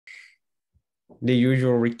the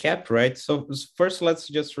usual recap, right? So first, let's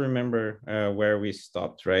just remember where we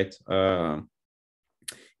stopped, right? And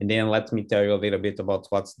then let me tell you a little bit about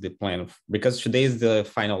what's the plan, because today is the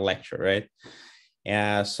final lecture, right?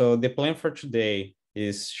 So the plan for today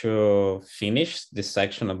is to finish this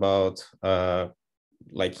section about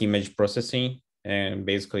like image processing and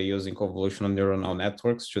basically using convolutional neuronal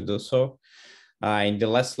networks to do so. In the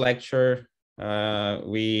last lecture,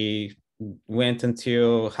 we went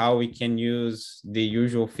into how we can use the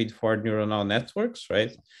usual feed-forward neuronal networks,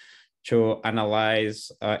 right, to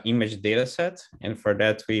analyze image data set. And for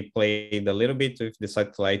that, we played a little bit with the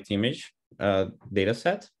satellite image data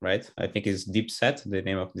set, right? I think it's DeepSet, the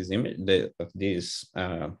name of this image, of this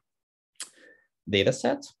data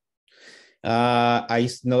set. I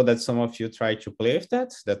know that some of you try to play with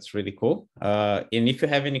that. That's really cool. And if you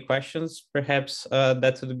have any questions, perhaps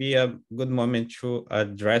that would be a good moment to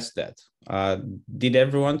address that. Did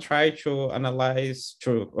everyone try to analyze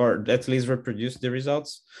or at least reproduce the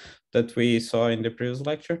results that we saw in the previous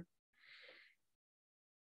lecture?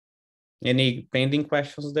 Any pending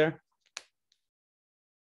questions there?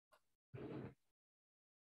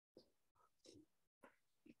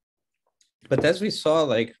 But as we saw,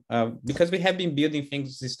 like, because we have been building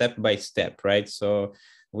things step by step, right? So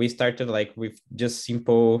we started like with just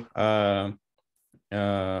simple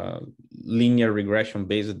linear regression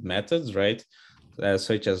based methods, right?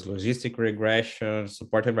 Such as logistic regression,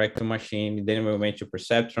 supported vector machine. Then we went to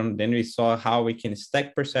perceptron. Then we saw how we can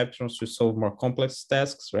stack perceptrons to solve more complex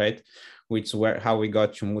tasks, right? Which is how we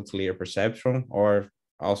got to multi-layer perceptron, or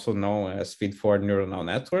also known as feed-forward neuronal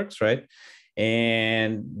networks, right?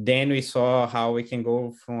 And then we saw how we can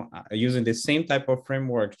go from using the same type of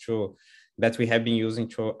framework that we have been using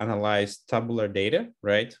to analyze tabular data,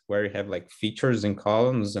 right? Where you have like features in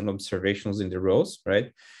columns and observations in the rows,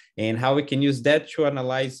 right? And how we can use that to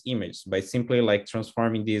analyze images by simply like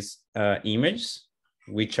transforming these images,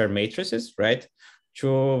 which are matrices, right, to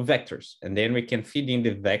vectors. And then we can feed in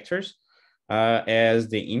the vectors as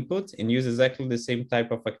the input and use exactly the same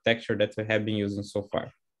type of architecture that we have been using so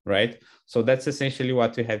far, right? So that's essentially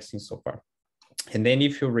what we have seen so far. And then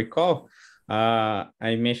if you recall, I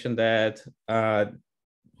mentioned that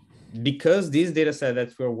because this data set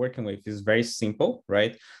that we're working with is very simple,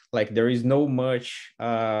 right? Like there is no much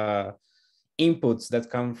inputs that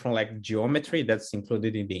come from like geometry that's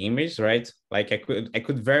included in the image, right? Like I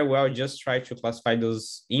could very well just try to classify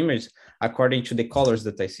those images according to the colors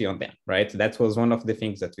that I see on them, right? That was one of the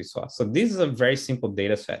things that we saw. So this is a very simple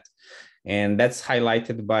data set. And that's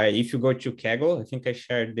highlighted by, if you go to Kaggle, I think I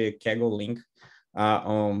shared the Kaggle link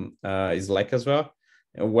on Slack as well,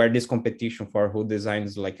 where this competition for who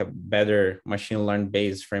designs like a better machine learning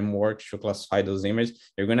based framework to classify those images,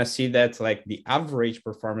 you're gonna see that like the average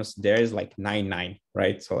performance there is like 9.9,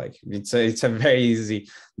 right? So like it's a very easy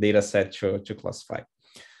data set to classify.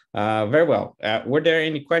 Very well. Were there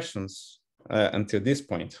any questions until this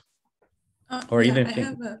point? Or Yeah, even I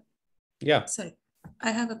have a, yeah. sorry.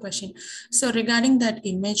 I have a question. So regarding that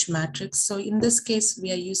image matrix, so in this case,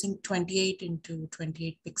 we are using 28 into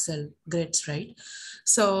 28 pixel grids, right?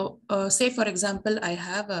 So say, for example, I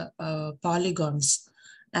have a polygons,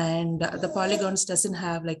 and the polygons doesn't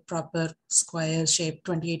have like proper square shape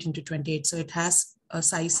 28 into 28. So it has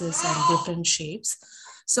sizes and different shapes.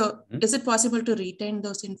 So is it possible to retain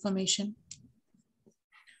those information?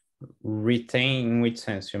 Retain in which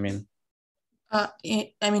sense, you mean?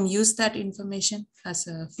 I mean, use that information as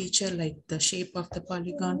a feature, like the shape of the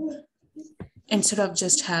polygon, instead of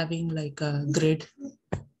just having like a grid.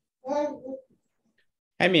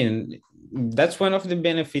 I mean, that's one of the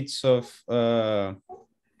benefits of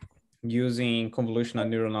using convolutional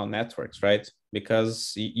neuronal networks, right?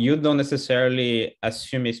 Because you don't necessarily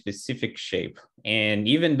assume a specific shape. And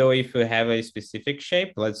even though if you have a specific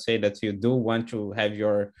shape, let's say that you do want to have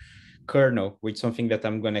your kernel with something that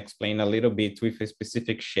I'm going to explain a little bit with a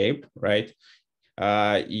specific shape, right?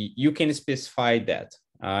 You can specify that.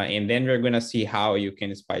 And then we're going to see how you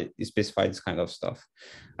can specify this kind of stuff.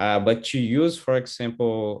 But to use, for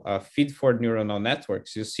example, feed-forward neuronal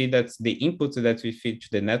networks, you see that the input that we feed to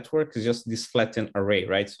the network is just this flattened array,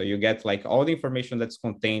 right? So you get like all the information that's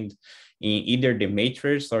contained in either the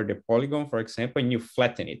matrix or the polygon, for example, and you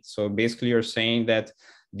flatten it. So basically you're saying that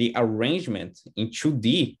the arrangement in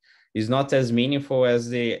 2D is not as meaningful as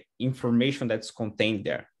the information that's contained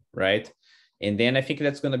there, right? And then I think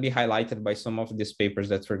that's going to be highlighted by some of these papers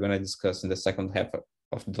that we're going to discuss in the second half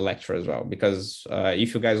of the lecture as well. Because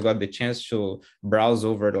if you guys got the chance to browse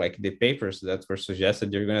over like the papers that were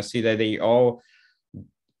suggested, you're going to see that they all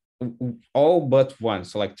all but one.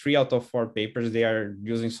 So like 3 out of 4 papers, they are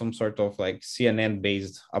using some sort of like CNN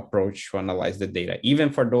based approach to analyze the data,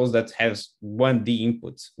 even for those that has 1D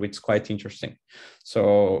inputs, which is quite interesting.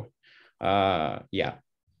 So yeah,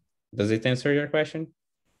 does it answer your question?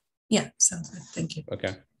 Yeah, sounds good. Thank you.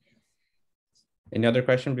 Okay. Any other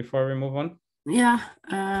question before we move on? Yeah,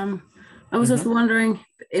 I was also wondering,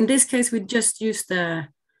 in this case, we just use the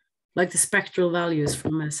spectral values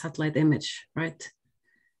from a satellite image, right?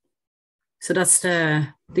 So that's the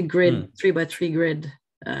grid, 3x3 grid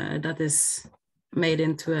that is made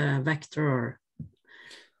into a vector,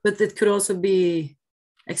 but it could also be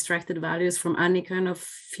extracted values from any kind of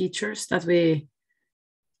features that we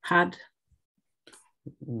had.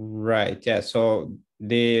 Right, yeah. So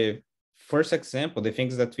the first example, the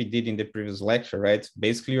things that we did in the previous lecture, right?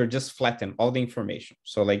 Basically, you're just flatten all the information.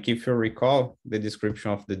 So like if you recall the description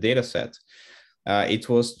of the data set, it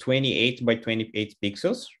was 28 by 28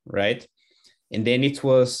 pixels, right? And then it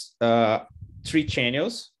was 3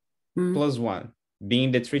 channels plus 1,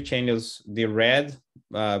 being the 3 channels, the red,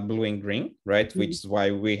 blue, and green, right? Which is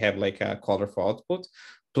why we have like a colorful output,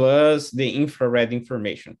 plus the infrared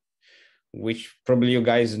information, which probably you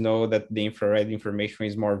guys know that the infrared information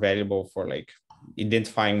is more valuable for like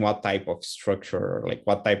identifying what type of structure or like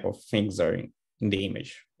what type of things are in the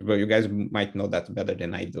image. But you guys might know that better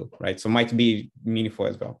than I do, right? So might be meaningful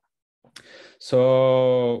as well.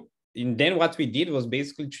 So and then what we did was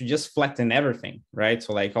basically to just flatten everything, right?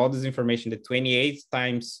 So like all this information, the 28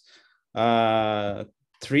 times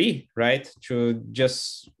 3, right? To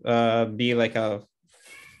just be like a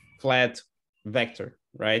flat vector,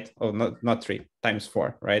 right? Oh, not 3 times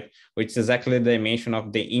 4, right? Which is exactly the dimension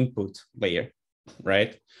of the input layer,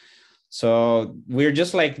 right? So we're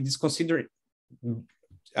just like disconsider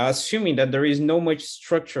assuming that there is no much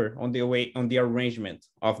structure on the arrangement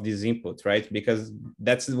of this input, right? Because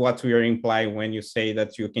that's what we are implying when you say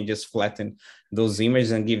that you can just flatten those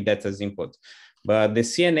images and give that as input. But the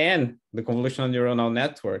CNN, the convolutional neuronal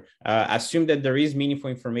network, assume that there is meaningful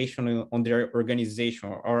information on their organization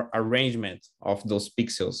or arrangement of those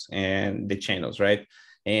pixels and the channels, right?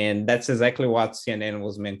 And that's exactly what CNN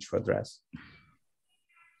was meant to address.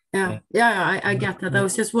 Yeah, I get that. I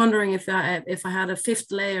was just wondering if I had a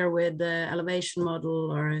 5th layer with the elevation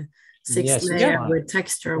model or a 6th layer with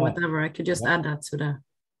texture or whatever, I could just add that to the.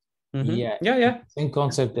 Yeah. Same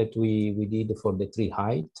concept that we did for the tree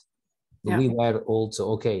height. We were also,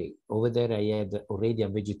 okay, over there I had already a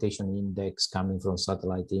vegetation index coming from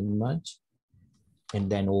satellite image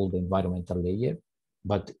and then all the environmental layer.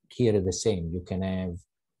 But here the same, you can have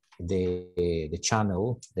the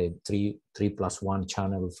channel, the 3+1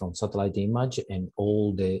 channel from satellite image and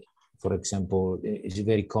all the, for example, it's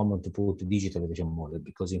very common to put digital elevation model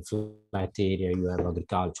because in flat area you have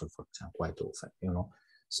agriculture, for example, quite often, you know.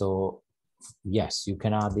 So yes, you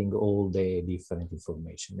can add in all the different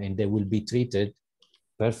information and they will be treated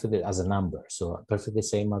perfectly as a number. So perfectly the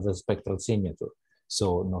same as a spectral signature.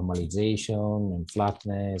 So normalization and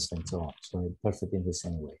flatness and so on. So perfectly in the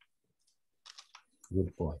same way.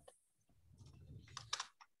 Good point.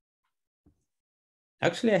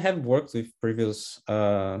 Actually, I have worked with previous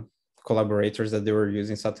collaborators that they were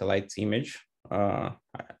using satellite image.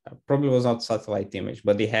 Probably was not satellite image,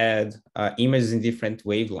 but they had images in different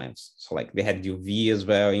wavelengths. So like they had UV as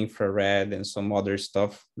well, infrared, and some other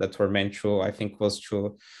stuff that were meant to, I think, was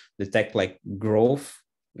to detect like growth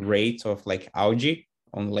rate of like algae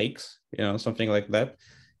on lakes, you know, something like that.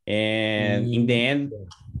 And in the end,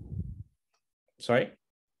 sorry?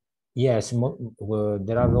 Yes, there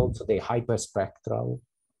are also the hyperspectral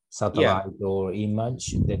satellite or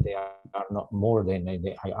image that they are not more than,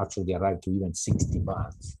 they actually arrive to even 60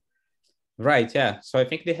 bands. Right, yeah. So I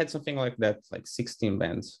think they had something like that, like 16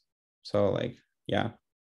 bands. So like, yeah,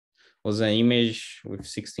 it was an image with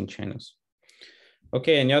 16 channels.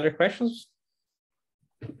 Okay, any other questions?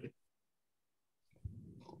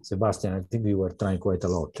 Sebastian, I think we were trying quite a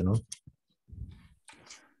lot, you know?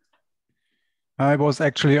 I was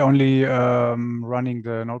actually only running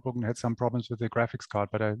the notebook and had some problems with the graphics card,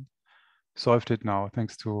 but I solved it now,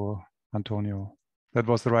 thanks to Antonio. That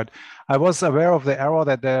was the right. I was aware of the error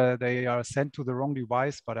that they are sent to the wrong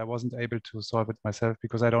device, but I wasn't able to solve it myself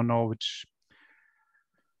because I don't know which,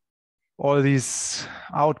 all these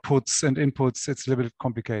outputs and inputs, it's a little bit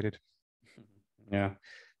complicated. Yeah.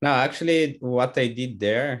 No, actually what I did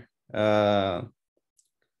there,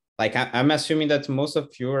 like I'm assuming that most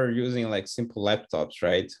of you are using like simple laptops,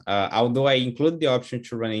 right? Although I include the option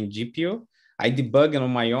to run in GPU, I debug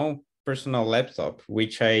on my own personal laptop,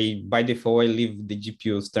 which by default, I leave the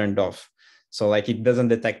GPUs turned off. So like it doesn't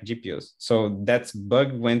detect GPUs. So that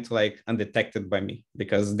bug went like undetected by me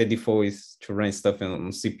because the default is to run stuff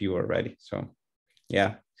on CPU already. So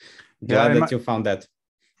yeah, glad that you found that.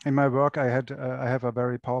 In my work, I have a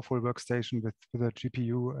very powerful workstation with a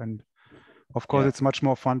GPU, and of course it's much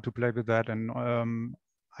more fun to play with that. And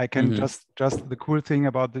I can just the cool thing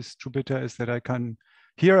about this Jupyter is that I can,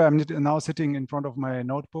 here I'm now sitting in front of my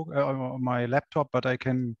notebook, my laptop, but I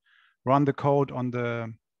can run the code on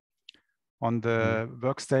the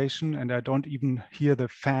workstation, and I don't even hear the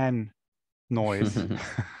fan noise.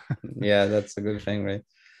 Yeah, that's a good thing, right?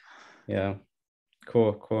 Yeah,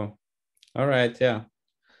 cool. All right, yeah.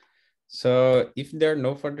 So if there are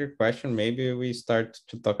no further questions, maybe we start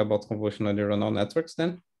to talk about convolutional neuronal networks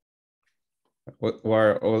then?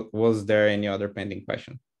 Or was there any other pending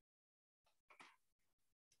question?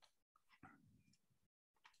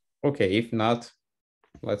 Okay, if not,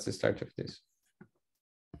 let's start with this.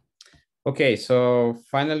 Okay, so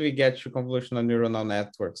finally we get to convolutional neuronal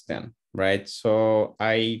networks then, right? So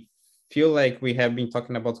I feel like we have been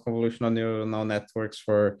talking about convolutional neuronal networks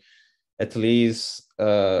for at least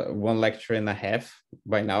 1.5 lectures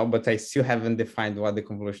by now, but I still haven't defined what the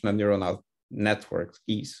convolutional neuronal network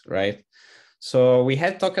is, right? So we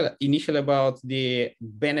had talked initially about the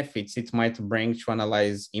benefits it might bring to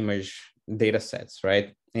analyze image data sets,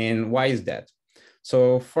 right? And why is that?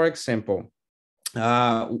 So for example,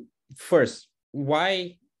 first,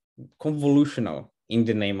 why convolutional in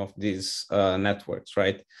the name of these networks,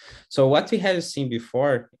 right? So what we have seen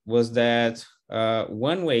before was that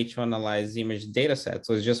one way to analyze image data sets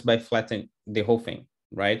was just by flattening the whole thing,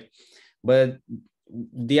 right? But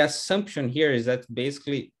the assumption here is that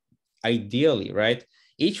basically, ideally, right,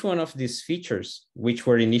 each one of these features, which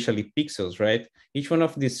were initially pixels, right? Each one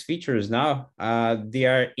of these features now, they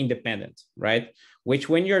are independent, right? Which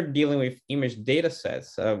when you're dealing with image data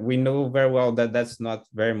sets, we know very well that that's not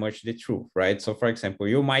very much the truth, right? So for example,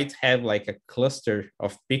 you might have like a cluster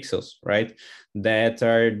of pixels, right? That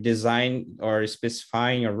are designed or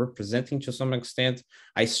specifying or representing to some extent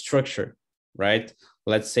a structure, right?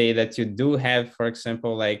 Let's say that you do have, for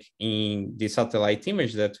example, like in the satellite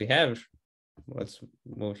image that we have, let's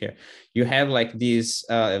move here. You have like these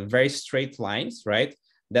very straight lines, right?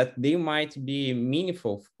 That they might be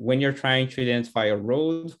meaningful when you're trying to identify a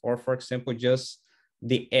road or, for example, just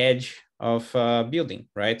the edge of a building,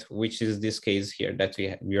 right? Which is this case here that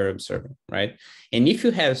we are observing, right? And if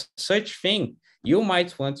you have such thing, you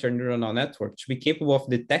might want your neuronal network to be capable of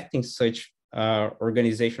detecting such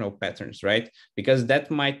organizational patterns, right? Because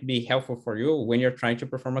that might be helpful for you when you're trying to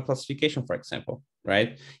perform a classification, for example,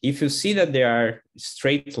 right? If you see that there are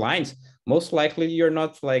straight lines, most likely you're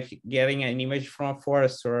not like getting an image from a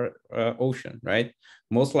forest or ocean, right?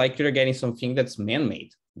 Most likely you're getting something that's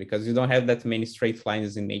man-made because you don't have that many straight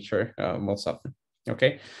lines in nature most often,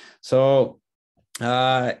 okay? So,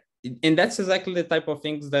 and that's exactly the type of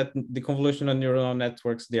things that the convolutional neural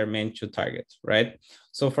networks, they're meant to target, right?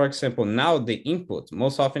 So for example, now the input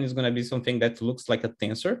most often is going to be something that looks like a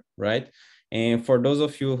tensor, right? And for those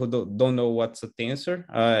of you who don't know what's a tensor,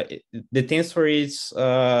 the tensor is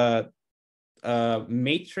a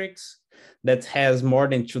matrix that has more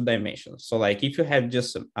than 2 dimensions. So like if you have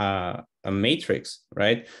just a matrix,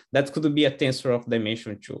 right, that could be a tensor of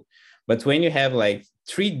dimension 2. But when you have like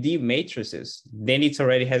 3D matrices, then it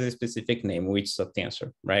already has a specific name, which is a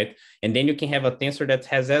tensor, right? And then you can have a tensor that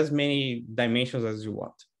has as many dimensions as you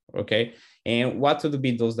want, okay? And what would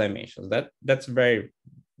be those dimensions? That's very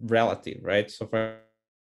relative, right? So for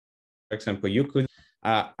example, you could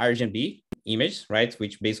RGB image, right?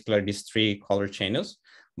 Which basically are these 3 color channels.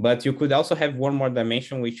 But you could also have one more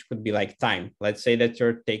dimension, which could be like time. Let's say that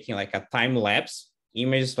you're taking like a time lapse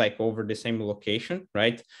image like over the same location,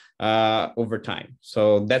 right? Over time.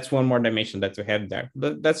 So that's one more dimension that we have there.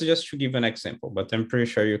 But that's just to give an example, but I'm pretty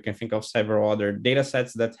sure you can think of several other data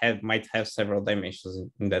sets that might have several dimensions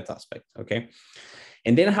in that aspect, okay?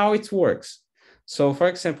 And then how it works. So for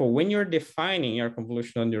example, when you're defining your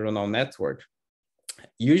convolutional neuronal network,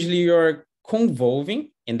 usually you're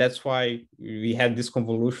convolving, and that's why we had this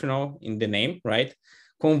convolutional in the name, right?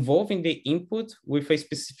 Convolving the input with a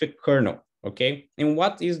specific kernel, okay? And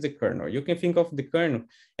what is the kernel? You can think of the kernel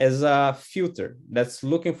as a filter that's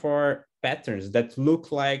looking for patterns that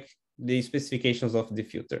look like the specifications of the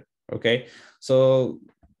filter, okay? So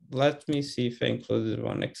let me see if I included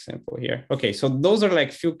one example here. Okay, so those are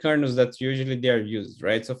like few kernels that usually they are used,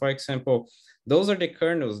 right? So for example, those are the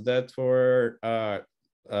kernels that were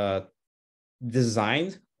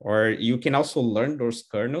designed or you can also learn those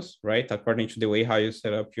kernels, right? According to the way how you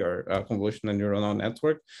set up your convolutional neuronal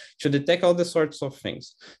network to detect all the sorts of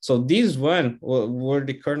things. So these one were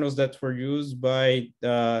the kernels that were used by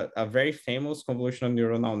a very famous convolutional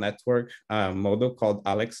neuronal network model called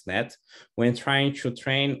AlexNet when trying to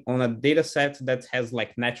train on a data set that has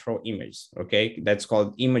like natural images, okay? That's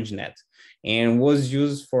called ImageNet, and was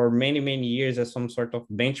used for many, many years as some sort of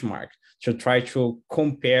benchmark to try to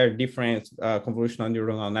compare different convolutional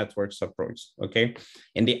neuronal networks approach, okay?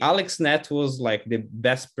 And the AlexNet was like the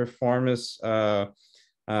best performance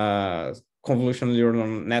convolutional neural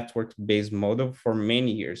network based model for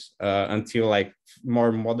many years until like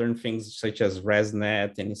more modern things such as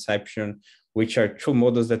ResNet and Inception, which are two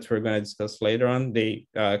models that we're going to discuss later on, they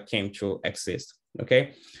came to exist.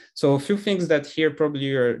 Okay, so a few things that here probably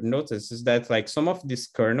you'll notice is that like some of these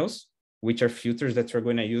kernels, which are filters that you're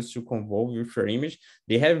going to use to convolve with your image,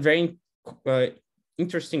 they have very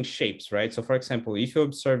interesting shapes, right? So for example, if you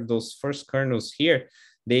observe those first kernels here,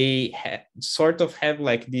 they sort of have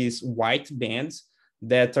like these white bands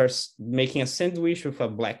that are making a sandwich with a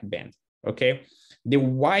black band, okay? The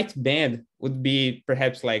white band would be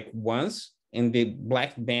perhaps like ones, and the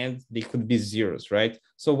black band, they could be zeros, right?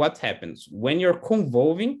 So what happens? When you're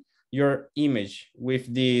convolving your image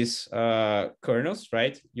with these kernels,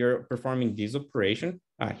 right? You're performing this operation.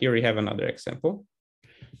 Here we have another example.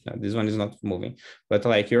 Now, this one is not moving, but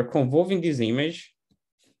like you're convolving this image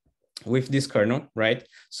with this kernel, right?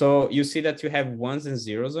 So you see that you have ones and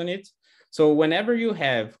zeros on it. So whenever you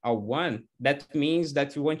have a one, that means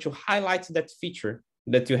that you want to highlight that feature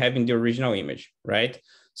that you have in the original image, right?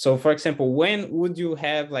 So for example, when would you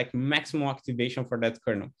have like maximum activation for that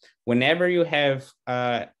kernel? Whenever you have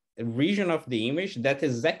a region of the image that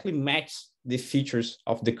exactly matches the features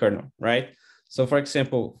of the kernel, right? So for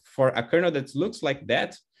example, for a kernel that looks like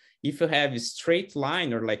that, if you have a straight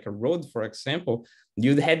line or like a road, for example,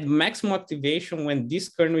 you'd have maximum activation when this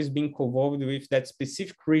kernel is being convolved with that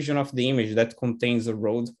specific region of the image that contains a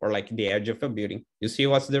road or like the edge of a building. You see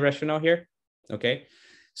what's the rationale here? Okay.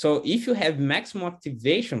 So if you have maximum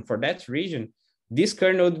activation for that region, this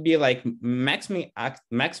kernel would be like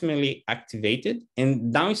maximally activated,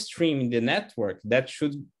 and downstream in the network that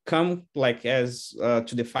should come like as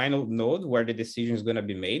to the final node where the decision is going to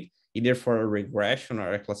be made, either for a regression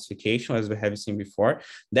or a classification, as we have seen before.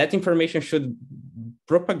 That information should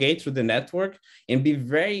propagate through the network and be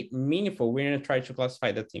very meaningful when you try to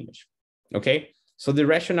classify that image, okay? So the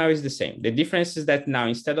rationale is the same. The difference is that now,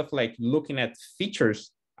 instead of like looking at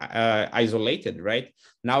features isolated, right?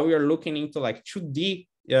 Now we are looking into like 2D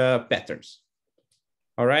patterns,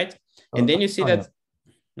 all right? And then you see that...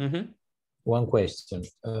 One question.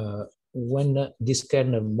 When this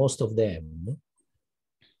kernel, most of them,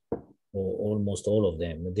 or almost all of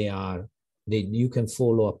them, you can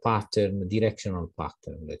follow a pattern, directional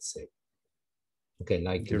pattern, let's say. Okay,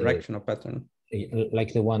 like directional pattern.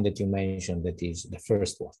 Like the one that you mentioned, that is the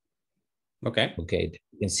first one. Okay. Okay,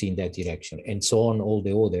 you can see in that direction, and so on. All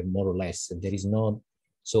the other, more or less, there is not.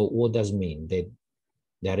 So what does it mean? That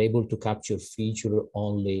they are able to capture feature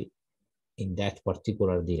only in that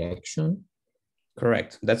particular direction?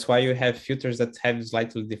 Correct. That's why you have filters that have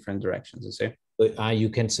slightly different directions, you see. You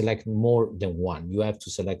can select more than one. You have to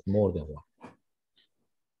select more than one.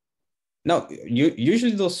 No,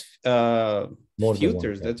 usually those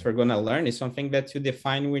filters that we're going to learn is something that you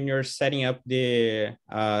define when you're setting up the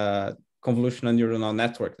convolutional neuronal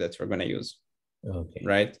network that we're going to use. Okay.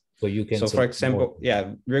 Right? So you can. So for example,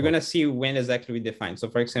 yeah, we're going to see when exactly we define. So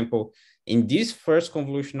for example, in this first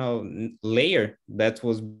convolutional layer that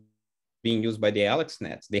was being used by the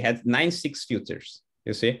AlexNet, they had 96 filters,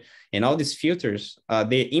 you see? And all these filters,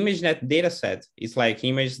 the ImageNet data set is like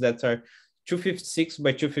images that are 256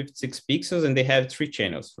 by 256 pixels, and they have 3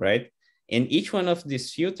 channels, right? And each one of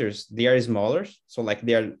these filters, they are smaller. So like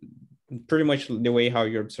they are pretty much the way how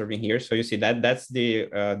you're observing here. So you see that that's the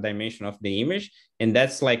dimension of the image, and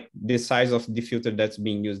that's like the size of the filter that's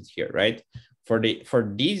being used here, right? For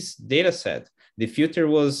this data set, the filter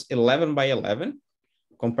was 11 by 11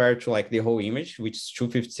 compared to like the whole image, which is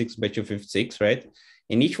 256 by 256, right?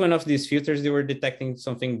 In each one of these filters, they were detecting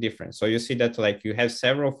something different. So you see that like you have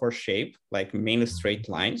several for shape, like mainly straight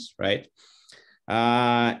lines, right?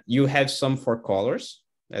 You have some for colors,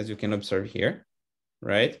 as you can observe here,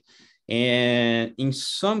 right? And in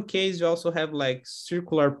some cases, you also have like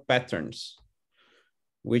circular patterns,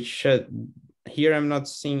 which here I'm not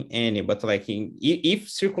seeing any, but like if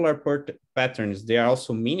circular patterns, they are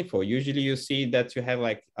also meaningful. Usually you see that you have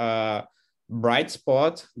like a bright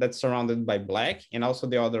spot that's surrounded by black, and also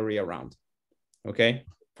the other way around, okay?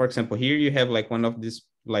 For example, here you have like one of these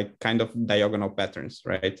like kind of diagonal patterns,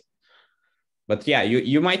 right? But yeah,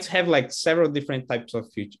 you might have like several different types of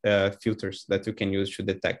filters that you can use to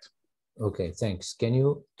detect. Okay, thanks.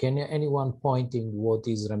 Can anyone point in what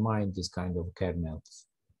is remind this kind of kernels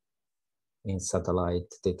in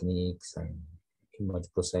satellite techniques and image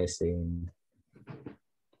processing?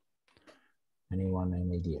 Anyone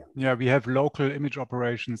an idea? Yeah, we have local image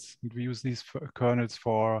operations. And we use these kernels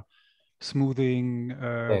for smoothing,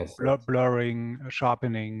 blurring,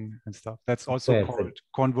 sharpening, and stuff. That's also called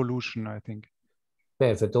convolution, I think.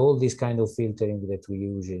 Perfect. All this kind of filtering that we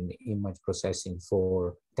use in image processing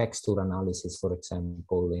for texture analysis, for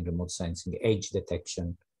example, in remote sensing, edge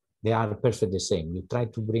detection, they are perfectly the same. You try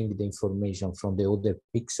to bring the information from the other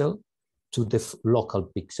pixel to the local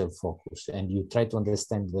pixel focus, and you try to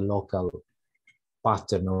understand the local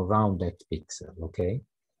pattern around that pixel, okay?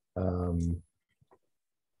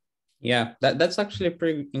 Yeah, that's actually a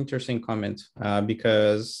pretty interesting comment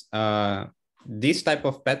because these type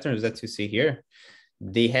of patterns that you see here,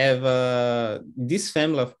 they have this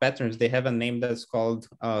family of patterns, they have a name that's called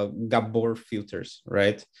Gabor filters,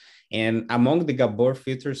 right? And among the Gabor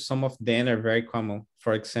filters, some of them are very common.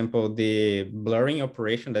 For example, the blurring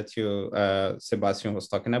operation that you, Sebastian, was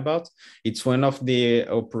talking about, it's one of the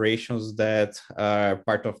operations that are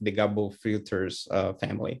part of the Gabor filters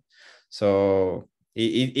family. So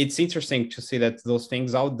it's interesting to see that those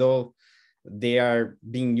things, although they are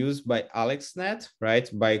being used by AlexNet, right,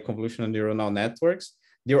 by convolutional neural networks,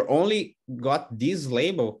 they only got this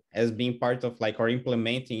label as being part of like, or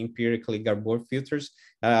implementing empirically Gabor filters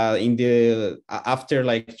in the after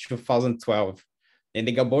like 2012. And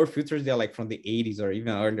the Gabor filters, they're like from the 80s or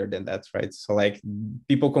even earlier than that, right? So like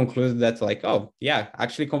people concluded that like, oh yeah,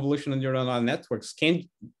 actually convolutional neural networks can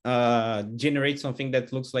generate something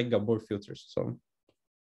that looks like Gabor filters. So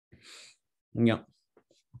yeah.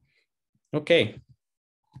 Okay.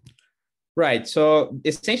 Right. So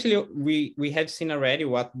essentially, we have seen already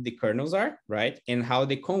what the kernels are, right? And how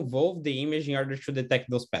they convolve the image in order to detect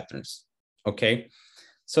those patterns. Okay.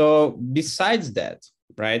 So besides that,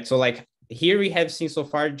 right? So like here we have seen so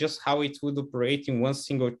far just how it would operate in one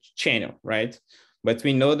single channel, right? But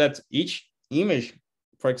we know that each image,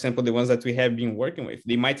 for example, the ones that we have been working with,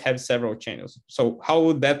 they might have several channels. So how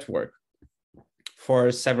would that work for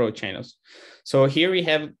several channels? So here we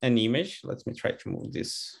have an image. Let me try to move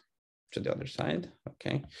this to the other side.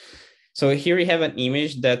 Okay. So here we have an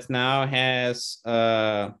image that now has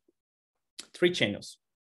 3 channels.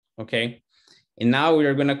 Okay. And now we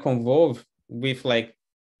are going to convolve with like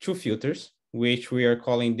 2 filters, which we are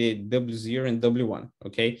calling the W0 and W1.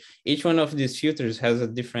 Okay. Each one of these filters has a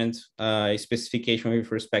different specification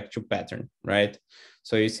with respect to pattern, right?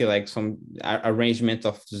 So you see like some arrangement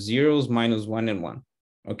of zeros, -1 and 1.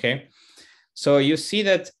 Okay. So you see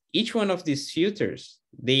that each one of these filters,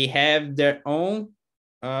 they have their own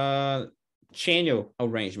channel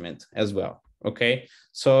arrangement as well, okay?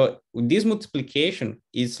 So this multiplication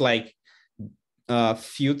is like a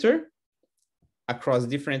filter across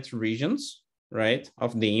different regions, right,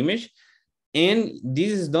 of the image. And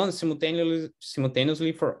this is done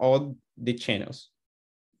simultaneously for all the channels,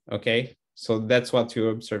 okay? So that's what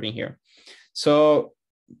you're observing here. So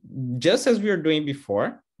just as we were doing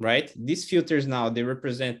before, right? These filters now, they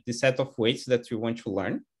represent the set of weights that you want to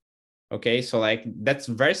learn. Okay, so like that's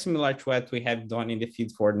very similar to what we have done in the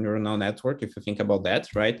feed-forward neural network, if you think about that,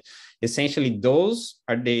 right? Essentially, those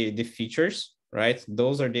are the features, right?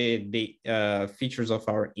 Those are the features of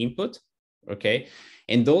our input, okay?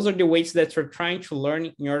 And those are the weights that we're trying to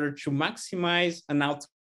learn in order to maximize an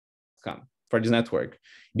outcome for this network,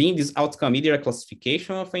 being this outcome either a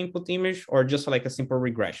classification of an input image or just like a simple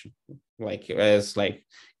regression, like as like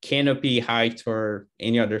canopy height or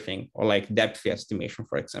any other thing, or like depth estimation,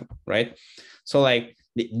 for example, right? So like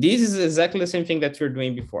this is exactly the same thing that we're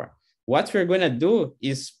doing before. What we're going to do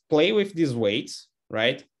is play with these weights,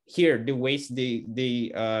 right? Here, the weights,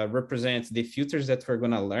 they represent the filters that we're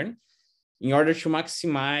going to learn in order to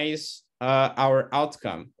maximize our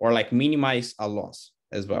outcome or like minimize a loss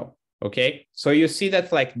as well. Okay, so you see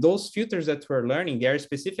that like those filters that we're learning, they are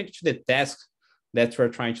specific to the task that we're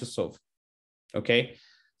trying to solve. Okay,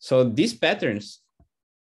 so these patterns,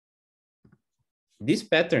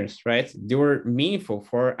 right, they were meaningful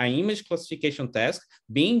for an image classification task,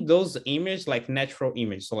 being those images like natural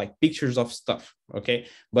images, so like pictures of stuff. Okay,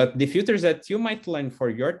 but the filters that you might learn for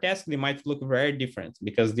your task, they might look very different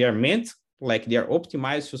because they are meant, like they are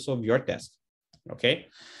optimized to solve your task. Okay,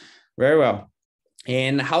 very well.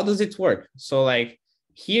 And how does it work? So like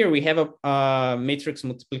Here we have a matrix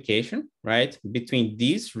multiplication, right, between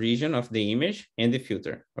this region of the image and the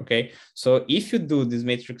filter, okay? So if you do this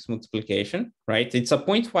matrix multiplication, right, it's a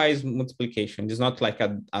pointwise multiplication. It's not like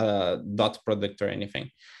a dot product or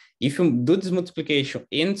anything. If you do this multiplication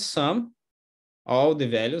and sum all the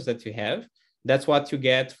values that you have, that's what you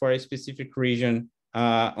get for a specific region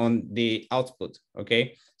on the output,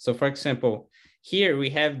 okay? So for example, here we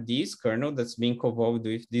have this kernel that's being convolved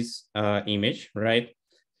with this image, right?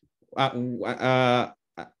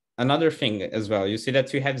 Another thing as well, you see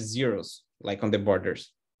that you have zeros like on the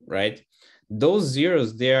borders, right? Those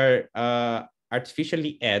zeros, they are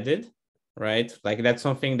artificially added, right? Like that's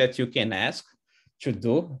something that you can ask to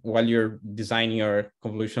do while you're designing your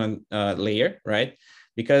convolutional layer, right?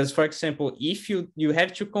 Because for example, if you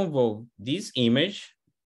have to convolve this image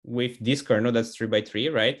with this kernel that's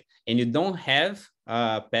 3x3, right? And you don't have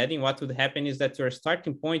padding, what would happen is that your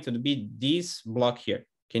starting point would be this block here.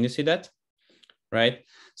 Can you see that? Right?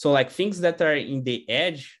 So like things that are in the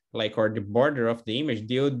edge, like, or the border of the image,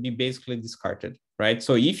 they would be basically discarded, right?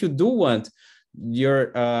 So if you do want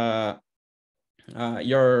your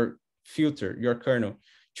filter, your kernel,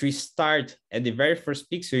 to start at the very first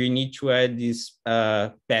pixel, you need to add this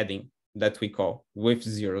padding that we call with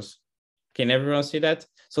zeros. Can everyone see that?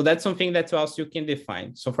 So that's something that also you can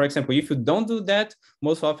define. So for example, if you don't do that,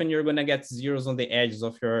 most often you're gonna get zeros on the edges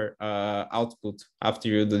of your output after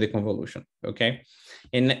you do the convolution, okay?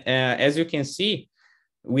 And as you can see,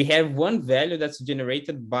 we have one value that's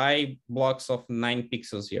generated by blocks of 9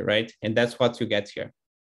 pixels here, right? And that's what you get here,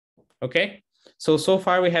 okay? So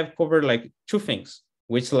far we have covered like two things,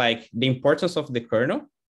 which like the importance of the kernel,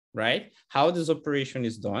 right? How this operation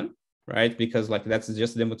is done, right? Because like that's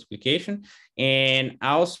just the multiplication, and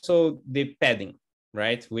also the padding,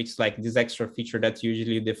 right? Which is like this extra feature that you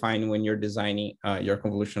usually define when you're designing your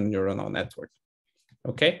convolutional neuronal network.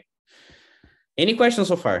 Okay. Any questions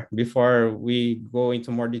so far before we go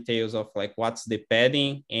into more details of like what's the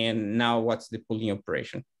padding and now what's the pooling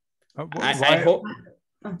operation? I hope.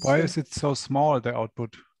 Why is it so small, the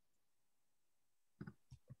output?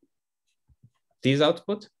 This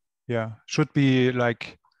output? Yeah, should be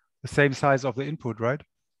like the same size of the input, right?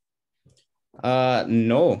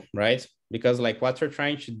 No, right? Because like what you're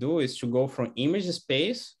trying to do is to go from image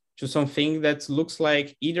space to something that looks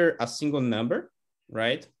like either a single number,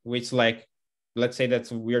 right? Which like, let's say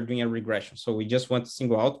that we are doing a regression. So we just want a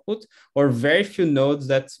single output, or very few nodes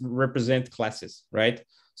that represent classes, right?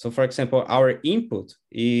 So for example, our input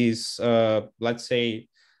is, let's say,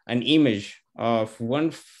 an image of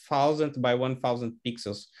 1000 by 1000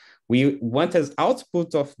 pixels. We want as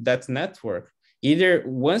output of that network either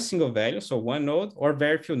one single value, so one node, or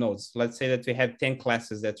very few nodes. Let's say that we have 10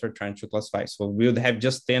 classes that we're trying to classify. So we would have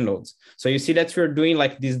just 10 nodes. So you see that we're doing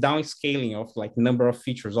like this downscaling of like number of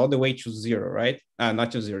features all the way to 0, right?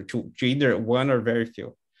 Not to 0, to either one or very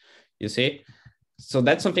few. You see? So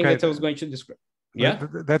that's something that I was going to describe. Yeah.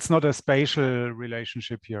 That's not a spatial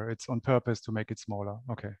relationship here. It's on purpose to make it smaller.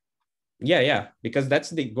 Okay. Yeah, because that's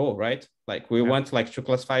the goal, right? Like we want like to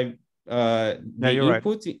classify the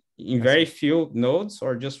input in very few nodes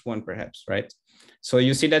or just one perhaps, right? So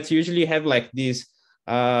you see that you usually have like this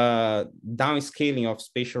downscaling of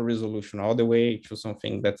spatial resolution all the way to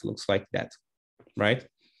something that looks like that, right?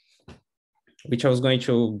 Which I was going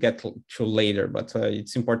to get to later, but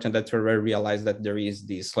it's important that you realize that there is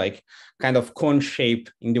this like kind of cone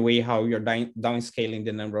shape in the way how you're downscaling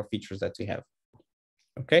the number of features that we have.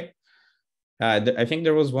 Okay. I think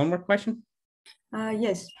there was one more question.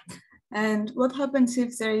 Yes. And what happens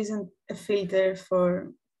if there isn't a filter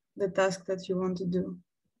for the task that you want to do?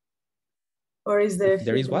 Or is there a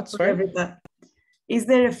filter is what, for sorry? every task? Is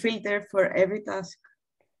there a filter for every task?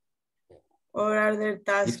 Or are there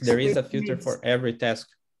tasks? If there is a filter for every task.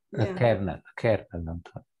 A kernel.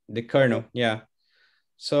 The kernel, yeah.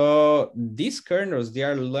 So these kernels, they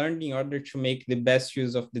are learned in order to make the best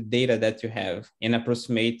use of the data that you have and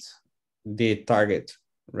approximate the target,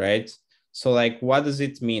 right? So like, what does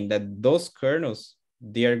it mean? That those kernels,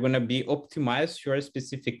 they are going to be optimized for a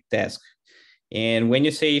specific task. And when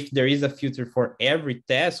you say if there is a filter for every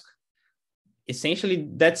task, essentially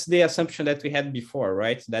that's the assumption that we had before,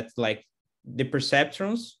 right? That's like the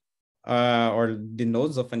perceptrons or the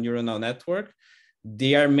nodes of a neuronal network,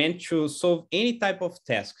 they are meant to solve any type of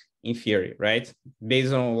task in theory, right?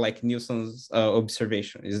 Based on like Nielsen's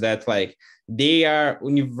observation, is that like they are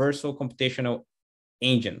universal computational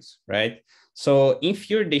engines, right? So in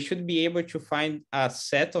theory, they should be able to find a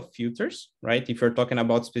set of filters, right? If you're talking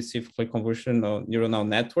about specifically convolutional neuronal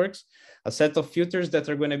networks, a set of filters that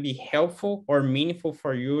are going to be helpful or meaningful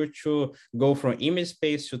for you to go from image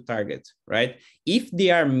space to target, right? If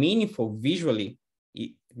they are meaningful visually,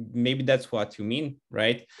 maybe that's what you mean,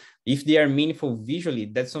 right? If they are meaningful visually,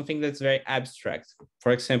 that's something that's very abstract.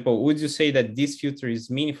 For example, would you say that this filter is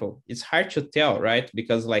meaningful? It's hard to tell, right?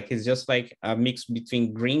 Because like it's just like a mix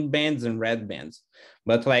between green bands and red bands.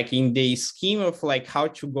 But like in the scheme of like how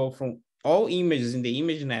to go from all images in the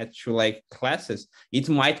ImageNet to like classes, it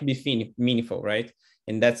might be meaningful, right?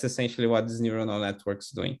 And that's essentially what this neuronal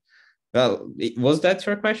network's doing. Well, was that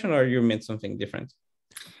your question or you meant something different?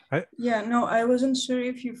 Yeah, no, I wasn't sure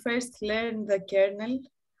if you first learned the kernel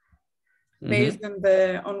based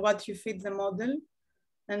on what you feed the model,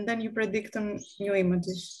 and then you predict on new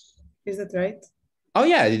images. Is that right? Oh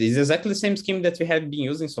yeah, it is exactly the same scheme that we have been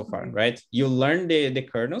using so far, right? You learn the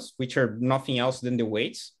kernels, which are nothing else than the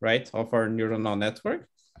weights, right, of our neuronal network.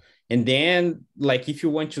 And then like, if you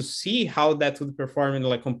want to see how that would perform in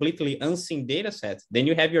like completely unseen data set, then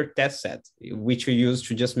you have your test set, which you use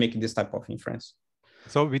to just make this type of inference.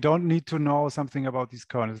 So we don't need to know something about these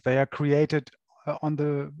kernels. They are created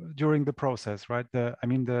during the process, right? The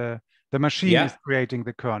machine is creating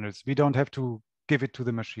the kernels. We don't have to give it to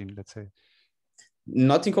the machine, let's say.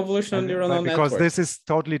 Not in convolutional neuronal because network. This is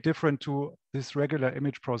totally different to this regular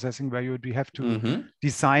image processing where you have to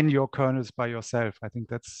design your kernels by yourself. I think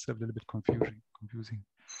that's a little bit confusing.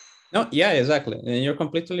 No, yeah, exactly. And you're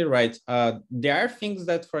completely right. There are things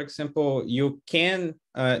that, for example, you can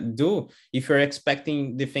do if you're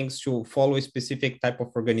expecting the things to follow a specific type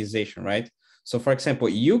of organization, right? So for example,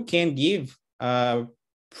 you can give a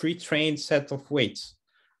pre-trained set of weights,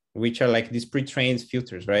 which are like these pre-trained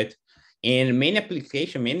filters, right? And many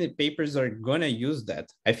papers are gonna use that.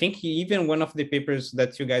 I think even one of the papers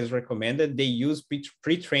that you guys recommended, they use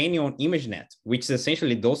pre-training on ImageNet, which is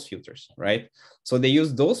essentially those filters, right? So they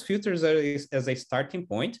use those filters as a starting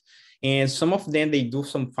point. And some of them, they do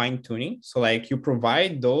some fine tuning. So like you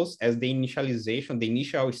provide those as the initialization, the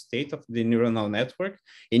initial state of the neuronal network,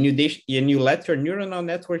 and you let your neuronal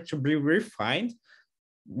network to be refined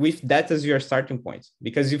with that as your starting point.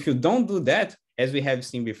 Because if you don't do that, as we have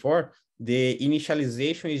seen before, the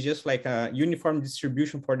initialization is just like a uniform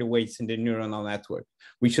distribution for the weights in the neuronal network,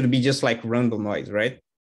 which should be just like random noise, right?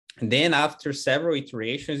 And then after several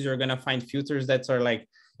iterations, you're gonna find filters that are like,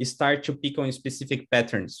 you start to pick on specific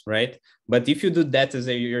patterns, right? But if you do that as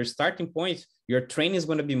your starting point, your training is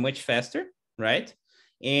gonna be much faster, right?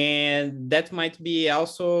 And that might be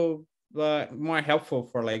also more helpful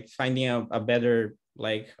for like finding a better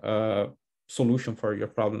like solution for your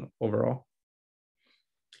problem overall.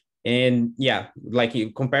 And yeah, like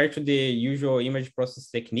compared to the usual image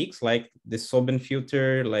process techniques, like the Sobin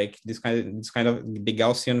filter, like this kind of the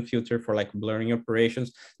Gaussian filter for like blurring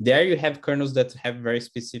operations, there you have kernels that have very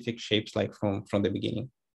specific shapes, like from the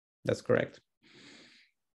beginning. That's correct.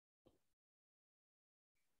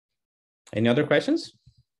 Any other questions?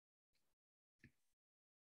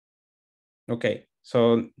 Okay,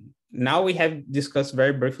 so now we have discussed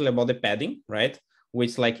very briefly about the padding, right?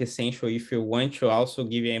 Which is like essential if you want to also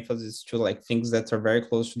give emphasis to like things that are very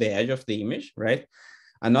close to the edge of the image, right?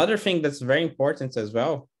 Another thing that's very important as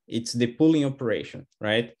well, it's the pooling operation,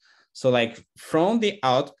 right? So like from the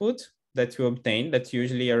output that you obtain, that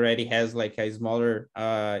usually already has like a smaller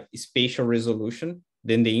spatial resolution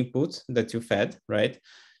than the input that you fed, right?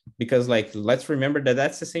 Because like, let's remember that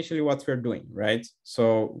that's essentially what we're doing, right?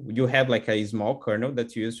 So you have like a small kernel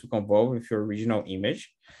that you use to convolve with your original image.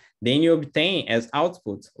 Then you obtain as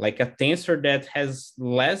output, like a tensor that has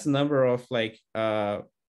less number of like,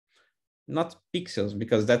 not pixels,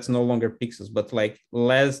 because that's no longer pixels, but like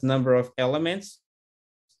less number of elements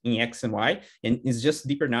in X and Y, and it's just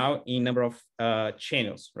deeper now in number of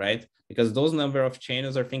channels, right? Because those number of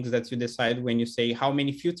channels are things that you decide when you say how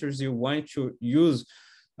many filters you want to use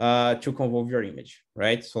to convolve your image,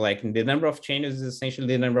 right? So like the number of channels is essentially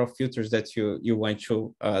the number of filters that you want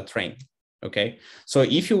to train, okay? So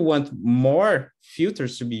if you want more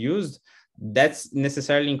filters to be used, that's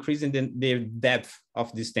necessarily increasing the depth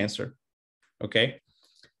of this tensor, okay?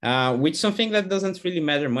 Which is something that doesn't really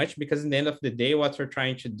matter much, because in the end of the day, what we're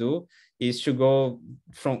trying to do is to go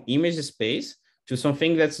from image space to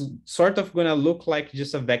something that's sort of gonna look like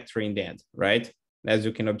just a vector in the end, right? As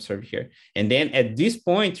you can observe here. And then at this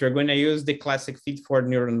point, you're gonna use the classic feed-forward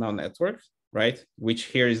neuronal network, right? Which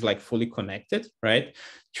here is like fully connected, right?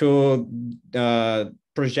 To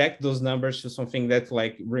project those numbers to something that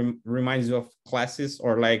like reminds you of classes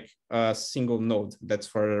or like a single node that's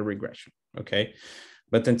for a regression, okay?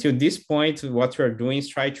 But until this point, what you're doing is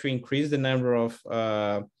try to increase the number of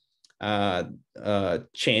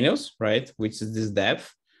channels, right? Which is this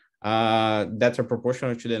depth that are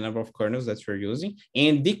proportional to the number of kernels that you're using,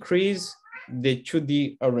 and decrease the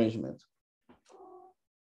 2D arrangement.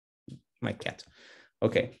 My cat.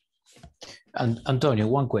 Okay. And Antonio,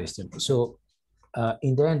 one question. So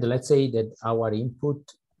in the end, let's say that our input,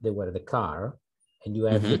 they were the car, and you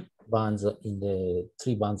have the bands in the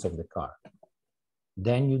 3 bands of the car.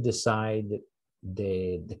 Then you decide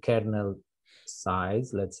the kernel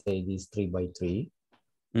size, let's say this 3 by 3.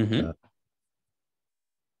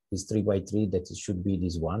 This 3 by 3, that it should be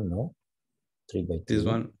this one, no? 3 by 3. This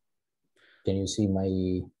one. Can you see my...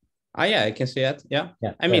 Yeah, I can see that. Yeah.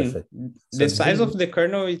 I perfect. mean, the size of the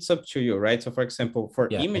kernel, it's up to you, right? So for example, for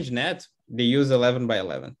ImageNet, they use 11 by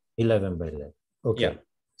 11. 11 by 11. Okay. Yeah.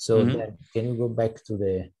 So then can you go back to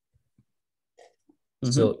the...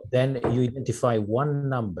 So then you identify one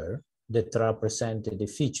number that represented the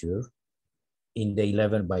feature in the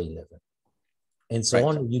 11 by 11. And so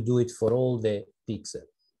on, you do it for all the pixels.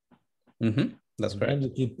 That's correct.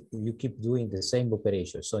 And you keep doing the same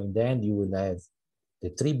operation. So in the end, you will have the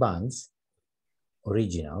 3 bands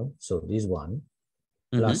original, so this one,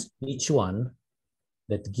 plus each one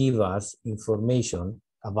that give us information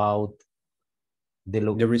about the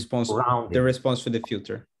response to the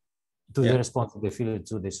filter. The response of the filter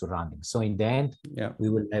to the surroundings. So in the end, we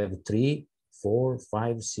will have 3, 4,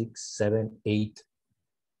 5, 6, 7, 8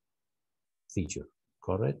 feature,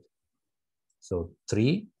 correct? So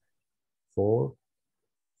 3, 4,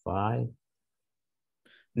 5.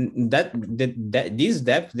 This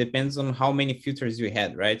depth depends on how many filters you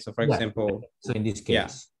had, right? So for example, so in this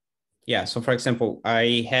case, so for example,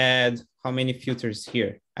 I had how many filters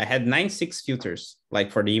here? I had 96 filters,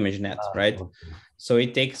 like for the ImageNet, right? Okay. So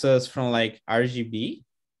it takes us from like RGB,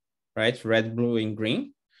 right, red, blue, and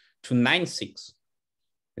green, to 96.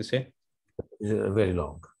 You see? Very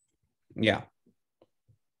long. Yeah.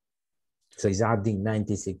 So it's adding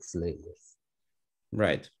 96 layers.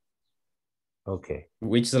 Right. Okay.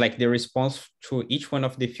 Which is like the response to each one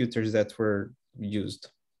of the filters that were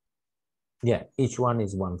used. Yeah, each one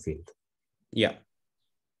is one field. Yeah.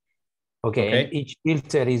 Okay. And each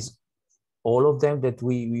filter is all of them that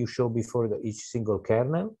you show before each single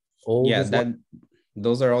kernel?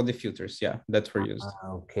 Those are all the filters, that were used.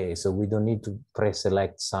 Okay, so we don't need to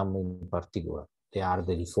pre-select some in particular. They are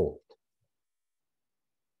the default.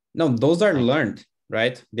 No, those are learned,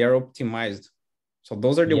 right? They are optimized. So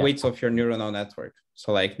those are the weights of your neuronal network.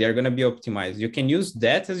 So like they're going to be optimized. You can use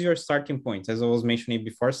that as your starting point. As I was mentioning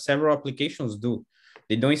before, several applications do.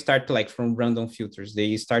 They don't start like from random filters.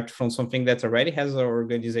 They start from something that already has an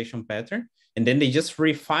organization pattern, and then they just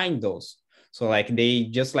refine those. So like they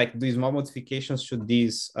just like do small modifications to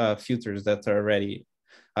these filters that are already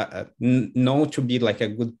known to be like a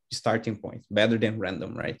good starting point, better than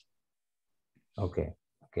random, right? Okay.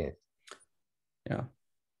 Yeah.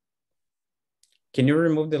 Can you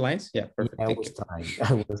remove the lines? Yeah, perfect. Yeah,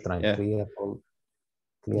 I was trying. Yeah.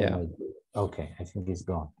 Clear. Okay, I think it's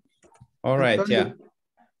gone. All right,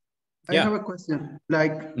 I have a question.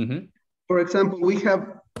 Like, for example, we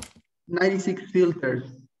have 96 filters.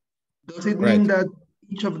 Does it mean that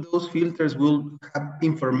each of those filters will have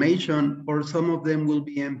information, or some of them will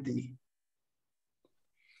be empty?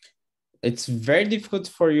 It's very difficult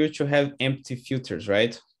for you to have empty filters,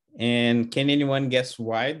 right? And can anyone guess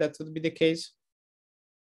why that would be the case?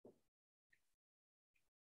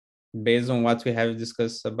 Based on what we have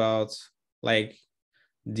discussed about like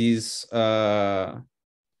these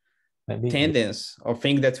tendency or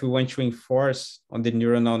thing that we want to enforce on the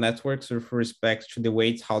neuronal networks with respect to the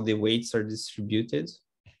weights, how the weights are distributed.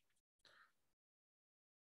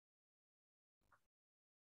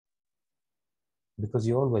 Because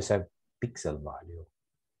you always have pixel value.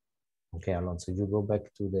 Okay, Alonso, you go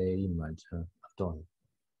back to the image, Antonio.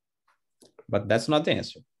 But that's not the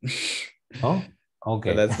answer. Oh,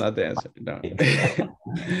 okay. But that's not the answer, no.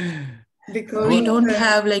 Because we don't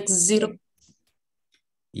have like 0.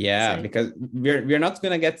 Yeah, because we're not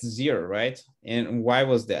gonna get 0, right? And why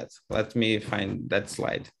was that? Let me find that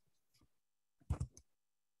slide.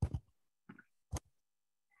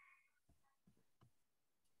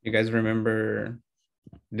 You guys remember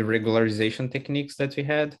the regularization techniques that we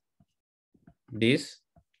had? This,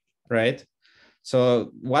 right?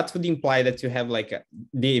 So what would imply that you have like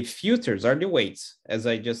the filters are the weights, as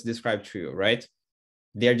I just described to you, right?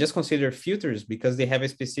 They are just considered filters because they have a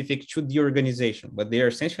specific 2D organization, but they are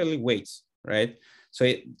essentially weights, right? So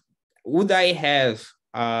would I have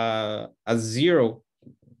a 0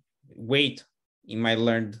 weight in my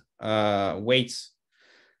learned weights?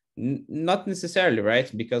 Not necessarily,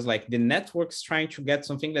 right? Because like the network's trying to get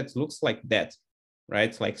something that looks like that,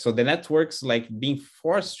 right? Like, so the network's like being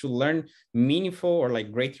forced to learn meaningful or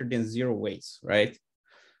like greater than zero weights, right?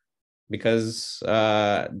 Because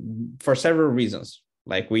for several reasons,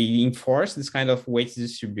 like we enforce this kind of weight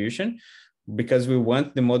distribution because we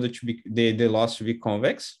want the model to be, the loss to be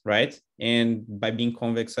convex, right? And by being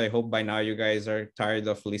convex, I hope by now you guys are tired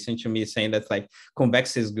of listening to me saying that like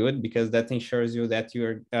convex is good, because that ensures you that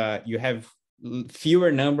you're you have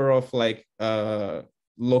fewer number of like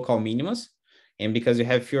local minimas. And because you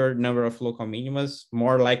have fewer number of local minimas,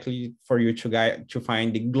 more likely for you to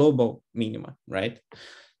find the global minima, right?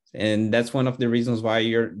 And that's one of the reasons why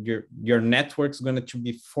your network's going to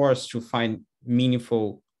be forced to find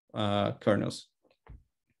meaningful kernels,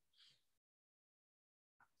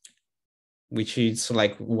 which is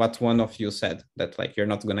like what one of you said, that like you're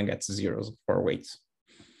not going to get zeros for weights.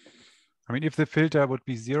 I mean, if the filter would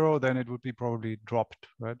be 0, then it would be probably dropped,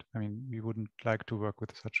 right? I mean, we wouldn't like to work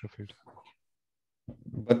with such a filter.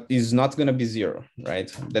 But it's not going to be 0, right?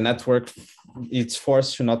 The network, it's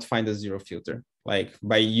forced to not find a 0 filter, like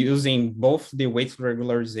by using both the weight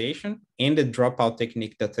regularization and the dropout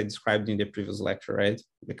technique that I described in the previous lecture, right?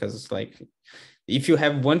 Because like, if you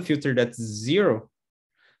have one filter that's 0,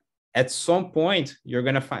 at some point, you're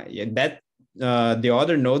going to find that the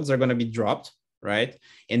other nodes are going to be dropped, right?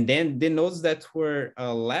 And then the nodes that were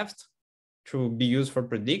left to be used for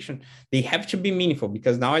prediction, they have to be meaningful,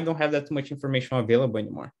 because now I don't have that much information available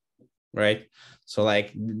anymore, right? So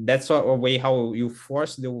like that's a way how you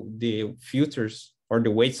force the filters or the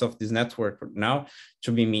weights of this network now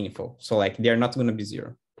to be meaningful. So like they're not going to be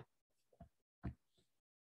 0.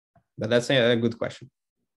 But that's a good question.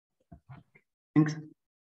 Thanks.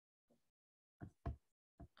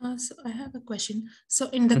 So I have a question. So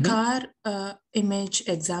in the car image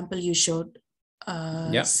example you showed,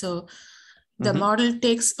 so the model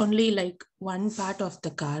takes only like one part of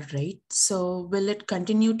the car, right? So will it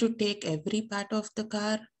continue to take every part of the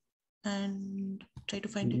car and try to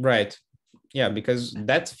find it? Right. Yeah, because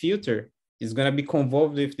that filter is going to be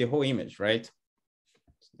convolved with the whole image, right?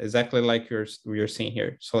 Exactly like you're seeing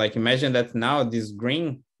here. So like imagine that now this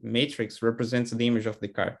green matrix represents the image of the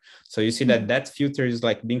car. So you see that that filter is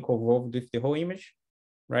like being convolved with the whole image,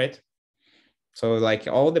 right? So like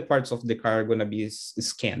all the parts of the car are going to be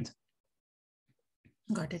scanned.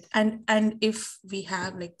 Got it. And if we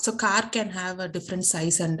have like, so car can have a different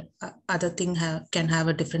size and other thing can have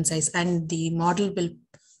a different size, and the model will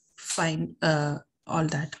find all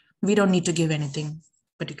that. We don't need to give anything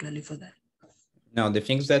particularly for that. No, the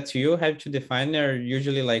things that you have to define are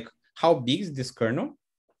usually like how big is this kernel,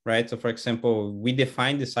 right? So for example, we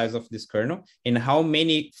define the size of this kernel and how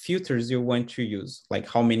many filters you want to use, like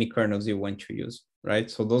how many kernels you want to use,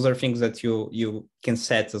 right? So those are things that you can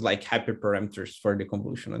set as like hyperparameters for the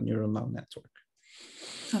convolutional neuronal network.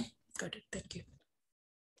 Oh, got it. Thank you.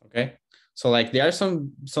 Okay. So like there are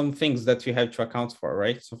some things that you have to account for,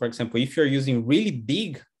 right? So for example, if you're using really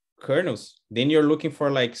big kernels, then you're looking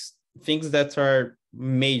for like things that are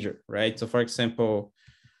major, right? So for example,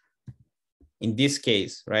 in this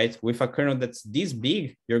case, right, with a kernel that's this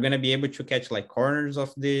big, you're going to be able to catch like corners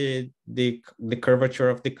of the curvature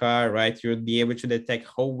of the car, right? You'll be able to detect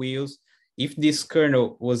whole wheels. If this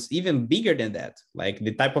kernel was even bigger than that, like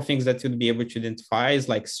the type of things that you'd be able to identify is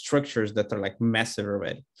like structures that are like massive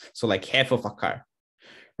already. So like half of a car,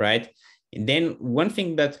 right? And then one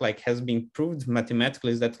thing that like has been proved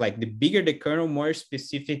mathematically is that like the bigger the kernel, more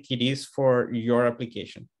specific it is for your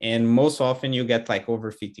application. And most often you get like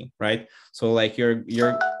overfitting, right? So like your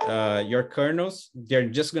kernels, they're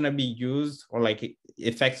just gonna be used or like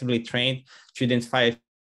effectively trained to identify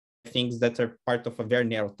things that are part of a very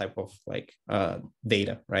narrow type of like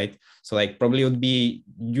data, right? So like probably it would be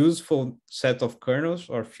useful set of kernels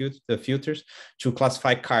or filters to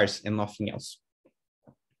classify cars and nothing else.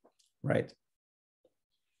 Right,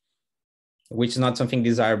 which is not something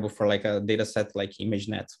desirable for like a data set like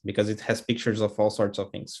ImageNet, because it has pictures of all sorts of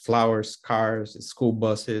things, flowers, cars, school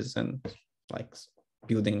buses, and like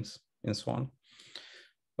buildings and so on.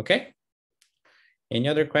 Okay, any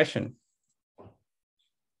other question?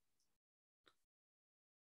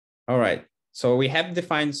 All right, so we have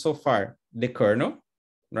defined so far the kernel,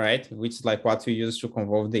 right, which is like what we use to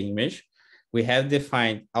convolve the image. We have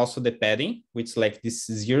defined also the padding, which is like these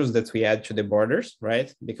zeros that we add to the borders,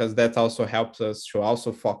 right? Because that also helps us to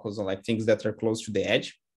also focus on like things that are close to the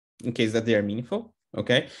edge in case that they are meaningful,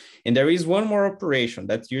 okay? And there is one more operation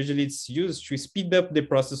that usually it's used to speed up the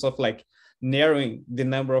process of like narrowing the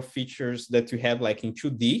number of features that you have like in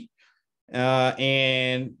 2D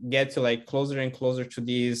and get to like closer and closer to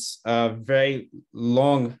these very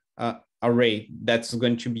long array that's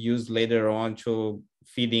going to be used later on to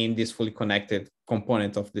feed in this fully connected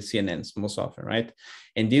component of the CNNs most often, right?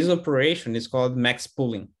 And this operation is called max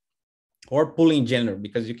pooling, or pooling in general,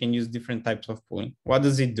 because you can use different types of pooling. What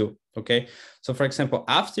does it do? Okay, so for example,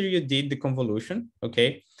 after you did the convolution,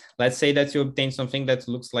 okay, let's say that you obtained something that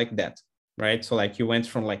looks like that, right? So like you went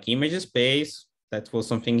from like image space, that was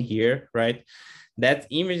something here, right? That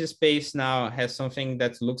image space now has something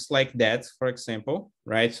that looks like that, for example,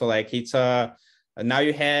 right? So like it's now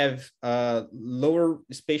you have a lower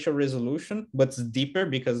spatial resolution, but it's deeper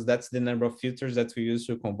because that's the number of filters that we use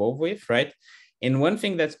to convolve with, right? And one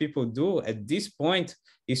thing that people do at this point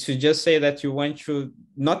is to just say that you want to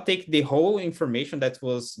not take the whole information that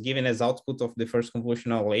was given as output of the first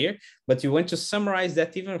convolutional layer, but you want to summarize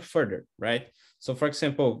that even further, right? So for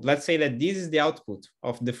example, let's say that this is the output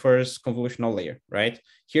of the first convolutional layer, right?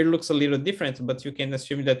 Here looks a little different, but you can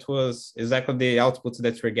assume that was exactly the output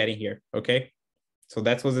that we're getting here, okay? So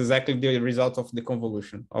that was exactly the result of the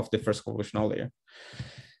convolution of the first convolutional layer.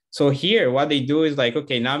 So here, what they do is like,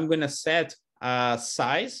 okay, now I'm gonna set a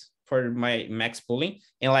size for my max pooling,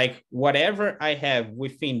 and like whatever I have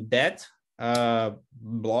within that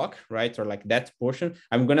block, right? Or like that portion,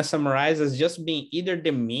 I'm gonna summarize as just being either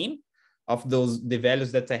the mean of the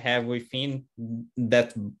values that I have within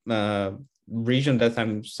that region that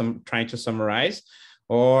I'm trying to summarize,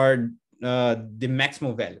 or the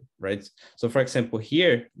maximum value, right? So for example,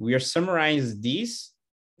 here we are summarizing this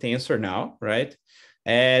tensor now, right,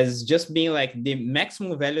 as just being like the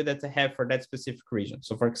maximum value that I have for that specific region.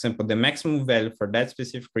 So for example, the maximum value for that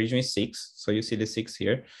specific region is 6. So you see the 6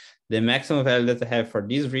 here. The maximum value that I have for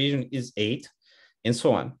this region is 8, and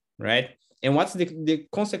so on, right? And what's the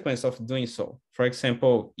consequence of doing so? For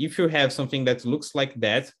example, if you have something that looks like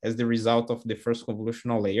that as the result of the first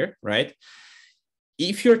convolutional layer, right?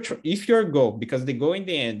 If your goal, because the goal in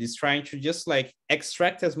the end is trying to just like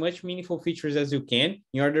extract as much meaningful features as you can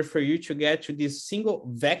in order for you to get to this single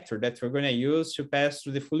vector that we're going to use to pass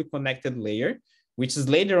through the fully connected layer, which is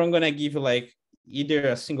later on going to give you like either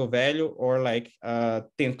a single value or like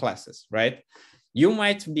 10 classes, right? You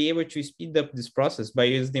might be able to speed up this process by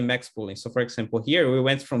using max pooling. So for example, here we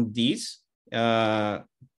went from this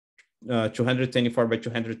 224 by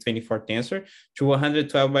 224 tensor to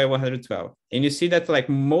 112 by 112. And you see that like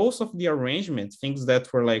most of the arrangement, things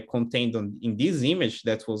that were like contained in this image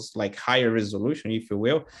that was like higher resolution, if you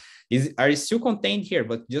will, are still contained here,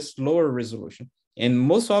 but just lower resolution. And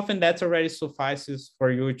most often that already suffices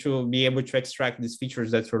for you to be able to extract these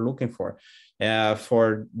features that you're looking for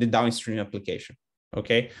the downstream application.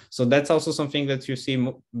 Okay, so that's also something that you see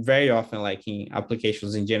very often, like in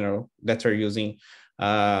applications in general that are using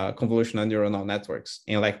convolutional neuronal networks.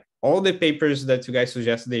 And like all the papers that you guys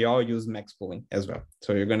suggest, they all use max pooling as well.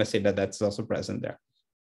 So you're going to say that that's also present there.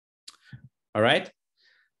 All right,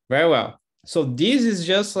 very well. So this is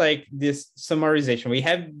just like this summarization. We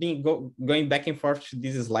have been going back and forth to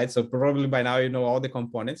these slides. So probably by now, you know all the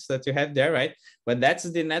components that you have there, right? But that's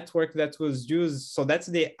the network that was used. So that's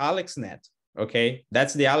the AlexNet. Okay,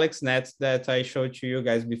 that's the AlexNet that I showed to you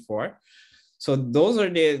guys before. So those are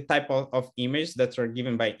the type of image that are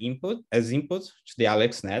given by input to the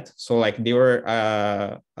AlexNet. So like there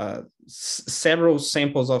were several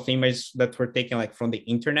samples of images that were taken like from the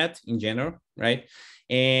internet in general, right?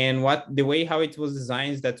 And the way how it was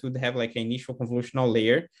designed is that would have like an initial convolutional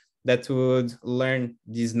layer that would learn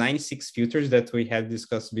these 96 filters that we had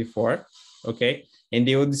discussed before, okay? And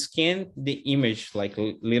they would scan the image like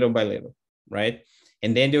little by little, right?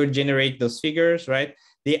 And then they would generate those figures, right?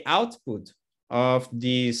 The output of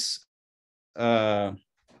this of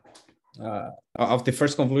the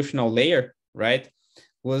first convolutional layer, right,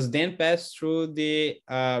 was then passed through the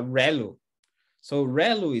ReLU. So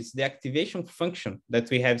ReLU is the activation function that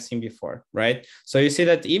we have seen before, right? So you see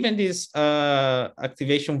that even these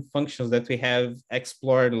activation functions that we have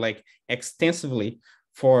explored like extensively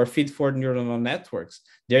for feed-forward neuronal networks,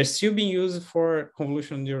 they're still being used for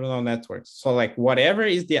convolutional neuronal networks. So like whatever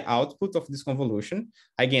is the output of this convolution,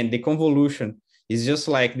 again, the convolution is just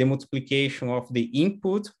like the multiplication of the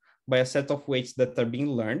input by a set of weights that are being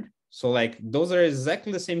learned. So like those are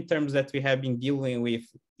exactly the same terms that we have been dealing with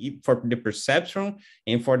for the perceptron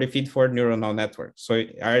and for the feed-forward neuronal network. So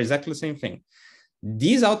are exactly the same thing.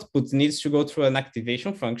 This output needs to go through an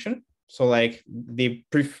activation function. So like the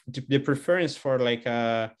preference for like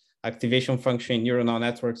activation function in neuronal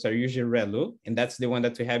networks are usually ReLU, and that's the one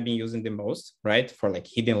that we have been using the most, right? For like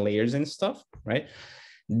hidden layers and stuff, right?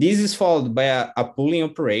 This is followed by a pooling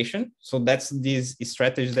operation. So that's this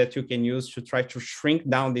strategy that you can use to try to shrink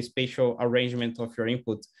down the spatial arrangement of your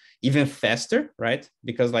input even faster, right?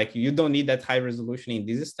 Because like you don't need that high resolution in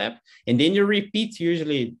this step. And then you repeat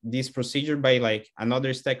usually this procedure by like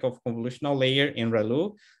another stack of convolutional layer in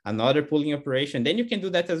ReLU, another pooling operation. Then you can do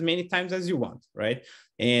that as many times as you want, right?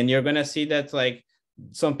 And you're gonna see that like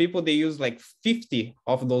some people, they use like 50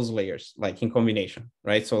 of those layers, like in combination,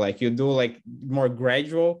 right? So like you do like more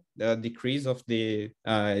gradual decrease of the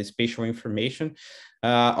spatial information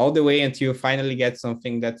all the way until you finally get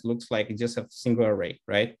something that looks like just a single array,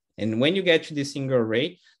 right? And when you get to the single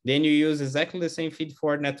array, then you use exactly the same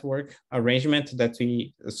feed-forward network arrangement that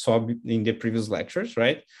we saw in the previous lectures,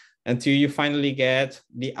 right? Until you finally get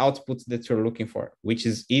the output that you're looking for, which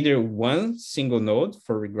is either one single node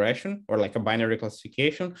for regression or like a binary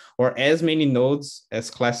classification, or as many nodes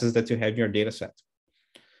as classes that you have in your data set.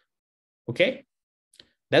 Okay,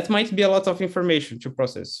 that might be a lot of information to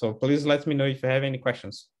process. So please let me know if you have any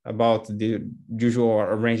questions about the usual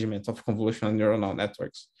arrangement of convolutional neuronal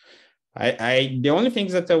networks. The only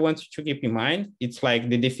things that I want you to keep in mind, it's like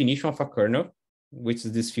the definition of a kernel, which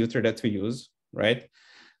is this filter that we use, right?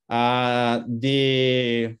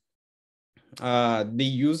 The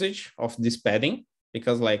usage of this padding,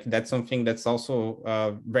 because like that's something that's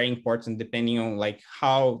also very important depending on like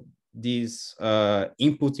how this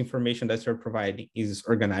input information that you're providing is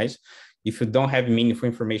organized. If you don't have meaningful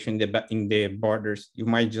information in the borders, you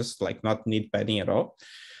might just like not need padding at all.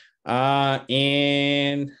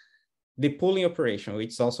 And the pooling operation, which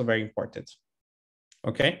is also very important.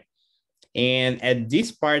 Okay. And at this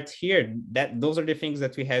part here, those are the things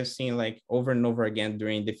that we have seen like over and over again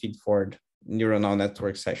during the feed-forward neuronal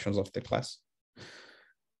network sessions of the class.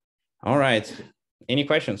 All right, any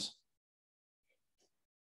questions?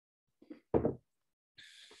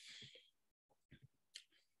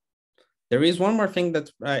 There is one more thing that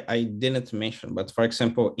I didn't mention, but for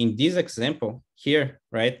example, in this example here,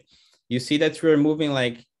 right, you see that we're moving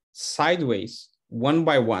like sideways one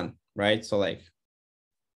by one, right? So like,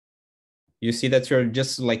 you see that you're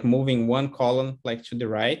just like moving one column like to the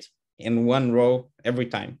right and one row every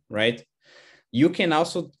time, right? You can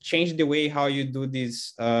also change the way how you do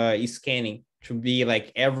this scanning to be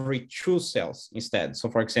like every 2 cells instead. So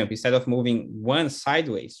for example, instead of moving one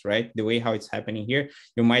sideways, right? The way how it's happening here,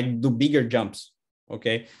 you might do bigger jumps,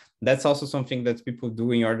 okay? That's also something that people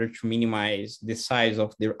do in order to minimize the size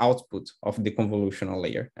of their output of the convolutional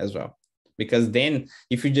layer as well. Because then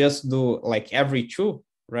if you just do like every 2,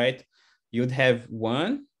 right? You'd have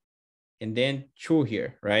 1 and then 2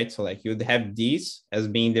 here, right? So like you'd have this as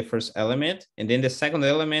being the first element, and then the second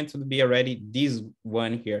element would be already this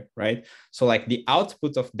one here, right? So like the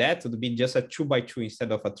output of that would be just a 2 by 2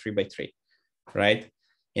 instead of a 3 by 3, right?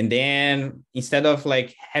 And then instead of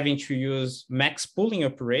like having to use max pooling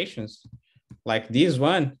operations like this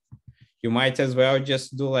one, you might as well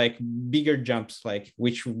just do like bigger jumps, like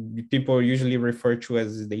which people usually refer to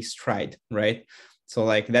as the stride, right? So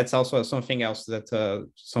like that's also something else that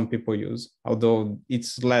some people use, although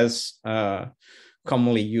it's less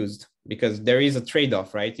commonly used because there is a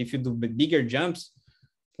trade-off, right? If you do bigger jumps,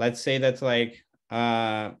 let's say that like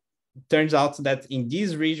turns out that in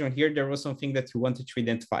this region here, there was something that you wanted to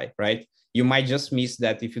identify, right? You might just miss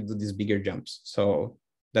that if you do these bigger jumps. So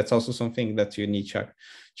that's also something that you need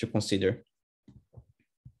to consider.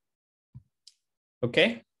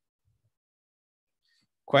 Okay.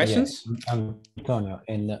 Questions? Yeah, Antonio,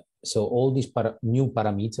 and so all these new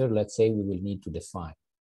parameters, let's say we will need to define.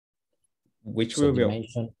 Which so we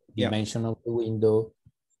will. Dimension of the window,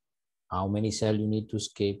 how many cells you need to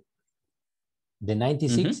skip. The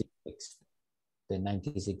 96 is fixed, the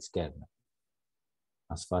 96 kernel.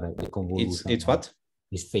 As far as the convolution. It's what?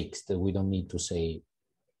 Is fixed. We don't need to say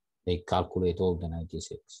they calculate all the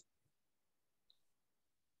 96.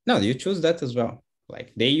 No, you choose that as well.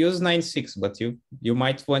 Like they use 96, but you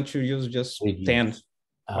might want to use just 10,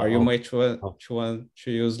 or you might want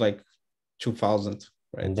to use like 2000,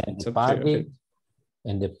 right? And then the padding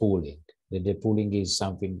and the pooling. The pooling is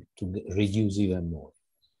something to reduce even more.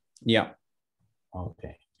 Yeah.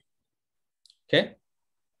 Okay. Okay.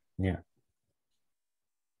 Yeah.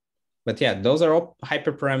 But yeah, those are all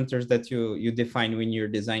hyperparameters that you define when you're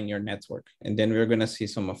designing your network. And then we're going to see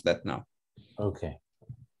some of that now. Okay.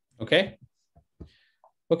 Okay.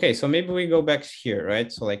 Okay, so maybe we go back here, right?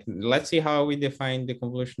 So like, let's see how we define the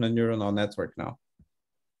convolutional neuronal network now.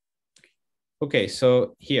 Okay,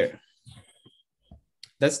 so here,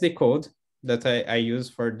 that's the code that I use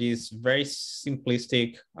for this very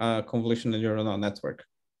simplistic convolutional neuronal network,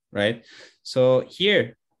 right? So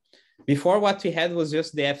here, Before, what we had was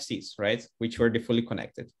just the FCs, right? Which were the fully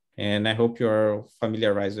connected. And I hope you're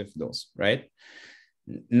familiarized with those, right?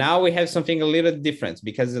 Now we have something a little different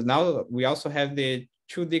because now we also have the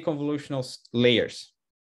 2D convolutional layers,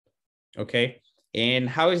 okay? And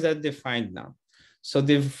how is that defined now? So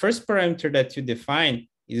the first parameter that you define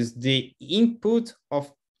is the input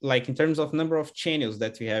of, like, in terms of number of channels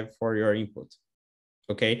that you have for your input,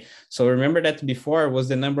 okay? So remember that before was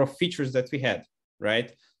the number of features that we had,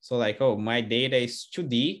 right? So like, oh, my data is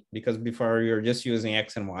 2D because before you're just using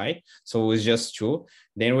X and Y. So it was just 2.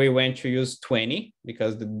 Then we went to use 20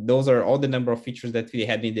 because those are all the number of features that we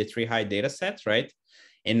had in the 3 high data set, right?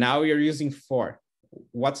 And now you're using 4.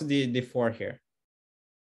 What's the 4 here?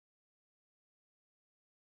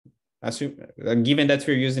 Given that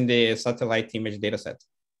we're using the satellite image data set.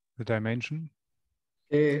 The dimension?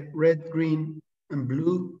 Red, green, and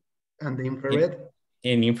blue, and the infrared.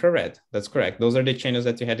 In infrared, that's correct. Those are the channels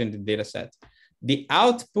that you had in the data set. The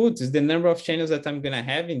output is the number of channels that I'm gonna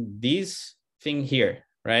have in this thing here,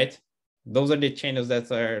 right? Those are the channels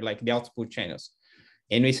that are like the output channels.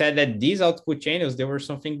 And we said that these output channels, they were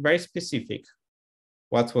something very specific.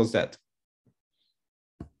 What was that?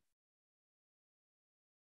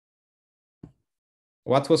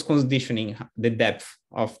 What was conditioning the depth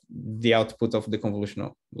of the output of the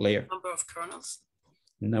convolutional layer? Number of kernels.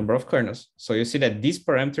 Number of kernels. So you see that this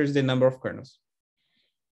parameter is the number of kernels.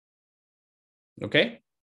 Okay.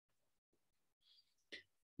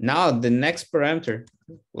 Now the next parameter,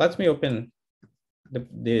 let me open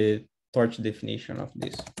the torch definition of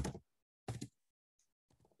this.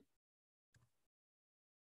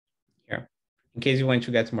 Here, in case you want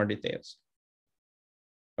to get more details.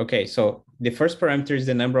 Okay, so the first parameter is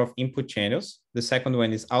the number of input channels. The second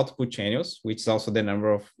one is output channels, which is also the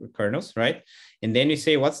number of kernels, right? And then you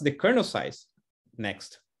say, what's the kernel size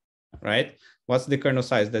next, right? What's the kernel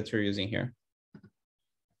size that you're using here?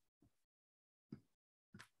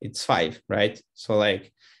 It's 5, right? So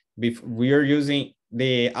like we are using,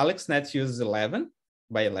 the AlexNet uses 11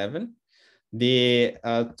 by 11. The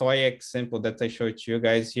toy example that I showed to you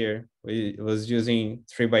guys here, we was using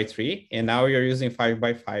 3 by 3, and now you're using 5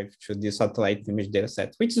 by 5 to the satellite image data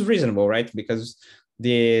set, which is reasonable, right? Because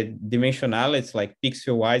the dimensionality, like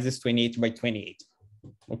pixel wise, is 28 by 28.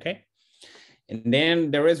 Okay. And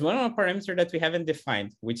then there is one more parameter that we haven't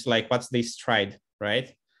defined, which like what's the stride,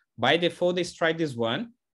 right? By default, the stride is 1.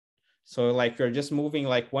 So like you're just moving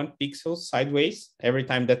like 1 pixel sideways every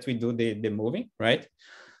time that we do the moving, right?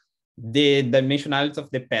 The dimensionality of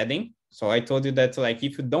the padding. So I told you that like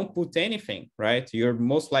if you don't put anything, right, you're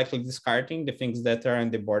most likely discarding the things that are on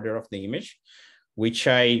the border of the image, which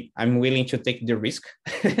I'm willing to take the risk.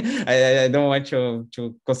 I don't want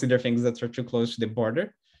to consider things that are too close to the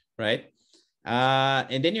border, right?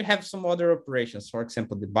 And then you have some other operations, for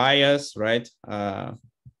example, the bias, right?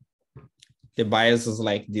 The bias is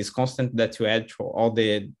like this constant that you add to all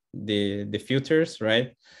the filters,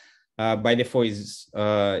 right? By default is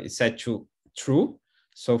set to true.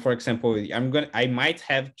 So for example, I might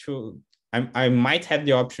have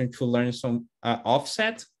the option to learn some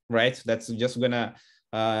offset, right? That's just gonna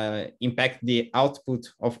impact the output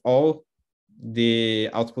of all the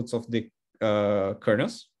outputs of the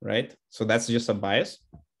kernels, right? So that's just a bias.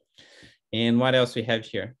 And what else we have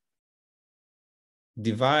here?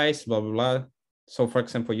 Device, blah, blah, blah. So for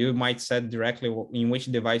example, you might set directly in which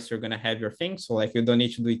device you're going to have your thing. So like you don't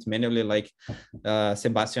need to do it manually like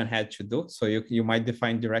Sebastian had to do. So you might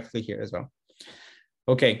define directly here as well.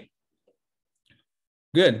 Okay,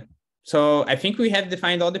 good. So I think we have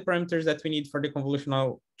defined all the parameters that we need for the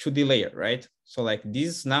convolutional 2D layer, right? So like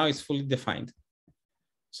this now is fully defined.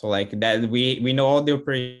 So like that we know all the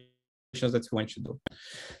operations that we want to do.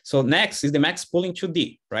 So next is the max pooling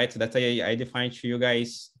 2D, right? That I defined to you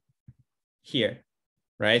guys here,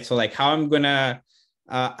 right? So like how I'm gonna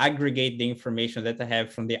aggregate the information that I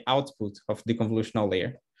have from the output of the convolutional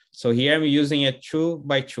layer. So here I'm using a 2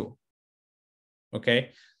 by 2.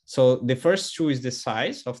 Okay, so the first 2 is the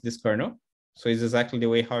size of this kernel. So it's exactly the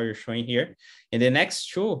way how you're showing here. And the next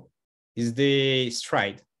 2 is the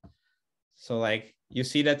stride. So like you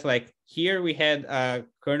see that like here we had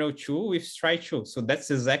kernel 2 with stride 2. So that's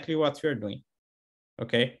exactly what we're doing.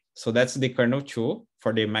 Okay, so that's the kernel 2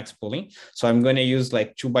 for the max pooling. So I'm going to use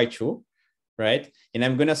like 2 by 2, right? And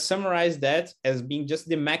I'm going to summarize that as being just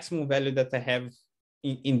the maximum value that I have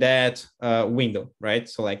in that window, right?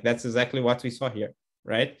 So like that's exactly what we saw here,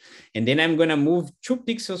 right? And then I'm going to move 2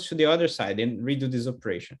 pixels to the other side and redo this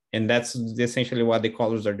operation. And that's essentially what the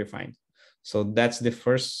colors are defined. So that's the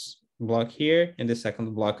first block here and the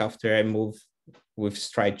second block after I move with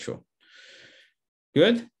stride 2.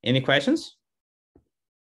 Good. Any questions?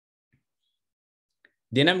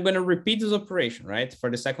 Then I'm going to repeat this operation, right,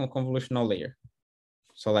 for the second convolutional layer.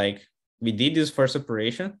 So like we did this first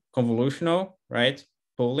operation, convolutional, right,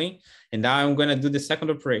 pooling, and now I'm going to do the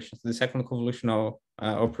second operation, the second convolutional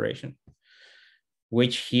operation,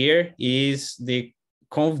 which here is the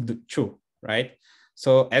conv2, right?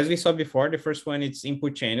 So as we saw before, the first one, it's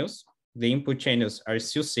input channels. The input channels are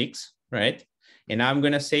still 6, right? And now I'm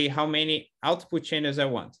going to say how many output channels I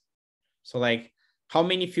want. So like how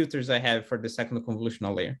many filters I have for the second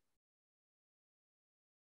convolutional layer.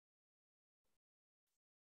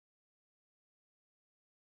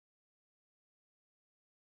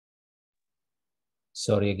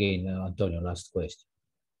 Sorry again, Antonio, last question.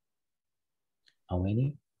 How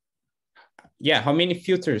many? Yeah, how many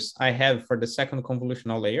filters I have for the second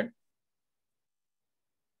convolutional layer?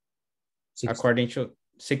 16. According to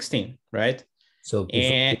 16, right? So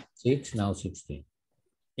and 6, now 16.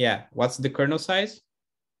 Yeah, what's the kernel size?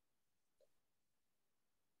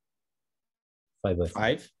 5 by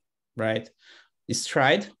 5, right?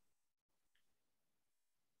 Stride.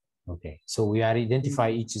 Okay, so we are identify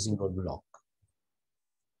each single block.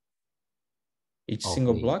 Each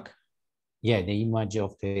single block? Yeah, the image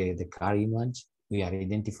of the car image, we are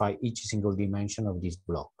identify each single dimension of this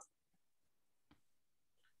block.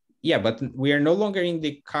 Yeah, but we are no longer in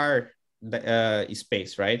the car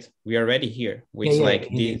space, right? We are already here, which like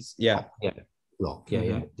this, block,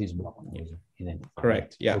 this block.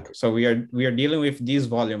 Correct, yeah. Okay. So we are dealing with this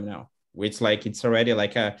volume now, which like it's already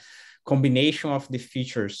like a combination of the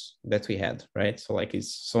features that we had, right? So like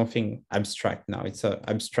it's something abstract now. It's an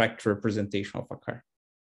abstract representation of a car.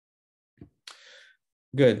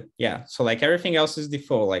 Good, yeah. So like everything else is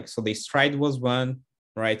default. Like, so the stride was 1,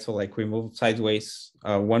 right? So like we moved sideways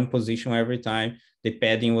 1 position every time. The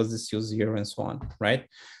padding was still 0 and so on, right?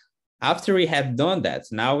 After we have done that,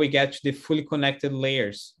 now we get to the fully connected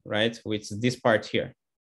layers, right? Which is this part here,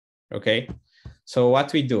 okay? So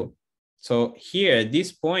what we do? So here, at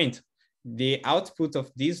this point, the output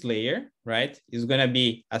of this layer, right, is gonna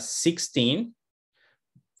be a 16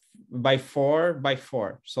 by 4 by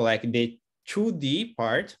 4. So like the 2D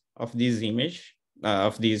part of this image,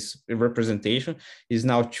 of this representation is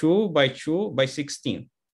now 2 by 2 by 16.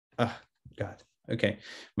 Oh, God, okay,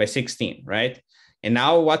 by 16, right? And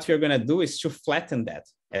now what we're gonna do is to flatten that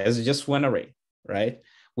as just one array, right?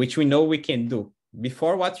 Which we know we can do.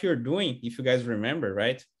 Before, what you're doing, if you guys remember,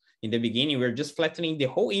 right? In the beginning, we're just flattening the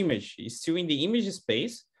whole image. It's still in the image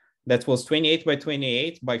space that was 28 by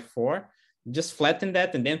 28 by 4. Just flatten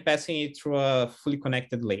that and then passing it through a fully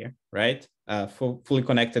connected layer, right? Fully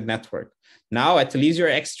connected network. Now, at least you're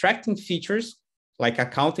extracting features, like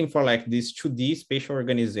accounting for like this 2D spatial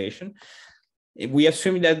organization. We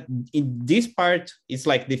assume that in this part, it's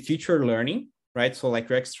like the feature learning, right? So like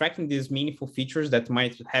you're extracting these meaningful features that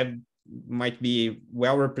might be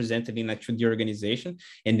well represented in a 2D organization.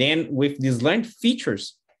 And then with these learned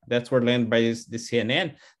features that were learned by the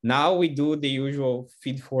CNN, now we do the usual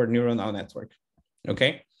feed for neuronal network,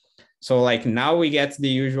 okay? So like now we get the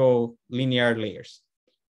usual linear layers,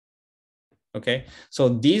 okay? So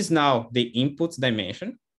this now the input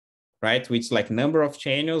dimension, right? Which like number of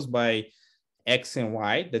channels by X and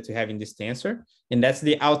Y that we have in this tensor. And that's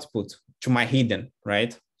the output to my hidden,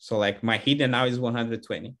 right? So like my hidden now is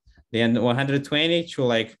 120. Then 120 to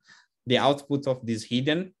like the output of this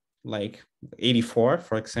hidden, like 84,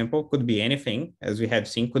 for example, could be anything, as we have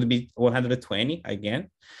seen, could be 120 again.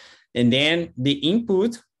 And then the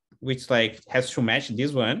input, which like has to match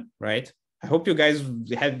this one, right? I hope you guys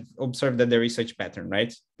have observed that there is such pattern,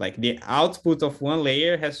 right? Like the output of one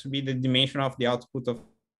layer has to be the dimension of the output of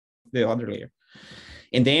the other layer.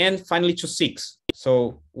 And then finally to 6.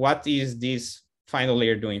 So what is this final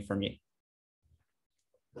layer doing for me?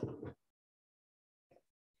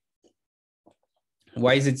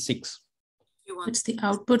 Why is it 6? It's the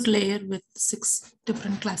output layer with 6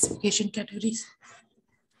 different classification categories.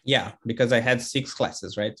 Yeah, because I had 6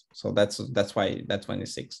 classes, right? So that's why that one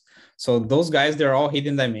is 6. So those guys, they're all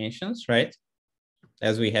hidden dimensions, right?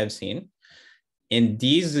 As we have seen. And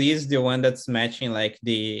this is the one that's matching like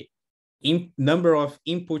the number of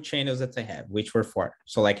input channels that I have, which were 4.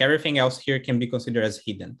 So like everything else here can be considered as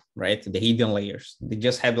hidden, right? The hidden layers. They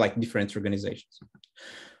just have like different organizations.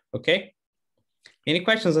 Okay. Any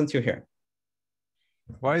questions until here?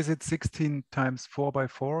 Why is it 16 times 4 by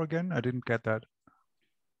 4 again? I didn't get that.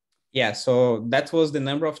 Yeah, so that was the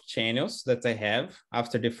number of channels that I have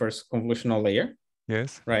after the first convolutional layer.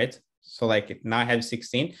 Yes. Right. So like now I have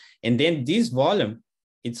 16. And then this volume,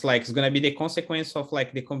 it's like it's going to be the consequence of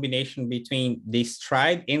like the combination between the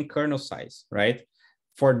stride and kernel size, right?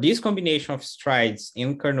 For this combination of strides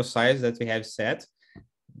and kernel size that we have set,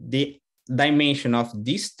 the dimension of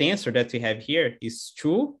this tensor that we have here is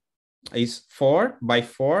 4 by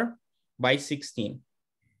 4 by 16.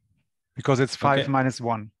 Because it's 5 minus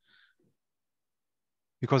 1.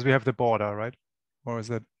 Because we have the border, right? Or is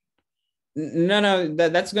that? No,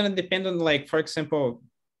 that's going to depend on, like, for example,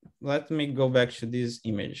 let me go back to this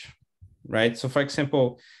image, right? So for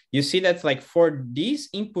example, you see that like for this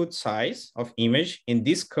input size of image in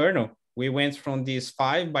this kernel, we went from this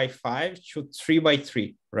 5 by 5 to 3 by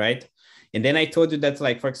 3, right? And then I told you that,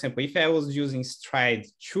 like, for example, if I was using stride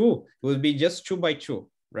 2, it would be just 2 by 2,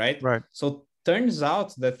 right? Right. So turns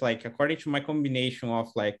out that, like, according to my combination of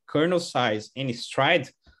like kernel size and stride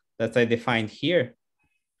that I defined here,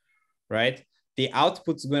 right, the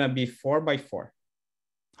output's gonna be 4 by 4.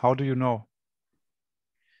 How do you know?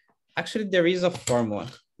 Actually, there is a formula,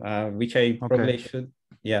 which I probably should.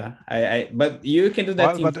 Yeah, but you can do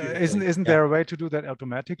that. Well, but isn't there a way to do that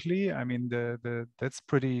automatically? I mean, that's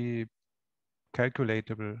pretty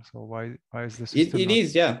calculatable. So why is this? It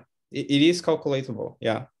is, yeah. It is calculatable,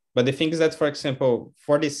 yeah. But the thing is that, for example,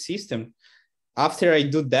 for this system, after I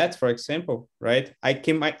do that, for example, right, I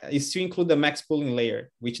still include the max pooling layer,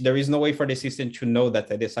 which there is no way for the system to know that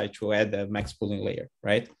I decide to add a max pooling layer,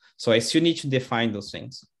 right? So I still need to define those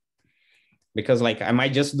things, because like I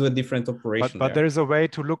might just do a different operation. But there is a way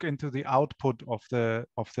to look into the output of the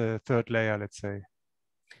third layer, let's say.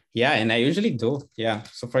 Yeah, and I usually do. Yeah.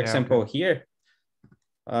 So for example, here,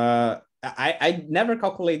 I never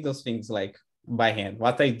calculate those things like by hand.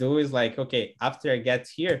 What I do is like, okay, after I get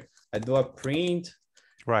here, I do a print,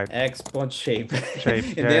 right, export shape. And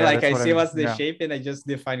then like I see what's the shape and I just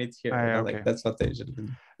define it here. Like that's what I usually do.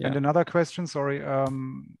 Yeah. And another question, sorry.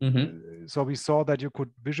 So we saw that you could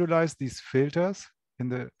visualize these filters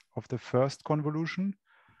of the first convolution.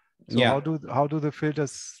 So how do the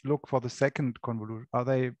filters look for the second convolution? Are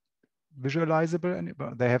they visualizable? And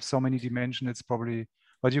they have so many dimensions, it's probably,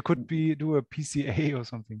 but you could do a PCA or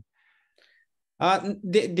something.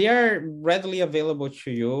 They are readily available to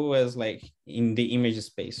you as like in the image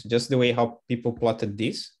space, just the way how people plotted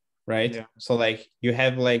this, right? Yeah. So like you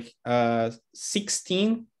have like 9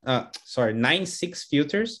 6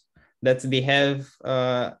 filters that they have,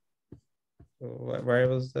 where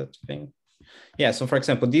was that thing? Yeah, so for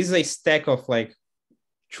example, this is a stack of like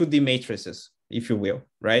 2D matrices, if you will,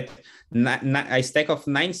 right? A stack of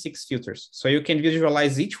 9 6 filters. So you can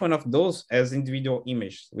visualize each one of those as individual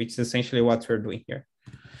image, which is essentially what we're doing here,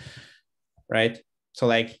 right? So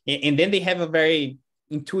like, and then they have a very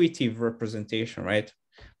intuitive representation, right?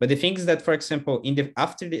 But the thing is that, for example,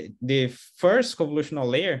 after the first convolutional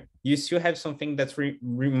layer, you still have something that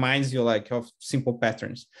reminds you like of simple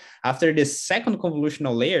patterns. After the second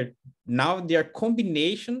convolutional layer, now they are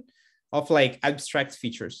combination of like abstract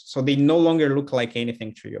features. So they no longer look like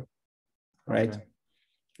anything to you, right? Okay.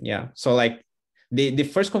 Yeah, so like the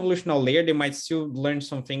first convolutional layer, they might still learn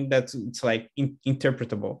something that's it's like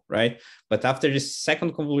interpretable, right? But after the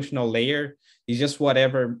second convolutional layer, it's just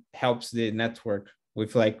whatever helps the network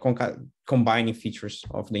with like combining features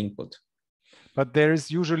of the input. But there is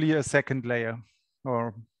usually a second layer,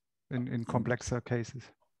 or in complexer cases.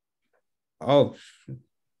 Oh,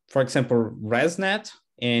 for example, ResNet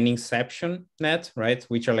and Inception Net, right?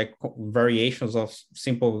 Which are like variations of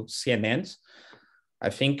simple CNNs. I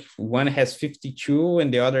think one has 52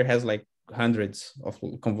 and the other has like hundreds of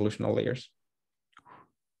convolutional layers.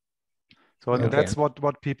 So that's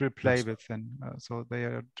what people play with, and so they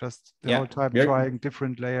are just the whole time trying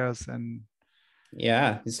different layers. And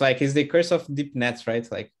yeah, it's the curse of deep nets,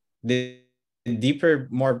 right? Like the deeper,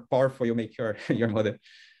 more powerful you make your model.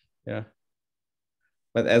 Yeah.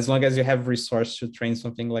 But as long as you have resource to train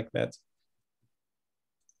something like that.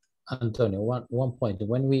 Antonio, one point.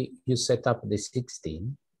 When you set up the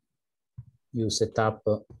 16, you set up,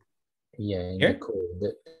 in the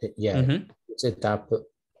code, you set up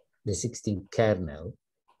the 16 kernel.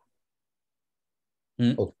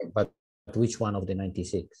 Okay, but which one of the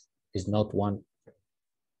 96 is not one?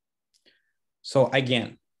 So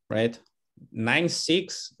again, right?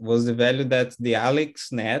 96 was the value that the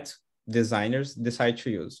AlexNet designers decide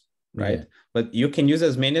to use, right? Yeah. But you can use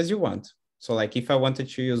as many as you want. So like if I wanted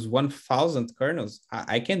to use 1,000 kernels,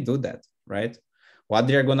 I can do that, right? What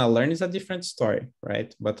they're gonna learn is a different story,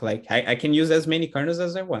 right? But like I can use as many kernels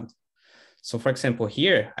as I want. So for example,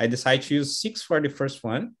 here, I decide to use 6 for the first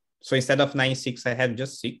one. So instead of 96, I have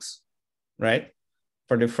just 6, right?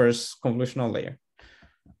 For the first convolutional layer,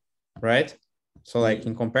 right? So like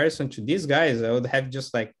in comparison to these guys, I would have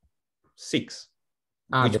just like 6.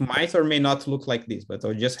 Which might or may not look like this, but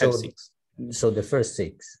I'll just have 6. So the first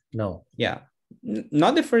 6, no. Yeah,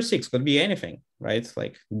 not the first 6, could be anything. right?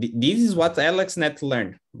 Like this is what AlexNet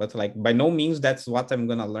learned, but like by no means that's what I'm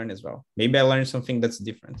gonna learn as well. Maybe I learned something that's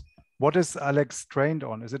different. What is Alex trained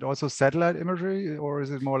on? Is it also satellite imagery, or is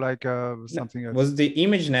it more like something else? Was the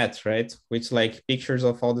ImageNet, right? Which like pictures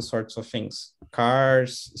of all the sorts of things,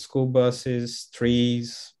 cars, school buses,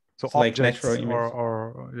 trees. So objects, like natural images.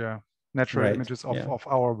 or yeah, natural images of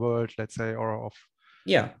our world, let's say, or of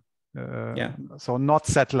yeah. So not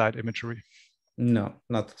satellite imagery. No,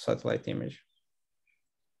 not satellite image.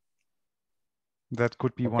 That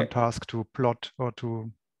could be one task, to plot or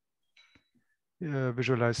to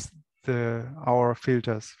visualize our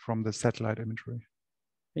filters from the satellite imagery.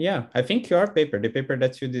 Yeah, I think your paper, the paper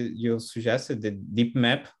that you suggested, the deep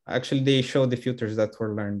map, actually they show the filters that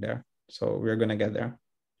were learned there. So we're gonna get there.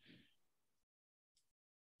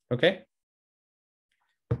 Okay.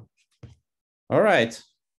 All right.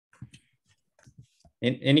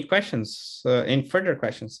 Any questions? Any further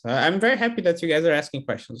questions? I'm very happy that you guys are asking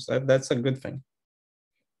questions. That's a good thing.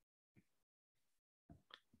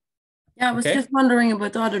 Yeah, I was just wondering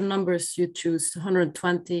about the other numbers you choose,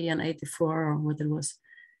 120 and 84, or what it was.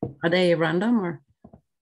 Are they random or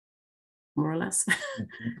more or less?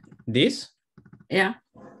 This? Yeah.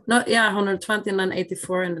 No, yeah, 120 and then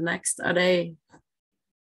 84 in the next. Are they?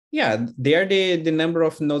 Yeah, they are the number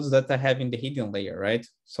of nodes that I have in the hidden layer, right?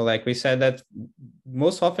 So like we said that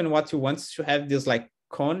most often what you want is to have this like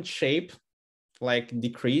cone shape, like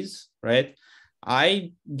decrease, right?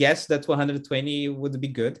 I guess that 120 would be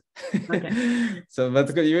good. Okay. So,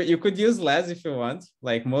 but you could use less if you want.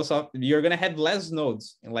 Like you're gonna have less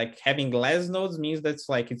nodes, and like having less nodes means that's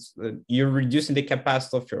like you're reducing the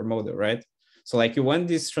capacity of your model, right? So like you want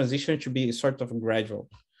this transition to be sort of gradual.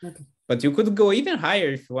 Okay. But you could go even higher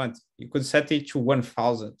if you want. You could set it to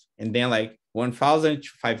 1,000, and then like 1,000 to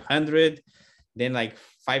 500, then like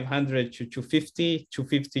 500 to 250,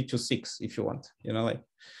 250 to 6 if you want. You know, like.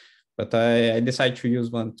 But I decided to use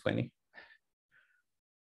 120.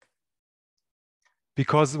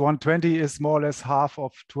 Because 120 is more or less half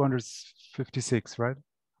of 256, right?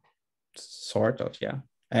 Sort of, yeah.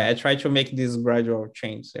 I try to make this gradual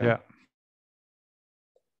change. Yeah.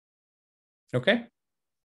 Okay.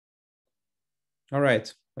 All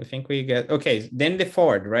right. I think we get, okay. Then the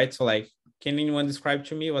forward, right? So like, can anyone describe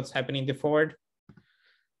to me what's happening in the forward?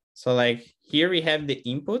 So like here we have the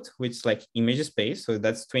input, which is like image space. So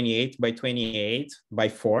that's 28 by 28 by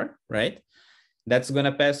 4, right? That's going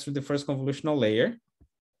to pass through the first convolutional layer,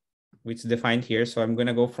 which is defined here. So I'm going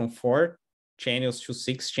to go from 4 channels to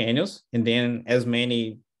 6 channels, and then as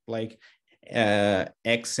many like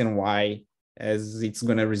X and Y as it's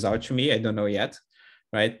going to result to me. I don't know yet,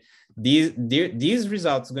 right? These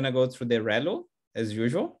results are going to go through the relu as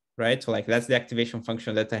usual. Right? So like that's the activation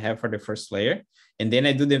function that I have for the first layer. And then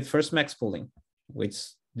I do the first max pooling, which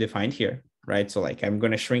is defined here, right? So like I'm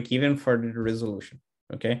going to shrink even further the resolution,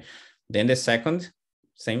 okay? Then the second,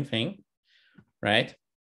 same thing, right?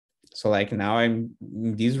 So like now I'm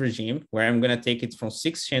in this regime where I'm going to take it from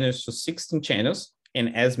 6 channels to 16 channels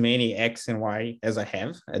and as many X and Y as I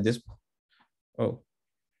have at this. Oh,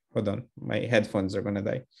 hold on. My headphones are going to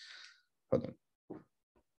die. Hold on.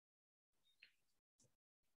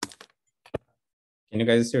 Can you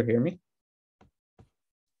guys still hear me?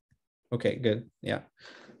 Okay, good. Yeah.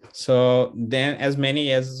 So then as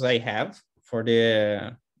many as I have for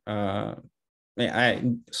the,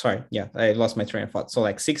 sorry, yeah, I lost my train of thought. So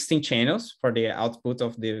like 16 channels for the output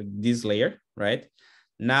of this layer, right?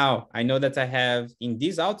 Now I know that I have in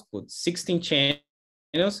this output 16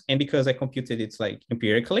 channels, and because I computed it like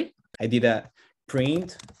empirically, I did a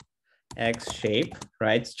print X shape,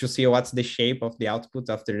 right? To see what's the shape of the output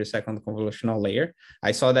after the second convolutional layer.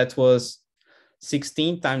 I saw that was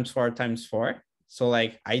 16 times 4 times 4. So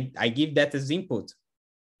like I give that as input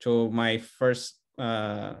to my first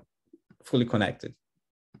fully connected,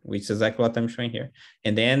 which is exactly what I'm showing here.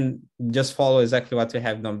 And then just follow exactly what we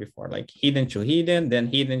have done before, like hidden to hidden, then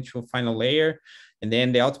hidden to final layer. And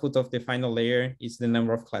then the output of the final layer is the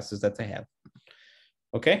number of classes that I have.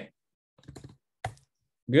 Okay,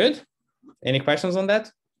 good. Any questions on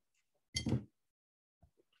that?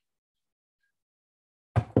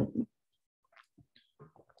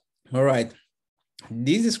 All right.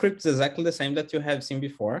 This script is exactly the same that you have seen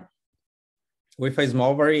before with a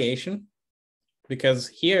small variation, because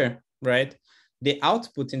here, right, the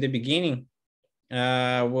output in the beginning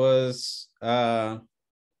was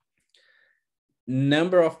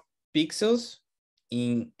number of pixels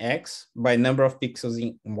in X by number of pixels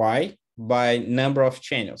in Y by number of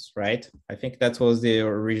channels, right? I think that was the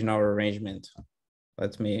original arrangement.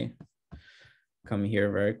 Let me come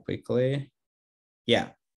here very quickly. Yeah,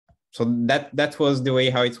 so that was the way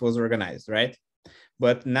how it was organized, right?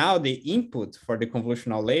 But now the input for the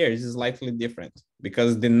convolutional layers is slightly different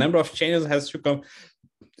because the number of channels has to come,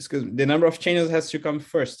 the number of channels has to come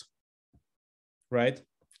first, right?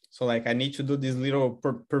 So like I need to do this little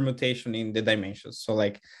permutation in the dimensions. So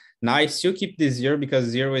like now I still keep the 0 because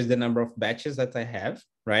 0 is the number of batches that I have,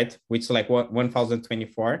 right? Which is like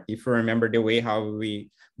 1024, if you remember the way how we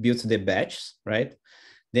built the batches, right?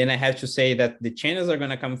 Then I have to say that the channels are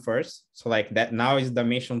gonna come first. So like that now is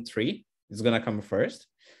dimension 3 is gonna come first.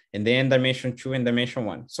 And then dimension 2 and dimension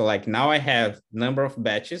 1. So like now I have number of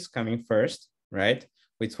batches coming first, right?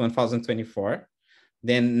 Which 1024.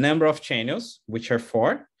 Then number of channels, which are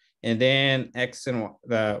 4. And then X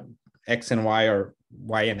and Y or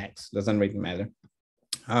Y and X, doesn't really matter,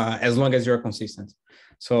 as long as you're consistent.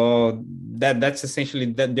 So that's essentially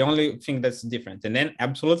the only thing that's different. And then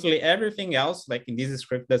absolutely everything else, like in this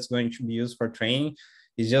script that's going to be used for training,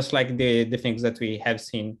 is just like the things that we have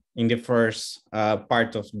seen in the first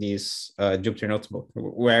part of this Jupyter Notebook,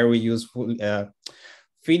 where we use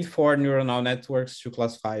feed-forward neuronal networks to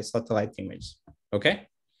classify satellite images. Okay.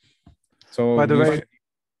 So by the way,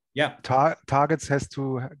 yeah, targets has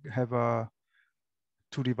to have a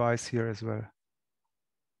 2 device here as well.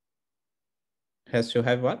 Has to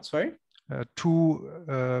have what? Sorry?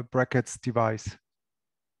 2 brackets device.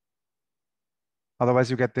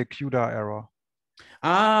 Otherwise, you get the CUDA error.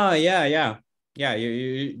 Ah, yeah.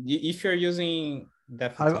 If you're using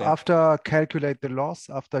definitely after calculate the loss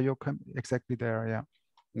after you're exactly there,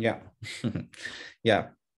 yeah. Yeah.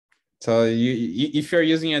 So if you're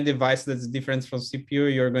using a device that's different from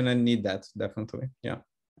CPU, you're gonna need that definitely, yeah.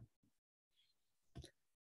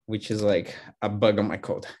 Which is like a bug on my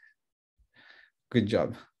code. Good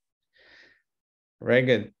job. Very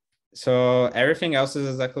good. So everything else is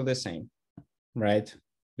exactly the same, right?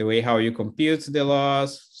 The way how you compute the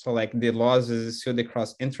loss. So like the loss is still the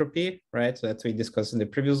cross entropy, right? So that we discussed in the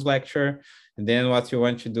previous lecture. And then what you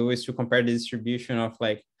want to do is to compare the distribution of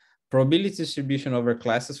like probability distribution over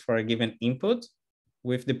classes for a given input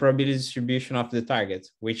with the probability distribution of the target,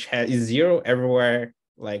 which is 0 everywhere,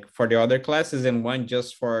 like for the other classes, and 1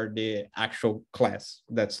 just for the actual class.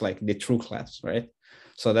 That's like the true class, right?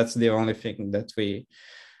 So that's the only thing that we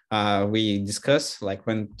discuss like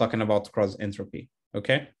when talking about cross entropy,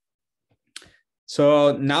 okay?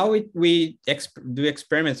 So now we do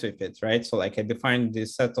experiments with it, right? So like I define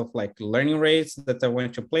this set of like learning rates that I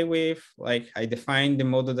want to play with. Like I define the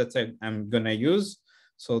model that I'm gonna use.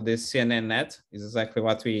 So the CNN net is exactly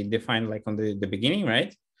what we defined like on the beginning,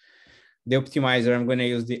 right? The optimizer, I'm gonna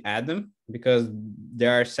use the Adam because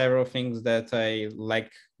there are several things that I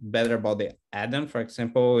like better about the Adam. For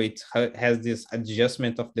example, it has this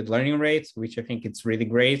adjustment of the learning rate, which I think it's really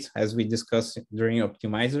great as we discussed during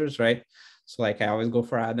optimizers, right? So like I always go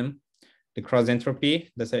for Adam. The cross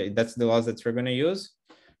entropy, that's the loss that we're gonna use.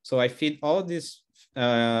 So I feed all these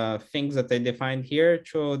things that I defined here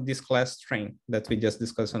to this class train that we just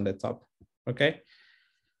discussed on the top, okay?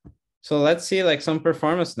 So let's see like some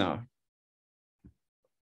performance now.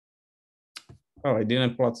 Oh, I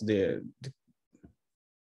didn't plot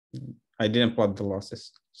I didn't plot the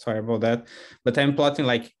losses. Sorry about that. But I'm plotting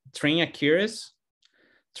like train accuracy,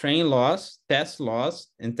 train loss, test loss,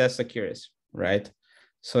 and test accuracy, right?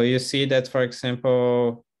 So you see that, for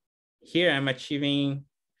example, here I'm achieving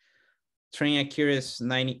train accuracy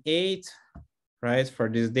 98, right? For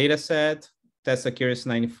this data set, test accuracy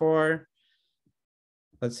 94.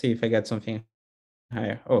 Let's see if I got something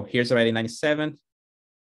higher. Oh, here's already 97.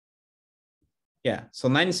 Yeah, so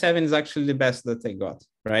 97 is actually the best that I got,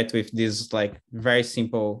 right? With this like very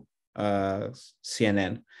simple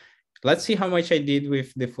CNN. Let's see how much I did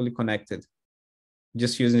with the fully connected,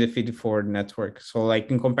 just using the feed-forward network. So like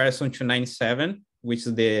in comparison to 97, which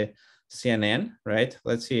is the CNN, right?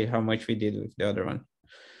 Let's see how much we did with the other one.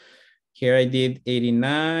 Here I did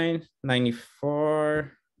 89,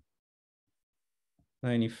 94,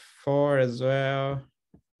 94 as well.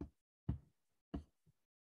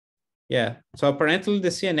 Yeah, so apparently the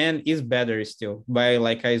CNN is better still by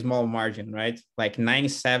like a small margin, right? Like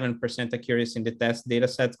 97% accuracy in the test data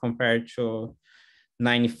set compared to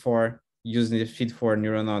 94 using the feed-forward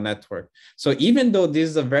neuronal network. So even though this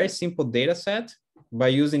is a very simple data set, by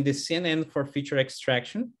using the CNN for feature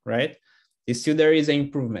extraction, right? Still there is an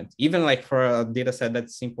improvement, even like for a data set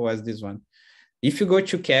that's simple as this one. If you go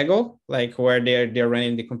to Kaggle, like where they're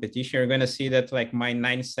running the competition, you're gonna see that like my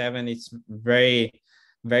 97 is very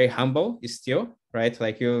humble still, right?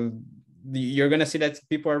 Like you're going to see that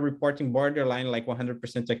people are reporting borderline like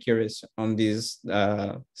 100% accuracy on this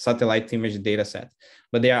satellite image data set,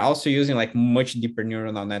 but they are also using like much deeper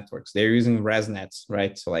neuronal networks. They're using ResNets,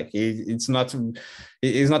 right? So like it's not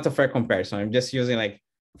a fair comparison. I'm just using like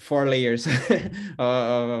 4 layers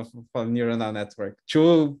of neuronal network,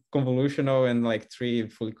 2 convolutional and like 3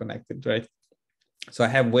 fully connected, right? So I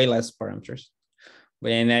have way less parameters,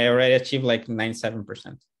 and I already achieved like 97%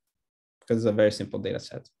 because it's a very simple data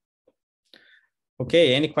set.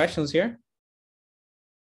 Okay, any questions here?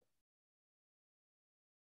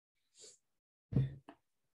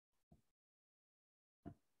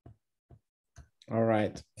 All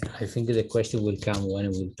right. I think the question will come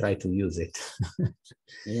when we try to use it.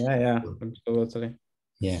 Yeah, absolutely.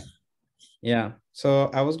 Yeah. So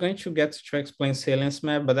I was going to get to explain salience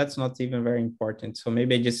map, but that's not even very important. So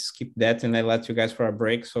maybe I just skip that and I let you guys for a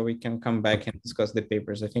break so we can come back and discuss the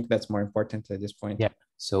papers. I think that's more important at this point. Yeah.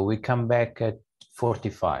 So we come back at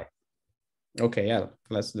 45. Okay, yeah,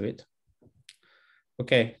 let's do it.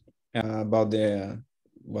 Okay, about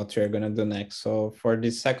what we're gonna do next. So for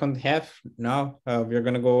the second half now, we're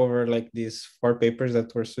gonna go over like these 4 papers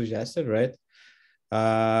that were suggested, right?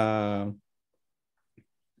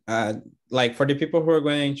 Like for the people who are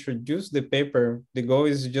going to introduce the paper, the goal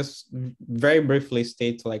is just very briefly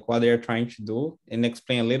state like what they're trying to do and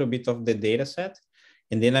explain a little bit of the data set.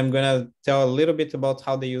 And then I'm going to tell a little bit about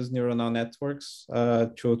how they use neuronal networks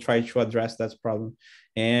to try to address that problem.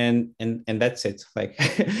 And that's it. Like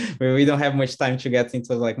we don't have much time to get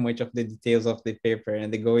into like much of the details of the paper.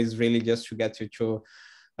 And the goal is really just to get you to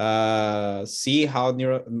see how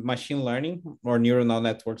machine learning or neuronal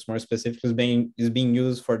networks more specifically is being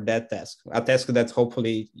used for that task, a task that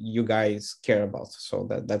hopefully you guys care about. So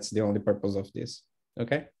that's the only purpose of this.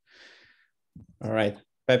 Okay. All right,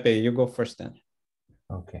 Pepe, you go first then.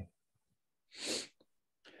 Okay.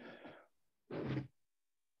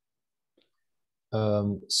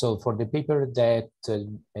 So for the paper that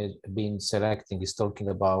has been selecting is talking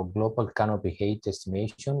about global canopy height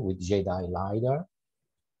estimation with JEDI LiDAR,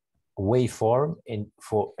 waveform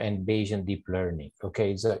and Bayesian deep learning.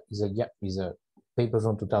 Okay, it's a paper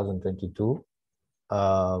from 2022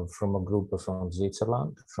 from a group from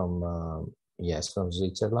Switzerland, from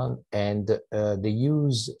Switzerland, and they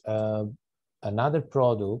use another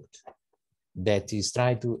product that is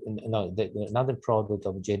trying to, another product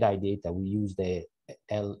of JEDI data. We use the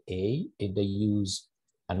LA, and they use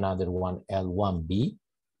another one, L1B,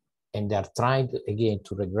 and they're trying to, again,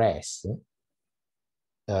 to regress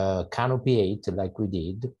canopy 8 like we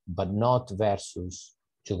did, but not versus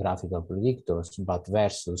geographical predictors, but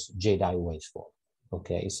versus JEDI waveform.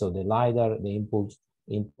 Okay, so the LiDAR, the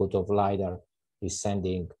input of LiDAR is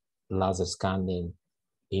sending laser scanning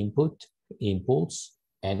impulse,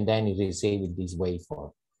 and then it is saving this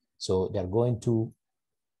waveform. So they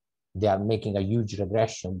are making a huge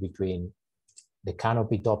regression between the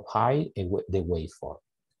canopy top high and the waveform.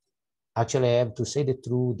 Actually, I have to say the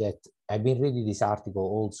truth that I've been reading this article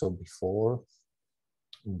also before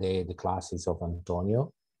the classes of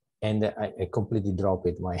Antonio, and I completely dropped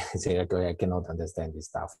it. I say, okay, I cannot understand this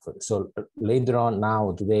stuff. So later on,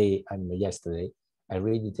 now, today, and yesterday, I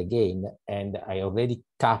read it again, and I already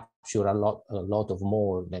capture a lot of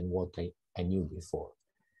more than what I knew before.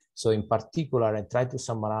 So in particular, I try to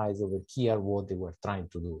summarize over here what they were trying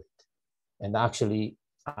to do. And actually,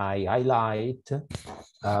 I highlight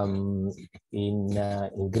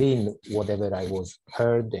in green whatever I was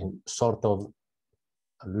heard and sort of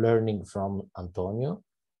learning from Antonio,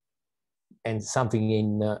 and something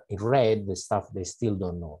in red, the stuff they still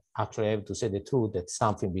don't know. Actually, I have to say the truth that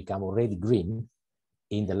something became already green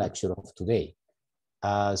in the lecture of today.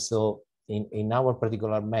 So in our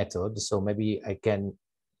particular method, so maybe I can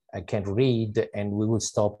read, and we will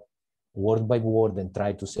stop word by word and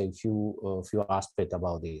try to say a few aspects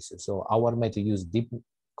about this. So our method uses deep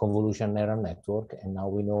convolutional neural network, and now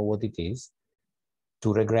we know what it is,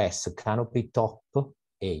 to regress canopy top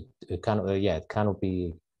 8,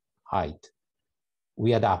 canopy height.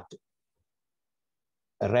 We adapt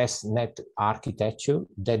a ResNet architecture.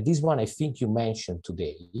 That this one I think you mentioned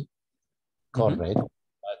today, correct?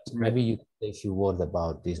 But maybe you can say a few words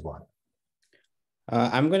about this one.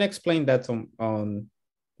 I'm going to explain that on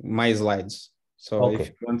my slides. So if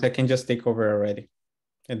you want, I can just take over already,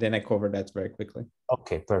 and then I cover that very quickly.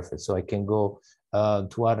 Okay, perfect. So I can go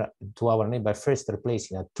to our name by first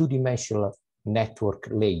replacing a 2-dimensional network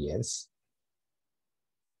layers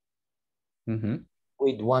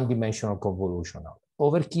with 1-dimensional convolutional.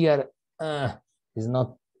 Over here is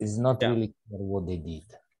not really clear what they did,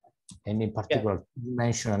 and in particular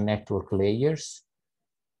 2-dimensional network layers.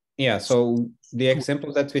 Yeah, so the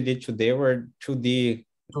examples that we did today were 2D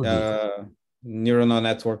neuronal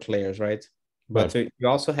network layers, right? But you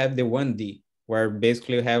also have the 1D, where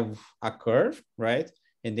basically you have a curve, right?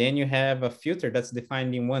 And then you have a filter that's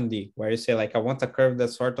defined in 1D, where you say like, I want a curve that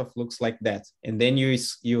sort of looks like that. And then you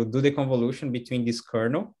do the convolution between this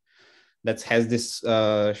kernel that has this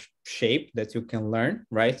shape that you can learn,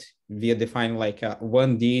 right? Via defining like a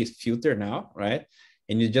 1D filter now, right?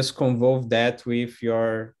 And you just convolve that with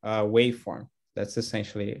your waveform. That's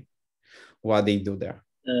essentially what they do there.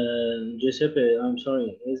 Giuseppe, I'm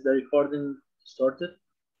sorry, is the recording started?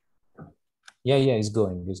 Yeah, it's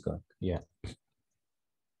going, yeah.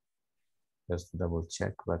 Just double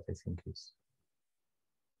check, but I think it's...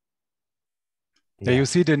 Yeah, you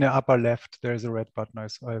see it in the upper left, there's a red button. I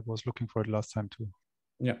was looking for it last time too.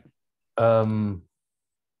 Yeah.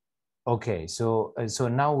 Okay, so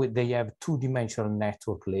now they have two-dimensional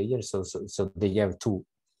network layers. So they have two.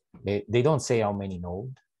 They don't say how many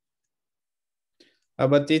nodes.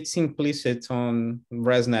 But it's implicit on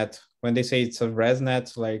ResNet. When they say it's a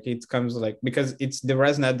ResNet, like it comes like, because it's the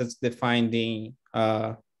ResNet that's defined in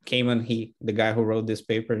Cayman He, the guy who wrote this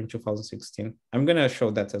paper in 2016. I'm gonna show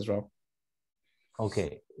that as well.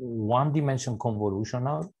 Okay, one-dimension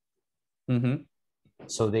convolutional. Mm-hmm.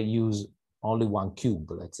 So they use only one cube,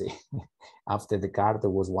 let's say. After the card, there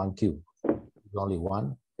was one cube. Only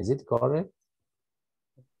one. Is it correct?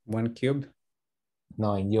 One cube?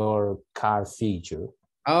 No, in your card feature.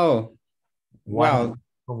 Oh, wow.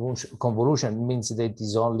 Convolution means that it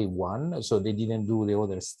is only one, so they didn't do the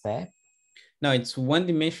other step. No, it's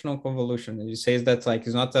one-dimensional convolution. It says that like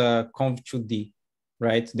it's not a conv 2D,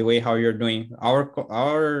 right? The way how you're doing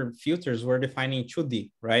our filters were defining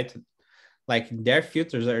 2D, right? Like their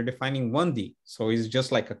filters are defining 1D, so it's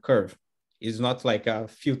just like a curve. It's not like a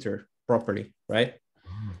filter properly, right?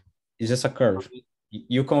 It's just a curve.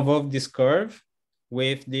 You convolve this curve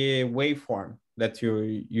with the waveform that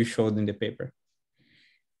you showed in the paper.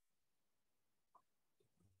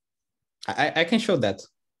 I can show that.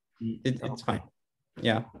 It's fine.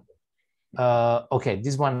 Yeah. Okay,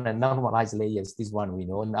 this one normalized layers. This one we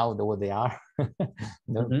know now what they are.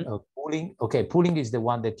 Pooling. Okay, pooling is the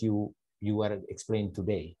one that you were explaining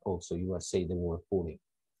today. Also, you were saying the word pooling.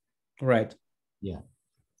 Right. Yeah.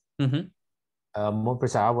 Mm-hmm. More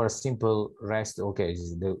precise, our simple rest. Okay,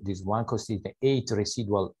 this one constitutes 8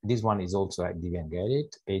 residual. This one is also, I didn't get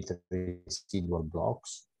it. 8 residual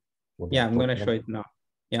blocks. Yeah, I'm gonna show it now.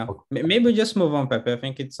 Yeah, okay. Maybe just move on, Pepe. I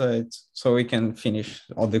think it's so we can finish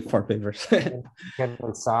all the 4 papers.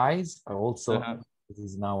 Kernel size also. This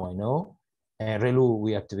is now I know. ReLU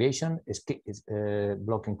reactivation is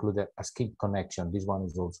block included a skip connection. This one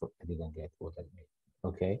is also I didn't get what I made.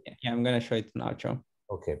 Okay. Yeah, I'm gonna show it now, Joe.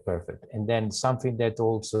 Okay, perfect. And then something that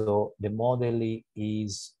also the model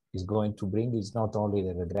is going to bring is not only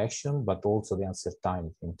the regression but also the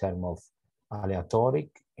uncertainty in terms of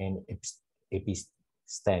aleatoric and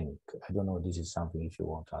epistemic. I don't know. This is something if you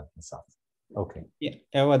want to add something. Okay. Yeah,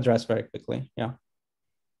 I'll address very quickly. Yeah.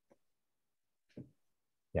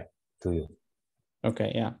 Yeah, to you.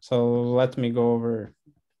 Okay, yeah. So let me go over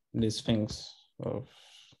these things.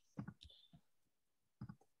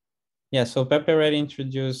 Yeah, so Pepe already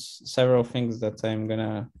introduced several things that I'm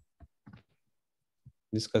gonna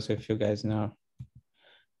discuss with you guys now.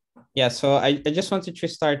 Yeah, so I just wanted to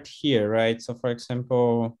start here, right? So for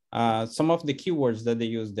example, some of the keywords that they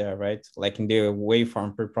use there, right? Like in the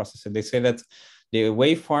waveform preprocessor, they say that the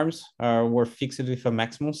waveforms were fixed with a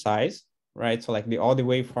maximum size, right? So like all the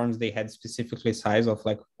waveforms, they had specifically size of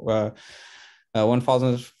like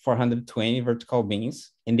 1,420 vertical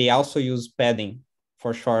beams. And they also use padding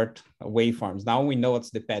for short waveforms. Now we know what's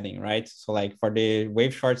the padding, right? So like for the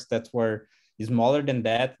wave shorts that were smaller than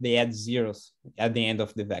that, they add zeros at the end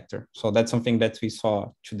of the vector. So that's something that we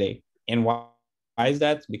saw today. And why is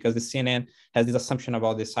that? Because the CNN has this assumption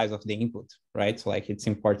about the size of the input, right? So like it's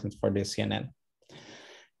important for the CNN.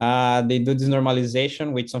 They do this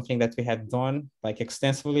normalization, which is something that we have done like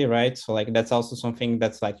extensively, right? So like that's also something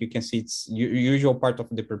that's like you can see it's usual part of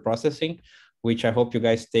the preprocessing, which I hope you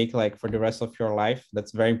guys take like for the rest of your life.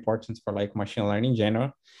 That's very important for like machine learning in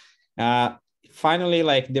general. Finally,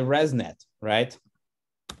 like the ResNet, right?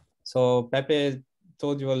 So Pepe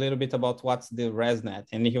told you a little bit about what's the ResNet,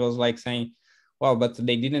 and he was like saying, well, but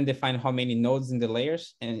they didn't define how many nodes in the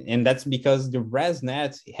layers. And that's because the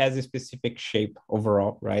ResNet has a specific shape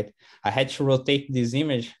overall, right? I had to rotate this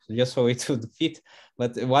image just so it would fit.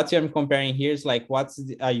 But what I'm comparing here is like what's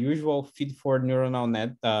a usual feed for neuronal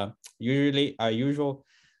net, usually a usual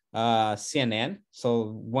CNN.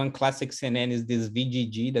 So one classic CNN is this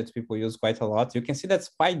VGG that people use quite a lot. You can see that's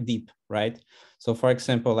quite deep, right? So for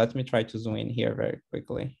example, let me try to zoom in here very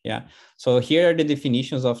quickly. Yeah. So here are the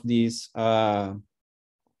definitions of these, the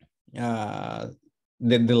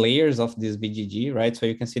layers of this VGG, right? So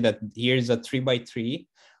you can see that here's a 3x3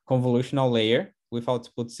 convolutional layer with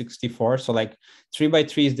output 64. So like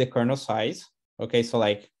 3x3 is the kernel size. Okay, so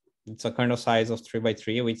like it's a kernel size of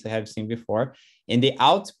 3x3, which I have seen before. And the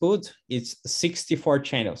output is 64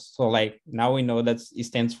 channels. So like now we know that it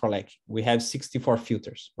stands for like, we have 64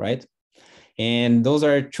 filters, right? And those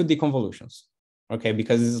are 2D convolutions, okay?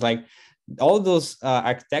 Because it's like all those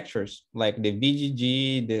architectures, like the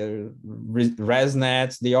VGG, the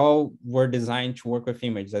ResNets, they all were designed to work with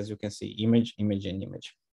images, as you can see, image, image, and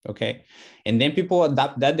image. Okay, and then people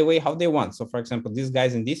adapt that the way how they want. So for example, these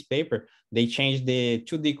guys in this paper, they changed the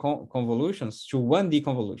 2D convolutions to 1D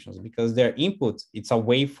convolutions because their input, it's a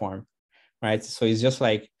waveform, right? So it's just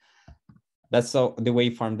like, that's the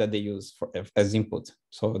waveform that they use for as input.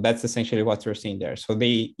 So that's essentially what we're seeing there. So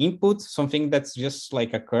they input something that's just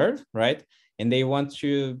like a curve, right? And they want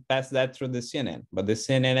to pass that through the CNN, but the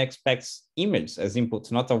CNN expects image as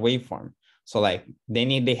input, not a waveform. So like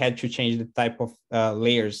they had to change the type of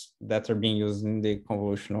layers that are being used in the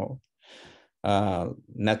convolutional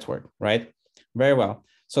network, right? Very well.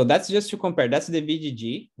 So that's just to compare. That's the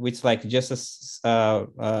VGG, which is like just a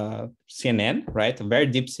CNN, right? A very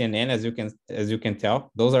deep CNN, as you can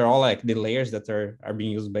tell. Those are all like the layers that are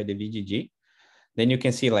being used by the VGG. Then you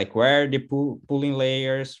can see like where the pooling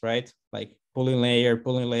layers, right? Like pooling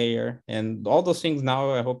layer, and all those things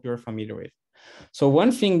now I hope you're familiar with. So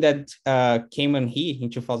one thing that Cayman He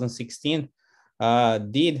in 2016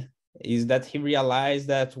 did is that he realized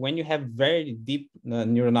that when you have very deep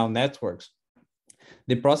neural networks,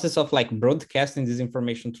 the process of like broadcasting this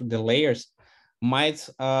information through the layers might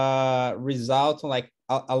result in like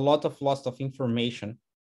a lot of loss of information,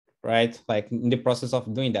 right? Like in the process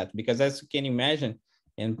of doing that, because as you can imagine,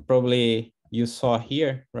 and probably you saw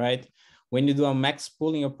here, right? When you do a max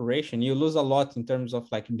pooling operation, you lose a lot in terms of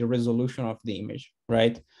like the resolution of the image,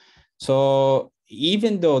 right? So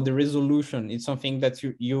even though the resolution is something that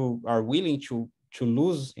you are willing to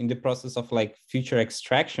lose in the process of like feature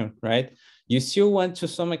extraction, right? You still want to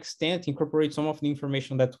some extent incorporate some of the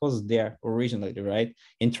information that was there originally, right?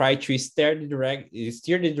 And try to steer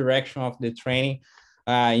the direction of the training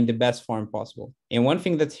in the best form possible. And one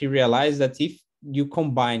thing that he realized that if you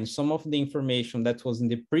combine some of the information that was in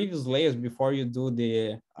the previous layers before you do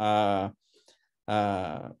the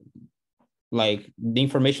like the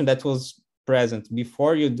information that was present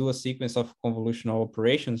before you do a sequence of convolutional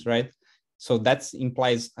operations, right? So that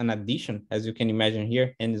implies an addition, as you can imagine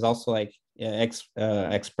here, and is also like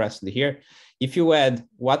expressed here. If you add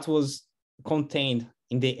what was contained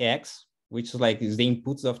in the X, which is the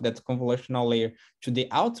inputs of that convolutional layer, to the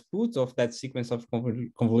output of that sequence of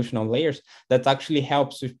convolutional layers, that actually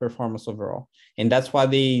helps with performance overall. And that's why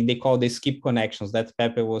they call the skip connections that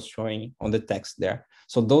Pepe was showing on the text there.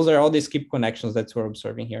 So those are all the skip connections that we're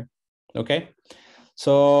observing here, okay?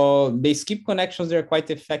 So the skip connections, they're quite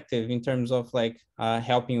effective in terms of like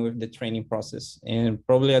helping with the training process. And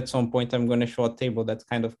probably at some point, I'm gonna show a table that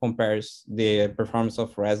kind of compares the performance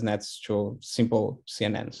of ResNets to simple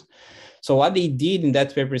CNNs. So what they did in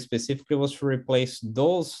that paper specifically was to replace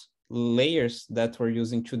those layers that were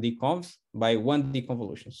using 2D convs by 1D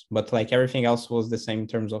convolutions, but like everything else was the same in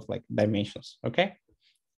terms of like dimensions, okay?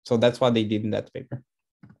 So that's what they did in that paper.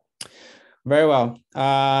 Very well.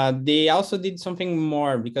 They also did something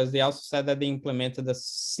more because they also said that they implemented a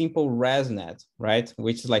simple ResNet, right?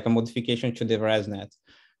 Which is like a modification to the ResNet.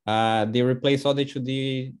 They replaced all the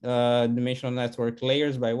 2D dimensional network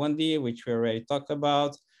layers by 1D, which we already talked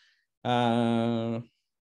about. More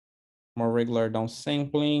regular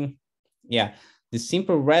downsampling. Yeah, the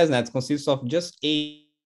simple ResNet consists of just 8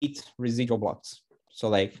 residual blocks. So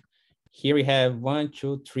like here we have 1,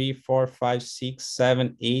 2, 3, 4, 5, 6,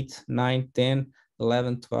 7, 8, 9, 10,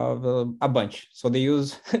 11, 12, a bunch. So they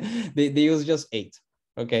use they use just 8.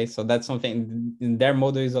 Okay, so that's something. Their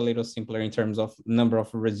model is a little simpler in terms of number of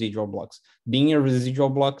residual blocks. Being a residual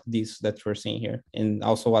block, this that we're seeing here, and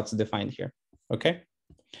also what's defined here. Okay.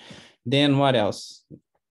 Then what else?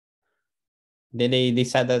 Then they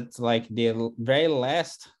said that like the very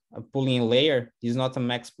last pooling layer is not a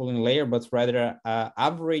max pooling layer, but rather an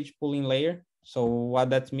average pooling layer. So what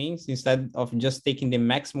that means, instead of just taking the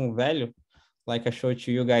maximum value, like I showed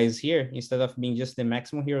to you guys here, instead of being just the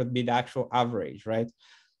maximum here, would be the actual average, right?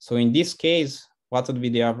 So in this case, what would be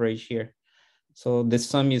the average here? So the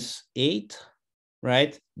sum is 8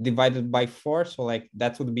 right, divided by 4. So like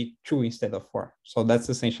that would be 2 instead of 4. So that's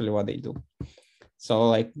essentially what they do. So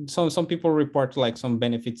like some people report like some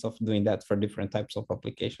benefits of doing that for different types of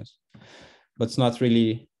applications, but it's not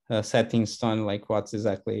really set in stone like what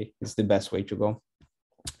exactly is the best way to go.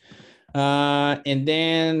 And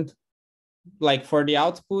then like for the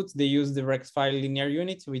output, they use the rectified linear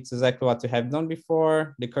unit, which is exactly what we have done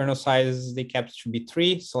before. The kernel size they kept to be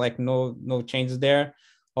 3, so like no changes there.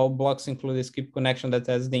 All blocks include a skip connection that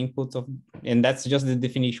has the input of, and that's just the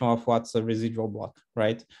definition of what's a residual block,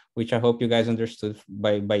 right? Which I hope you guys understood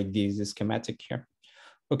by this schematic here.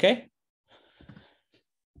 Okay.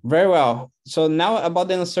 Very well. So now about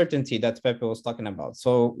the uncertainty that Pepe was talking about.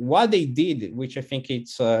 So what they did, which I think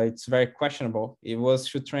it's very questionable, it was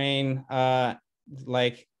to train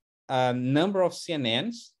like a number of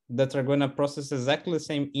CNNs that are going to process exactly the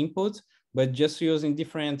same input, but just using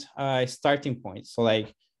different starting points. So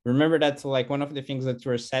like, remember that like one of the things that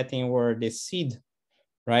we're setting were the seed,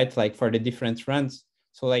 right? Like for the different runs.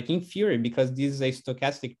 So like in theory, because this is a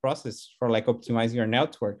stochastic process for like optimizing your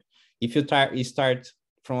network, if you start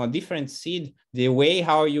from a different seed, the way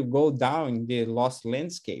how you go down the loss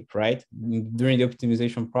landscape, right, during the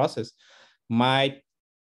optimization process might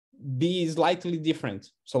be slightly different.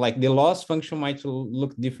 So like the loss function might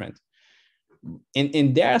look different.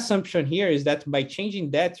 And their assumption here is that by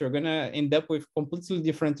changing that, you're going to end up with completely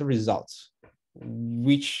different results,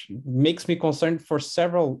 which makes me concerned for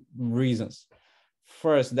several reasons.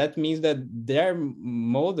 First, that means that their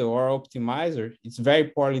model or optimizer is very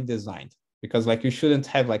poorly designed, because like you shouldn't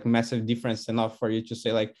have like massive difference enough for you to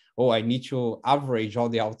say like, oh, I need to average all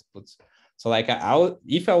the outputs. So like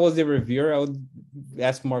if I was the reviewer, I would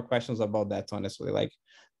ask more questions about that, honestly. Like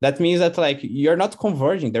that means that like you're not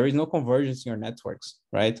converging. There is no convergence in your networks,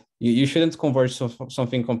 right? You shouldn't converge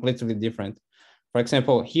something completely different. For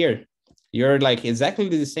example, here, you're like exactly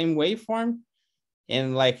the same waveform.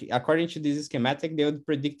 And like, according to this schematic, they would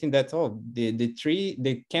predicting that, oh,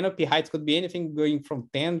 the canopy height could be anything going from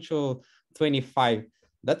 10 to 25.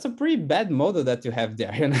 That's a pretty bad model that you have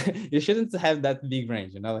there. You know? You shouldn't have that big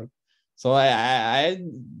range, you know, like, so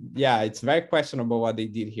yeah, it's very questionable what they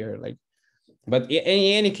did here. Like, but in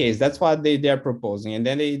any case, that's what they're proposing. And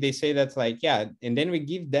then they say that like, yeah, and then we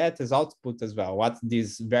give that as output as well. What's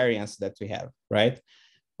this variance that we have, right?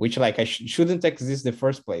 Which like shouldn't exist in the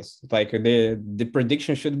first place. Like the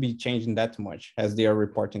prediction should be changing that much as they are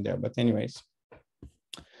reporting there. But anyways,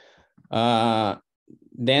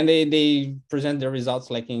 then they present the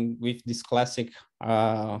results like with this classic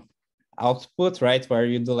output, right? Where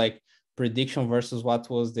you do like prediction versus what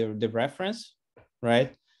was the reference,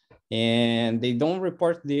 right? And they don't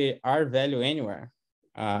report the R value anywhere,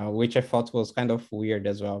 which I thought was kind of weird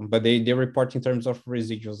as well. But they report in terms of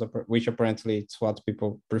residuals, which apparently it's what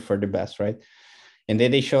people prefer the best, right? And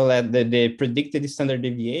then they show that the predicted standard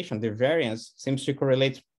deviation, the variance, seems to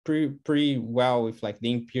correlate pretty well with like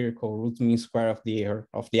the empirical root mean square of the error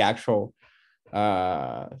of the actual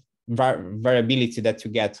variability that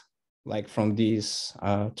you get like from these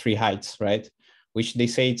 3 heights, right? Which they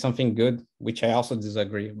say it's something good, which I also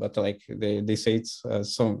disagree, but like they say it's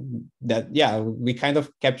so that, yeah, we kind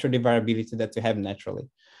of capture the variability that we have naturally,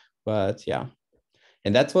 but yeah.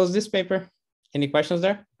 And that was this paper. Any questions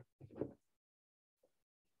there?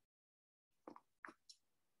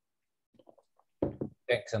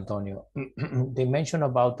 Thanks, Antonio. They mentioned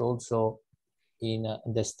about also in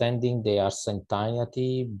understanding the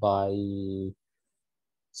uncertainty by,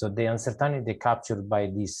 so the uncertainty captured by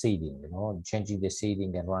this seeding, you know, changing the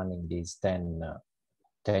seeding and running this 10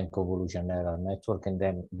 convolution neural network and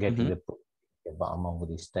then getting the among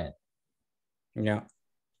these 10. Yeah.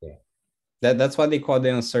 Okay. That's what they call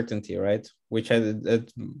the uncertainty, right? Which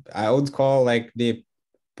I would call like the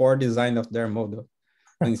poor design of their model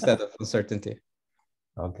instead of uncertainty.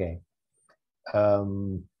 Okay.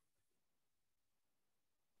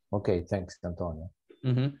 Okay, thanks, Antonio.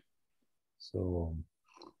 So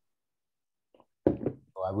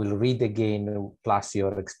I will read again plus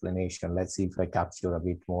your explanation. Let's see if I capture a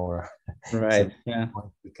bit more. Right. So yeah.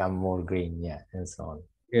 Become more green. Yeah, and so on.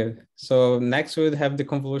 Good. So next we would have the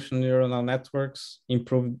convolutional neuronal networks,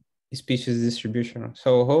 improved species distribution.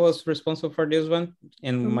 So who was responsible for this one?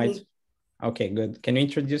 And might. Okay, good. Can you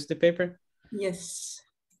introduce the paper? Yes.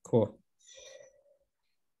 Cool.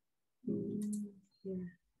 Yeah.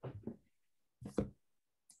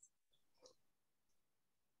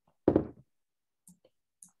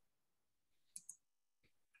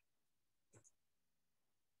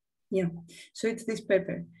 Yeah, so it's this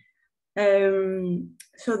paper.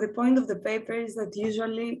 So the point of the paper is that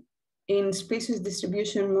usually in species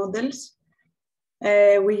distribution models,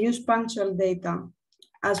 we use punctual data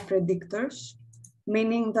as predictors,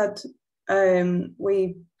 meaning that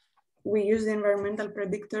we use the environmental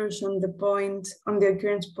predictors on the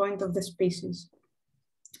occurrence point of the species.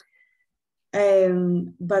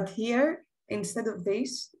 But here, instead of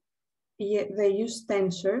this, they use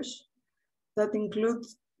tensors that include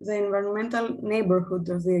the environmental neighborhood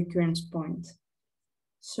of the occurrence point.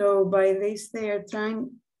 So by this, they are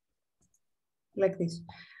trying like this.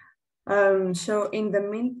 So in the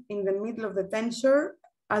middle of the tensor,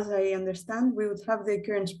 as I understand, we would have the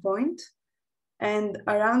occurrence point, and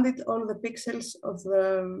around it, all the pixels of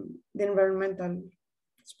the environmental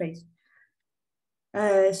space.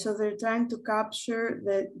 So they're trying to capture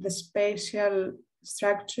the spatial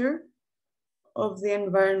structure of the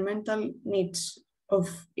environmental needs of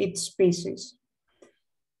each species.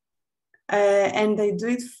 And they do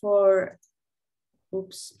it for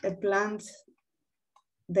a plant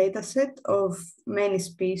dataset of many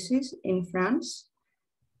species in France,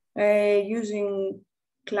 using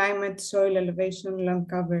climate, soil elevation, land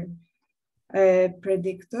cover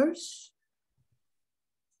predictors.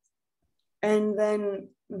 And then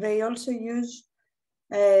they also use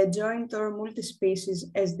joint or multi-species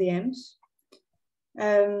SDMs.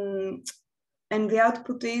 And the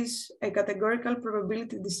output is a categorical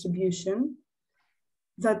probability distribution.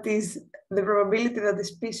 That is the probability that the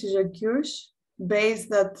species occurs based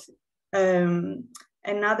that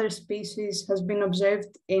another species has been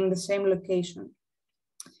observed in the same location,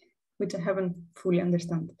 which I haven't fully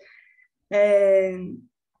understand.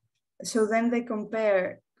 So then they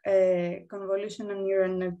compare convolutional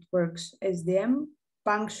neural networks, SDM,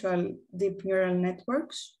 punctual deep neural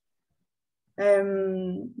networks,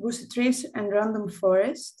 bushy trees and random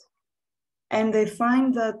forest, and they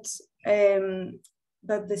find that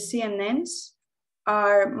that the CNNs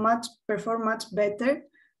perform much better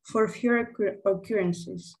for fewer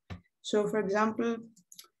occurrences. So, for example,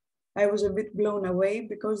 I was a bit blown away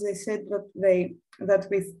because they said that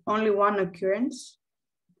with only one occurrence,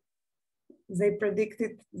 they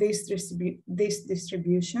predicted this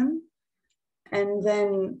distribution, and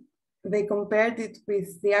then they compared it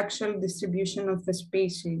with the actual distribution of the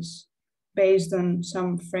species based on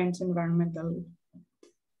some French environmental,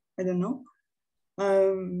 I don't know,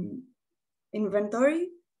 inventory,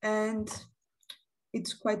 and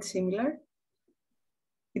it's quite similar.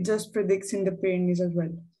 It just predicts in the Pyrenees as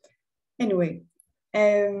well. Anyway,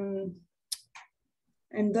 and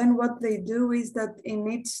then what they do is that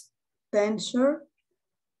in each tensor,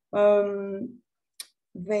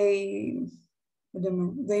 they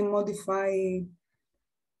modify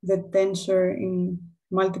the tensor in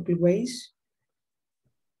multiple ways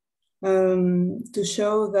to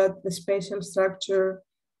show that the spatial structure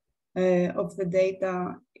of the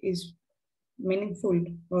data is meaningful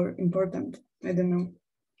or important, I don't know.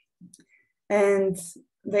 And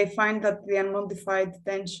they find that the unmodified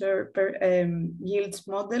tensor yields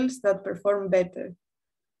models that perform better.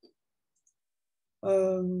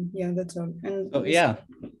 Yeah, that's all. And so, yeah,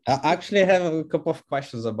 I actually have a couple of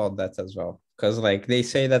questions about that as well, because like they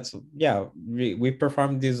say that, yeah, we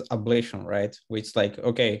perform this ablation, right? Which like,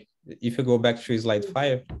 okay, if you go back to slide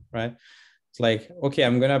 5, right? It's like, okay,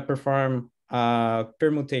 I'm gonna perform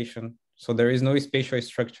permutation, so there is no spatial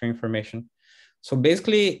structure information. So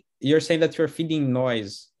basically, you're saying that you're feeding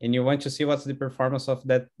noise and you want to see what's the performance of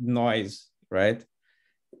that noise, right?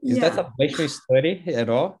 Is that a ablation study at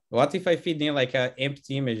all? What if I feed in like an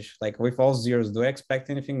empty image, like with all zeros? Do I expect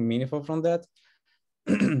anything meaningful from that?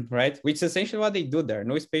 Right? Which is essentially what they do there.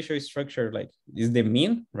 No spatial structure, like is the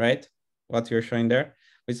mean, right? What you're showing there.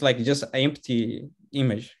 It's like just an empty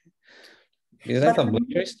image. Is that a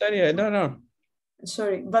ablation study? I don't know.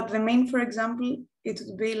 Sorry, but the mean, for example, it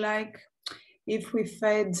would be like if we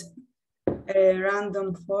fed a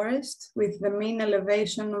random forest with the mean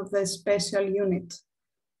elevation of the spatial unit.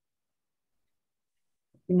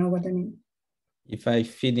 You know what I mean? If I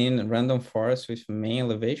feed in random forest with mean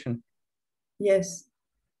elevation? Yes.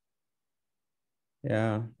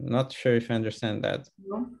 Yeah, not sure if I understand that.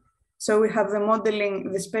 No. So we have the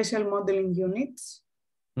modeling, the spatial modeling units.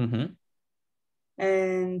 Mm-hmm.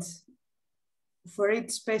 And for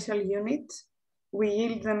each spatial unit, we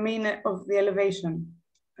yield the mean of the elevation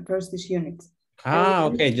across this unit.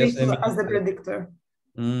 Okay, just as the predictor.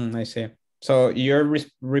 I see. So you're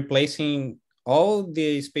replacing all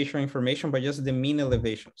the spatial information by just the mean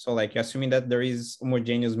elevation. So like assuming that there is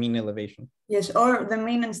homogeneous mean elevation. Yes, or the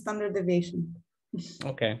mean and standard deviation.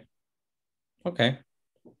 Okay. Okay.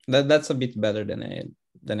 That's a bit better than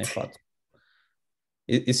I thought.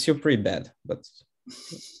 It's still pretty bad, but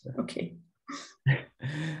okay.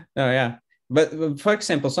 No, yeah. But for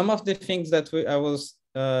example, some of the things that I was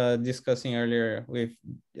discussing earlier with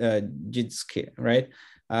Jitsuki, right?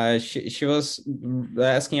 She was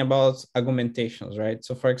asking about argumentations, right?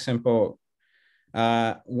 So for example,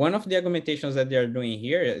 one of the argumentations that they are doing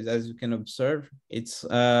here, as you can observe, it's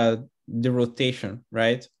the rotation,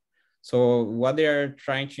 right? So what they are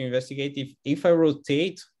trying to investigate, if I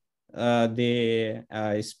rotate the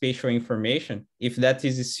spatial information, if that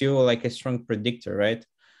is still like a strong predictor, right?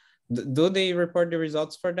 Do they report the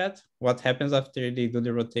results for that? What happens after they do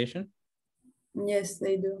the rotation? Yes,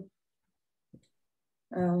 they do.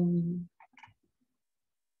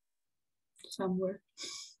 Somewhere.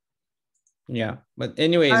 Yeah, but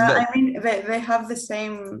anyways, I mean, they have the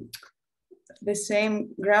same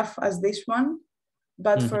graph as this one,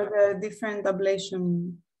 but for the different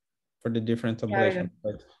ablation. For the different ablation,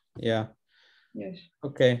 but yeah. Yes.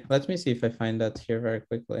 Okay, let me see if I find that here very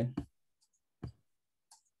quickly.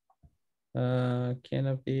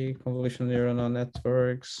 Canopy, convolutional neuronal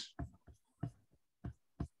networks.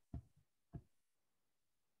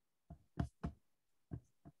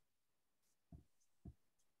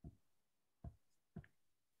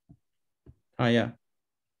 Oh yeah,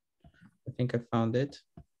 I think I found it.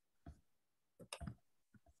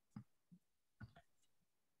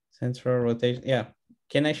 Central rotation, yeah.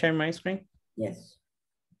 Can I share my screen? Yes.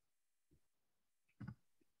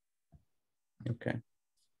 Okay.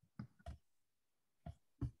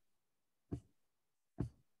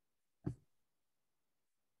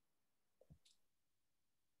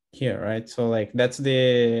 Here, right? So like that's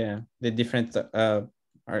the different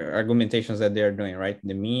argumentations that they are doing, right?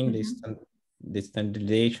 The mean, the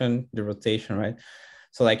standardization, the rotation, right?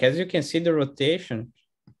 So like, as you can see, the rotation,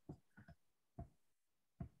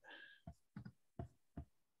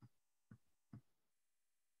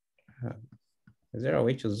 is there a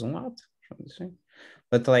way to zoom out from this thing?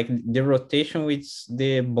 But like the rotation with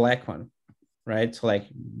the black one, right? So like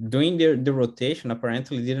doing the rotation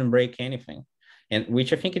apparently didn't break anything, and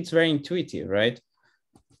which I think it's very intuitive, right?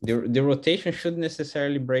 The rotation shouldn't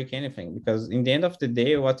necessarily break anything, because in the end of the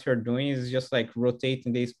day, what you're doing is just like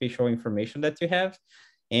rotating the spatial information that you have.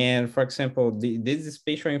 And for example, this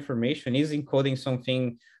spatial information is encoding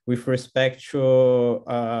something with respect to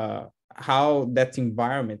how that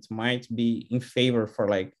environment might be in favor for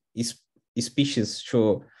like species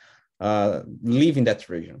to live in that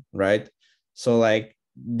region, right? So like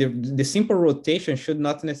the simple rotation should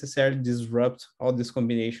not necessarily disrupt all this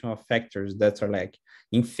combination of factors that are like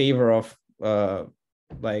in favor of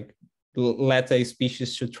like let a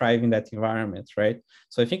species to thrive in that environment, right?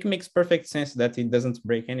 So I think it makes perfect sense that it doesn't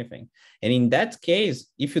break anything. And in that case,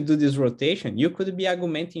 if you do this rotation, you could be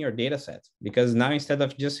augmenting your data set, because now instead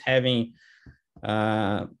of just having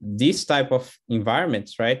this type of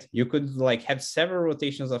environments, right, you could like have several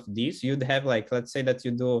rotations of these. You'd have like, let's say that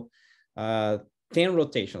you do 10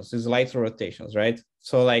 rotations, these light rotations, right?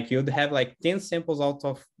 So like you'd have like 10 samples out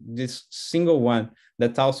of this single one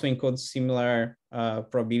that also encodes similar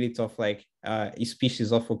probability of like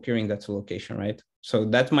species of occurring that location, right? So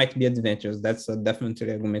that might be advantageous. That's a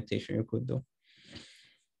definitely argumentation you could do.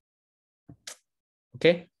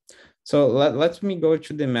 Okay, so let me go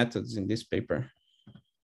to the methods in this paper.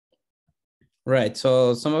 Right,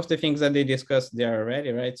 so some of the things that they discussed there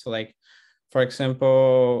already, right? So like, for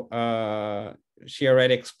example, she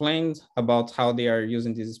already explained about how they are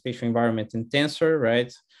using this spatial environment in Tensor,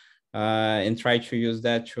 right? And try to use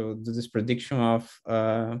that to do this prediction of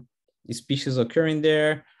species occurring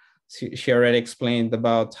there. She already explained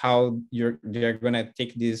about how they're gonna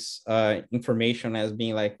take this information as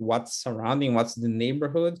being like what's surrounding, what's the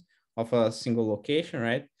neighborhood of a single location,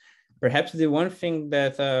 right? Perhaps the one thing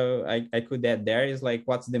that I could add there is like,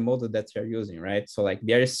 what's the model that you're using, right? So like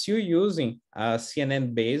they're still using a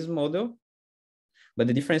CNN-based model, but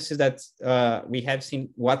the difference is that we have seen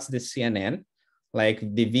what's the CNN, like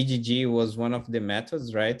the VGG was one of the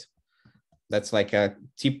methods, right? That's like a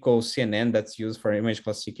typical CNN that's used for image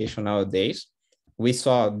classification nowadays. We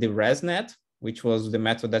saw the ResNet, which was the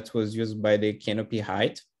method that was used by the canopy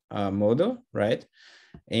height model, right?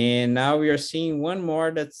 And now we are seeing one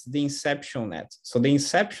more, that's the inception net. So the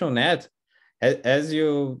inception net, if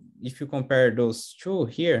you compare those two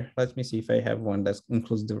here, let me see if I have one that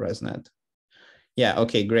includes the ResNet. Yeah,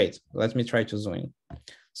 okay, great. Let me try to zoom in.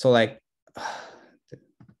 So like,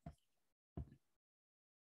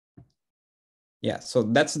 yeah, so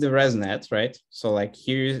that's the ResNet, right? So like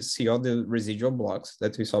here you see all the residual blocks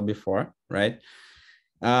that we saw before, right?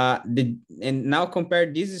 And now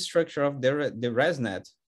compare this structure of the ResNet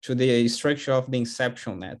to the structure of the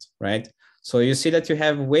inception net, right? So you see that you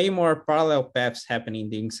have way more parallel paths happening in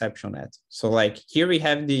the inception net. So like here we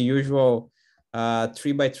have the usual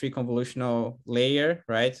 3x3 convolutional layer,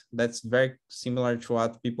 right? That's very similar to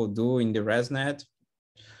what people do in the ResNet.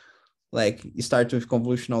 Like you start with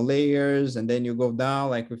convolutional layers and then you go down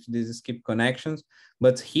like with these skip connections.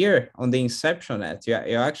 But here on the inception net, you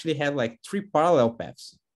actually have like 3 parallel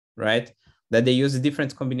paths, right? That they use a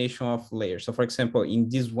different combination of layers. So for example, in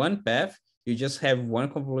this one path, you just have 1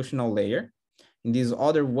 convolutional layer. In this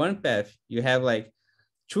other one path, you have like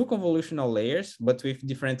 2 convolutional layers, but with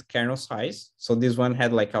different kernel size. So this one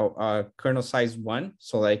had like a kernel size 1.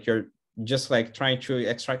 So like you're just like trying to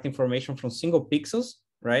extract information from single pixels,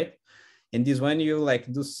 right? And this one you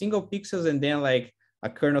like do single pixels and then like a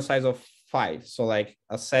kernel size of 5. So like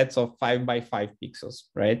a set of 5 by 5 pixels,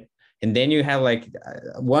 right? And then you have like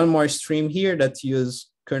one more stream here that use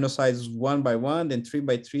kernel size 1 by 1, then 3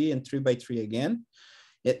 by 3 and 3 by 3 again.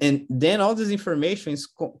 And then all this information is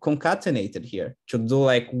concatenated here to do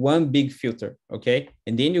like one big filter, okay?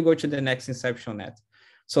 And then you go to the next inception net.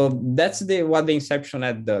 So that's what the inception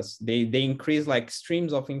net does. They increase like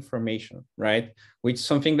streams of information, right? Which is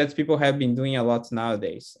something that people have been doing a lot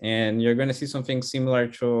nowadays. And you're gonna see something similar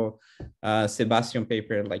to Sebastian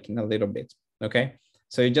paper like in a little bit, okay?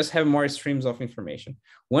 So you just have more streams of information.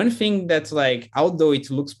 One thing that's like, although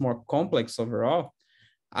it looks more complex overall,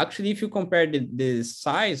 actually, if you compare the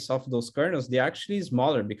size of those kernels, they're actually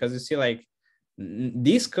smaller because you see like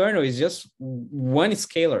this kernel is just one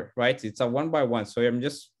scalar, right? It's a 1 by 1. So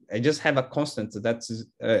I just have a constant that's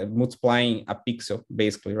multiplying a pixel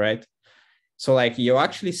basically, right? So like you're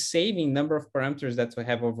actually saving number of parameters that we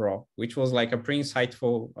have overall, which was like a pretty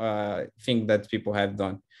insightful thing that people have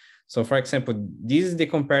done. So for example, this is the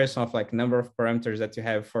comparison of like number of parameters that you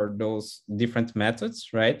have for those different methods,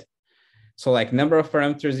 right? So like number of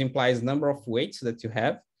parameters implies number of weights that you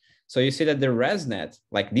have. So you see that the ResNet,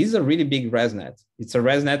 like this is a really big ResNet. It's a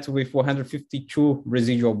ResNet with 152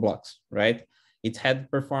 residual blocks, right? It had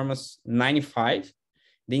performance 95.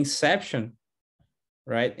 The inception,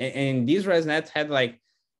 right? And this ResNet had like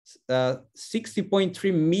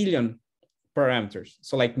 60.3 million parameters.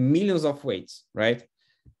 So like millions of weights, right?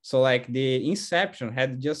 So like the inception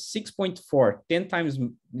had just 6.4, 10 times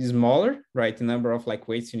smaller, right? The number of like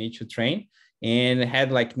weights you need to train, and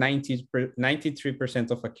had like 93%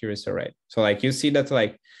 of accuracy rate. So like you see that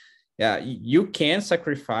like, yeah, you can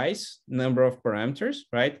sacrifice number of parameters,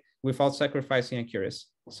 right? Without sacrificing accuracy.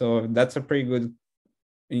 So that's a pretty good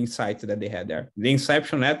insight that they had there. The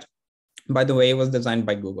inception net, by the way, was designed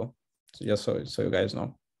by Google. So just so you guys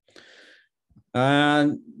know.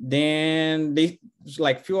 Then they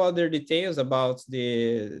like few other details about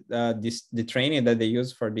the training that they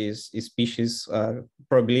use for this species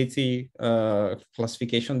probability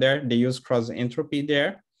classification there. They use cross entropy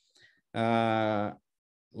there.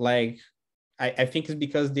 Like I think it's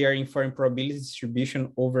because they are inferring probability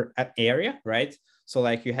distribution over an area, right? So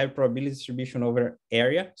like you have probability distribution over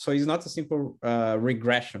area. So it's not a simple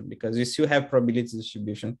regression because you still have probability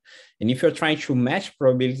distribution. And if you're trying to match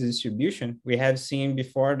probability distribution, we have seen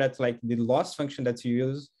before that like the loss function that you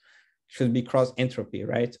use should be cross entropy,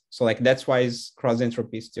 right? So like that's why it's cross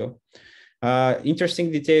entropy still.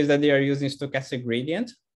 Interesting details that they are using stochastic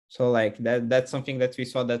gradient. So like that's something that we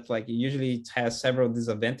saw that like usually it has several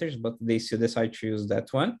disadvantages, but they still decide to use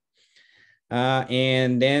that one.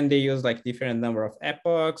 And then they use like different number of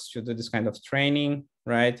epochs to do this kind of training,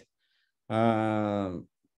 right?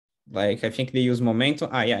 Like I think they use momentum.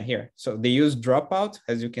 Yeah, here. So they use dropout,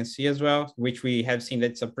 as you can see as well, which we have seen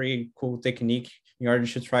that's a pretty cool technique in order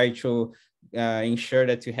to try to ensure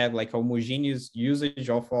that you have like homogeneous usage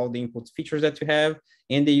of all the input features that you have.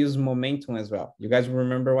 And they use momentum as well. You guys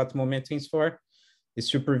remember what momentum is for? It's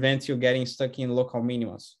to prevent you getting stuck in local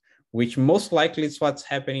minimums, which most likely is what's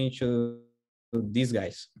happening to these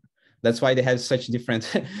guys. That's why they have such different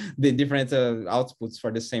outputs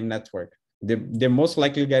for the same network. They're most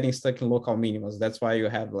likely getting stuck in local minimums. That's why you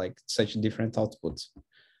have like such different outputs.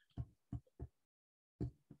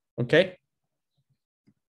 Okay.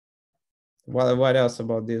 What else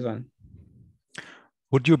about this one?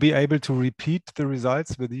 Would you be able to repeat the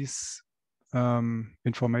results with these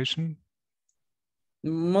information?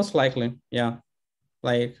 Most likely, yeah.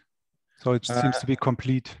 Like. So it seems to be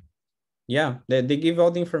complete. Yeah, they give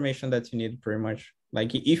all the information that you need pretty much.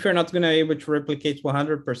 Like if you're not going to be able to replicate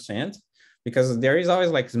 100%, because there is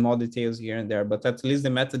always like small details here and there, but at least the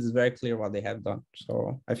method is very clear what they have done.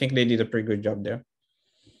 So I think they did a pretty good job there.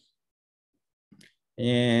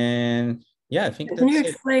 And yeah, I think Can you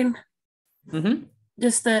explain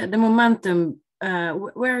just the momentum?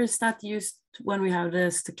 Where is that used when we have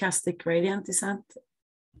the stochastic gradient descent?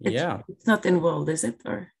 It's not involved, is it?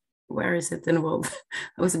 Or where is it involved?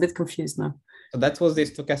 I was a bit confused now. So that was the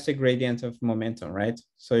stochastic gradient of momentum, right?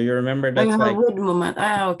 So you remember that's like with moment.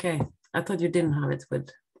 Ah, okay. I thought you didn't have it with.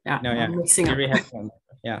 Yeah, no, yeah. I'm mixing up.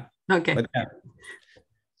 Yeah. Okay. But yeah.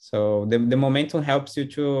 So the momentum helps you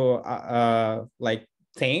to like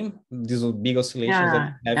tame these big oscillations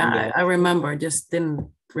that you have in the I remember. Just didn't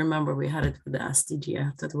remember we had it with the SDG.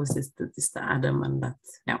 I thought it was this the Adam and that.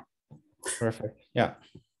 Yeah. Perfect. Yeah.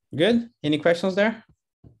 Good. Any questions there?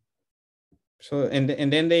 So and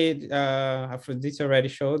then they Aphrodite already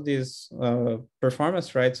showed this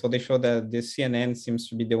performance, right? So they show that the CNN seems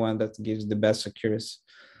to be the one that gives the best accuracy,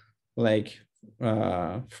 like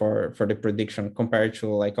for the prediction compared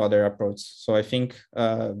to like other approaches. So I think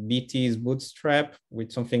BT is bootstrap,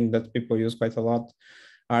 with something that people use quite a lot.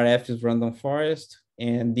 RF is random forest,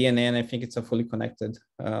 and DNN, I think it's a fully connected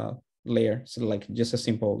layer. So like just a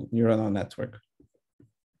simple neuronal network.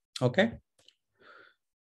 Okay.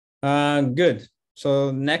 Good.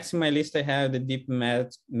 So next in my list, I have the deep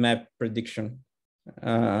map prediction.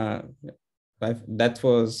 That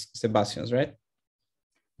was Sebastian's, right?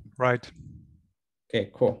 Right.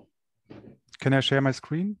 Okay, cool. Can I share my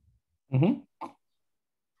screen? Mm-hmm.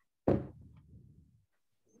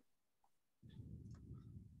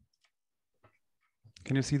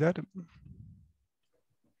 Can you see that?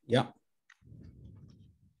 Yeah.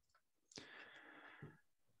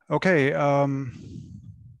 Okay.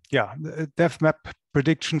 Yeah, depth map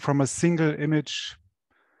prediction from a single image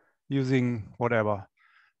using whatever.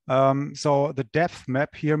 So the depth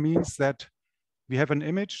map here means that we have an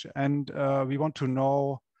image and we want to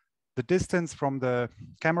know the distance from the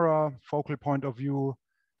camera focal point of view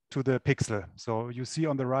to the pixel. So you see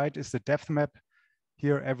on the right is the depth map.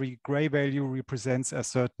 Here, every gray value represents a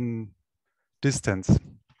certain distance.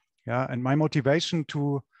 Yeah, and my motivation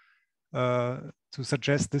to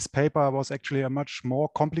suggest this paper was actually a much more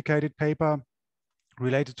complicated paper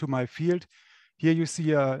related to my field. Here you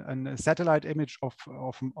see a satellite image of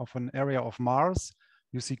an area of Mars.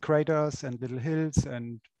 You see craters and little hills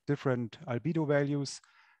and different albedo values.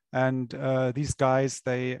 And these guys,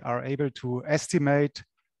 they are able to estimate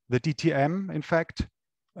the DTM, in fact,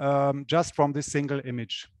 just from this single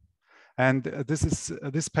image. And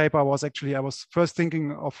this paper was actually, I was first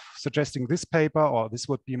thinking of suggesting this paper, or this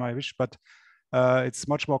would be my wish, but it's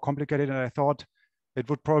much more complicated, and I thought it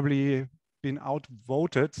would probably been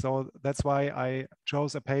outvoted. So that's why I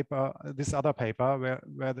chose a paper, this other paper,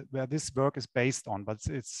 where this work is based on. But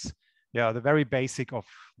it's the very basic of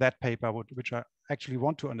that paper, which I actually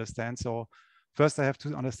want to understand. So first I have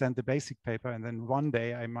to understand the basic paper, and then one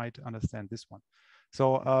day I might understand this one.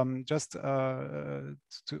 So just to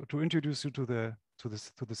introduce you to the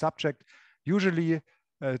subject, usually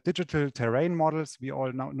digital terrain models, we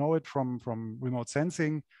all know it from remote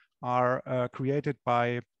sensing, are created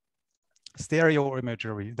by stereo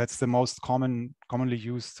imagery. That's the most commonly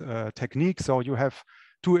used technique. So you have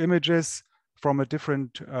two images from a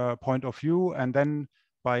different point of view, and then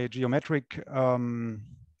by geometric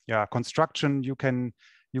construction, you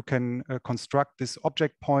can construct this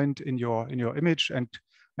object point in your image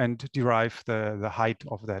and derive the height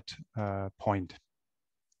of that point.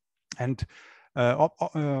 And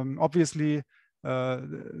obviously,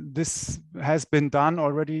 this has been done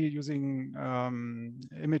already using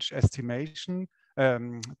image estimation,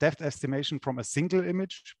 depth estimation from a single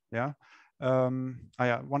image. Yeah.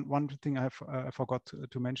 One thing I forgot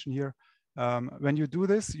to mention here. When you do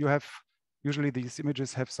this, you have usually these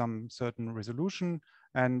images have some certain resolution,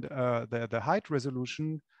 and the height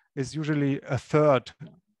resolution is usually a third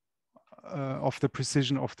of the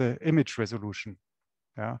precision of the image resolution.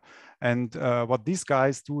 Yeah, and what these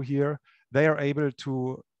guys do here, they are able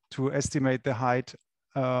to estimate the height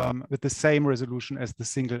with the same resolution as the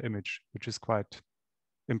single image, which is quite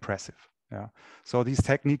impressive. Yeah, so these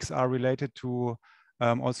techniques are related to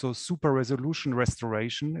also super resolution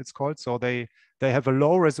restoration, it's called. So they have a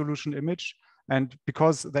low resolution image, and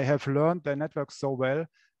because they have learned their network so well,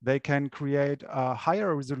 they can create a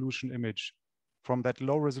higher resolution image from that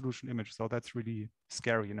low resolution image. So that's really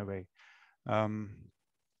scary in a way.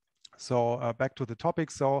 So back to the topic.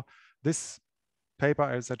 So this paper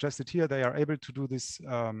I suggested here, they are able to do this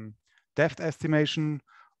depth estimation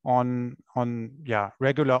on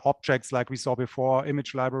regular objects like we saw before,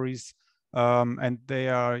 image libraries, and they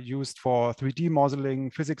are used for 3D modeling,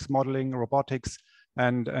 physics modeling, robotics,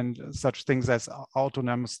 and such things as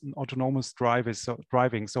autonomous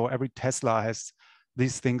driving. So every Tesla has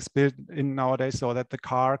these things built in nowadays, so that the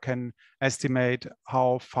car can estimate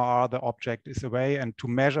how far the object is away and to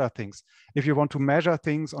measure things. If you want to measure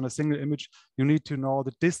things on a single image, you need to know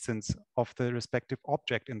the distance of the respective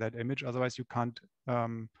object in that image. Otherwise, you can't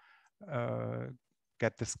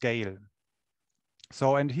get the scale.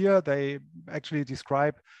 So, and here they actually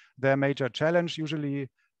describe their major challenge. Usually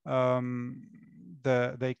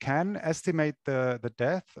they can estimate the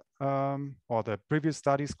depth, or the previous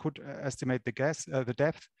studies could estimate the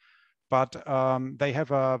depth, but they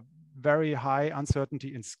have a very high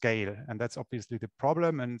uncertainty in scale. And that's obviously the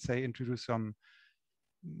problem. And they introduce some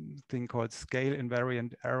thing called scale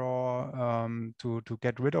invariant error to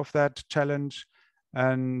get rid of that challenge.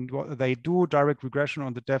 And what they do, direct regression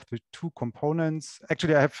on the depth with 2 components.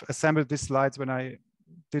 Actually, I have assembled these slides when I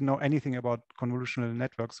didn't know anything about convolutional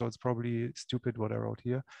networks, so it's probably stupid what I wrote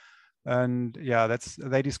here. And yeah,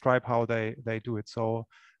 they describe how they do it. So,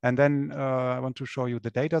 and then I want to show you the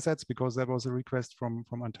data sets, because that was a request from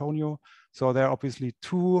Antonio. So there are obviously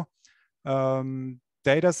 2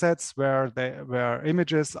 data sets where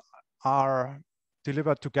images are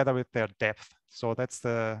delivered together with their depth. So that's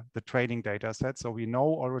the training data set. So we know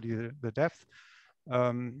already the depth.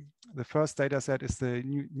 The first data set is the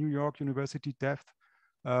New York University depth.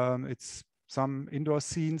 It's some indoor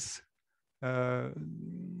scenes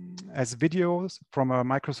as videos from a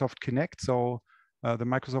Microsoft Kinect. So the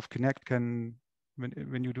Microsoft Kinect can,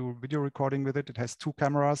 when you do video recording with it, it has 2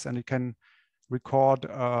 cameras and it can record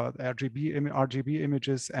RGB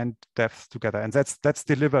images and depth together. And that's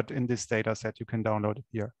delivered in this data set. You can download it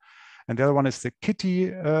here. And the other one is the Kitty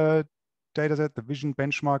data set, the Vision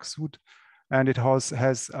Benchmark Suite. And it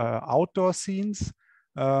has outdoor scenes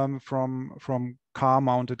from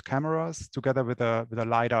car-mounted cameras together with a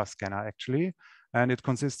LiDAR scanner, actually. And it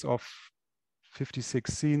consists of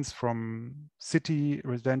 56 scenes from city,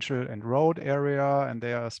 residential, and road area. And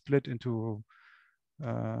they are split into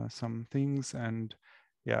some things, and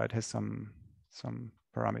yeah, it has some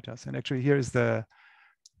parameters. And actually here is the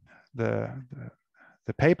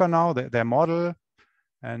paper now, their model.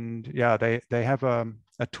 And yeah, they have a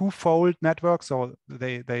 2-fold network. So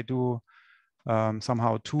they do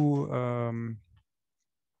somehow 2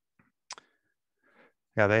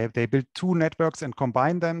 they build 2 networks and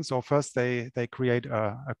combine them. So first they create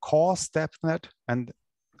a coarse depth net,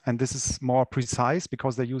 and this is more precise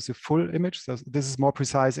because they use a full image. So this is more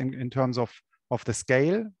precise in terms of the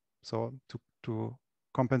scale. So to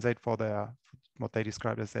compensate for what they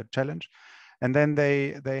described as their challenge. And then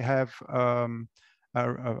they have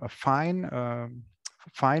a fine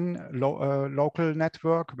local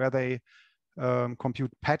network where they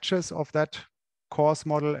compute patches of that coarse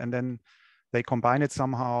model, and then they combine it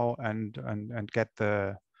somehow and get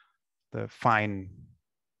the fine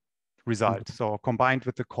result. So combined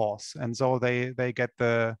with the coarse, and so they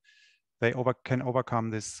can overcome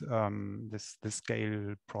this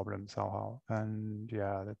scale problem somehow. And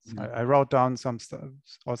yeah, I wrote down some stuff,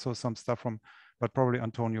 also some stuff from, but probably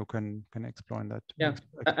Antonio can explain that. Yeah,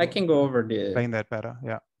 I can go over explain that better.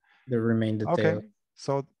 Yeah, the remaining detail. Okay,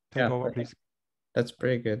 so take over, please. That's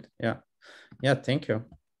pretty good. Yeah, thank you.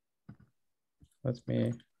 Let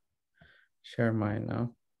me share mine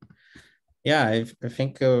now. Yeah, I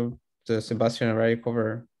think Sebastian already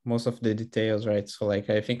covered most of the details, right? So like,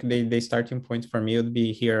 I think the starting point for me would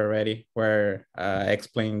be here already, where I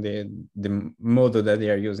explain the model that they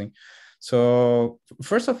are using. So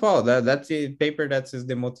first of all, that's the paper that is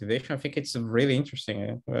the motivation. I think it's really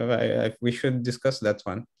interesting. We should discuss that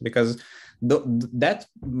one, because that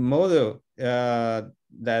model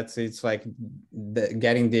that it's like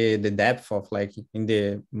getting the depth of like in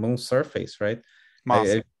the moon surface, right?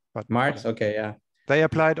 Mars. Okay, yeah. They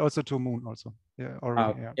applied also to moon also. Yeah,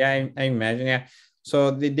 already. Yeah, I imagine. Yeah.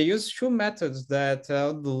 So they use 2 methods that I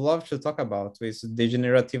would love to talk about, with the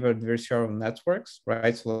generative adversarial networks,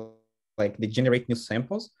 right? So like they generate new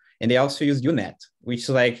samples, and they also use UNet, which is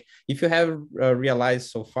like, if you have realized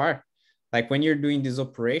so far, like when you're doing these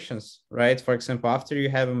operations, right? For example, after you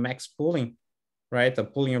have a max pooling, right? A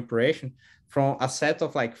pooling operation from a set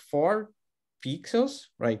of like 4 pixels,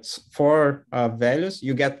 right? 4 values,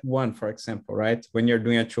 you get 1, for example, right? When you're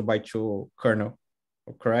doing a 2x2 kernel,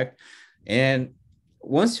 correct? And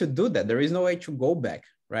once you do that, there is no way to go back,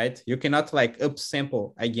 right? You cannot like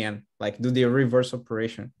upsample again, like do the reverse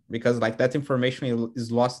operation, because like that information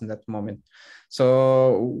is lost in that moment.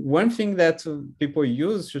 So one thing that people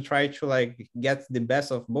use to try to like get the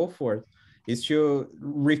best of both worlds is to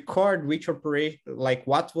record which operation, like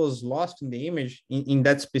what was lost in the image in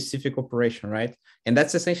that specific operation, right? And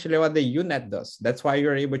that's essentially what the UNet does. That's why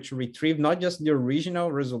you're able to retrieve not just the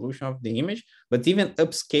original resolution of the image, but even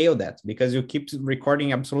upscale that, because you keep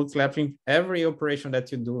recording absolutely every operation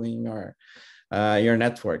that you do in your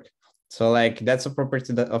network. So like that's a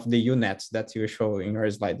property of the UNet that you show in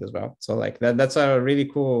your slide as well. So like that's a really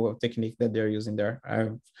cool technique that they're using there.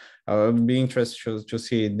 I would be interested to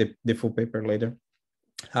see the full paper later.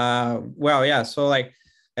 Well, yeah. So like,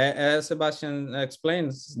 as Sebastian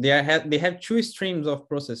explains, they have two streams of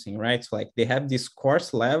processing, right? So like they have this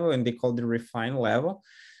coarse level and they call the refine level.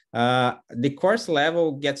 The coarse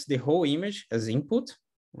level gets the whole image as input,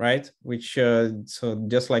 right? Which, so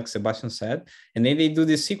just like Sebastian said, and then they do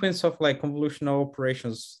the sequence of like convolutional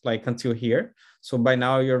operations like until here. So by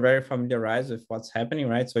now you're very familiarized with what's happening,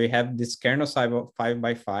 right? So you have this kernel size of 5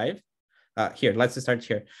 by 5. Here, let's start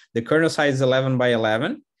here. The kernel size is 11 by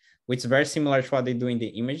 11, which is very similar to what they do in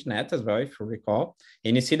the ImageNet as well, if you recall.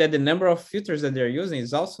 And you see that the number of filters that they're using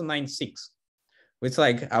is also 96. Which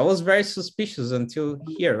like, I was very suspicious until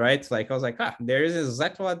here, right? Like I was like, there is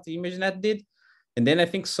exactly what the ImageNet did. And then I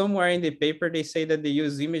think somewhere in the paper, they say that they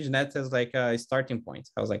use ImageNet as like a starting point.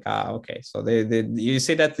 I was like, okay. So you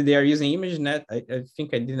say that they are using ImageNet. I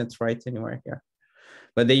think I didn't write anywhere here.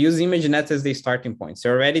 But they use ImageNet as the starting point. So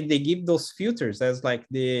already they give those filters as like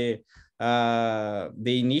the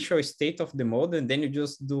initial state of the model, and then you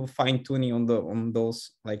just do fine tuning on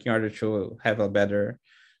those, like in order to have a better,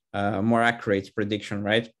 more accurate prediction,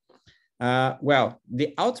 right? Well,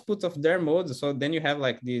 the output of their model, so then you have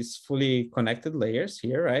like these fully connected layers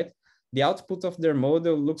here, right? The output of their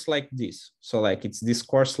model looks like this. So like it's this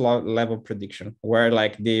coarse level prediction where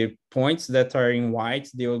like the points that are in white,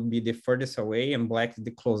 they will be the furthest away and black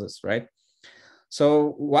the closest, right?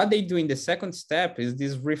 So what they do in the second step is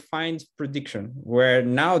this refined prediction where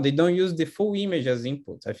now they don't use the full image as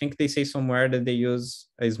input. I think they say somewhere that they use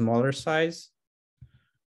a smaller size.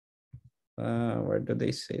 Where do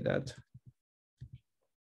they say that?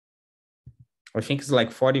 I think it's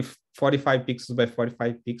like 45 pixels by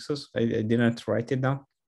 45 pixels. I didn't write it down.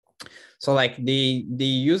 So like they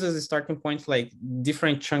use as a starting point, like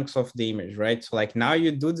different chunks of the image, right? So like now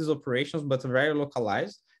you do these operations, but very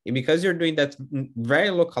localized. And because you're doing that very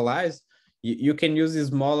localized, you can use the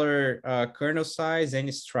smaller kernel size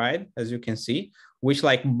and stride, as you can see, which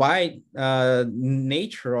like by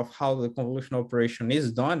nature of how the convolutional operation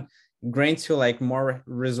is done, grants you like more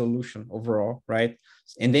resolution overall, right?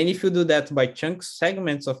 And then if you do that by chunk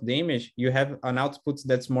segments of the image, you have an output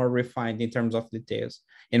that's more refined in terms of details.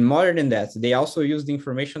 And more than that, they also use the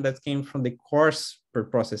information that came from the coarse per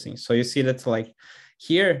processing. So you see that like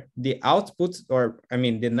here, the output, or I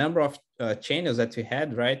mean, the number of channels that we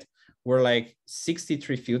had, right, were like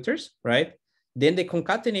 63 filters, right? Then they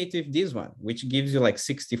concatenate with this one, which gives you like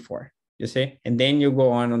 64. You see, and then you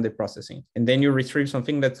go on the processing, and then you retrieve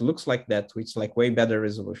something that looks like that, which is like way better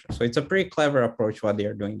resolution. So it's a pretty clever approach what they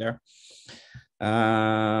are doing there.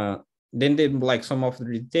 Then they like some of the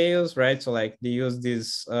details, right? So like they use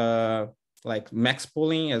this like max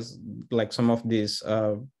pooling as like some of these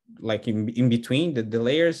like in between the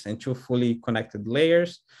layers and two fully connected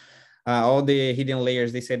layers. All the hidden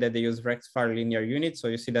layers, they say that they use rectifier linear unit. So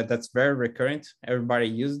you see that that's very recurrent. Everybody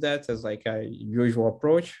use that as like a usual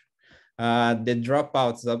approach. The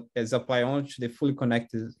dropouts is applied only to the fully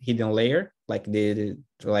connected hidden layer, like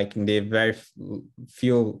like in the very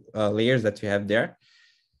few layers that you have there.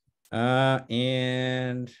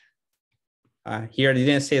 And here they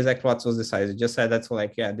didn't say exactly what was the size. It just said that's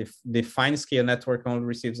like, yeah, the fine scale network only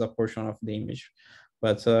receives a portion of the image.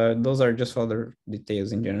 But those are just other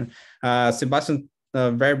details in general. Sebastian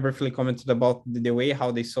very briefly commented about the way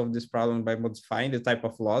how they solve this problem by modifying the type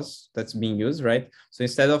of loss that's being used, right? So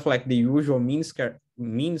instead of like the usual mean square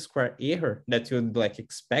error that you'd like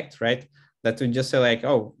expect, right? That would just say like,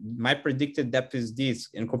 oh, my predicted depth is this,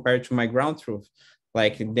 and compared to my ground truth,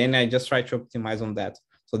 like then I just try to optimize on that.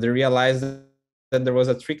 So they realized that there was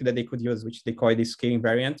a trick that they could use, which they call the scaling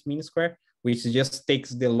variant mean square, which just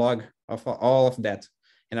takes the log of all of that.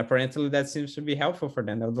 And apparently that seems to be helpful for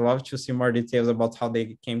them. I would love to see more details about how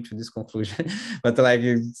they came to this conclusion. But like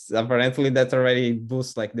apparently that already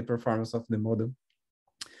boosts like the performance of the model.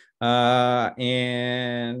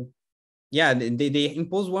 And yeah, they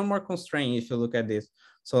impose one more constraint if you look at this.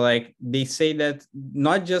 So like they say that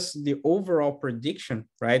not just the overall prediction,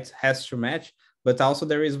 right, has to match, but also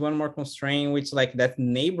there is one more constraint, which like that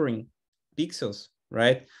neighboring pixels,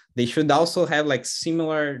 right? They should also have like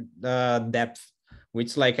similar depth,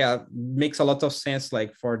 which like makes a lot of sense,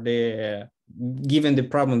 like for the given the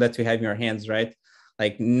problem that you have in your hands, right?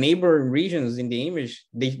 Like neighbor regions in the image,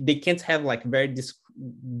 they can't have like very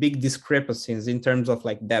big discrepancies in terms of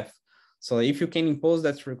like depth. So if you can impose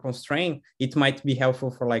that constraint, it might be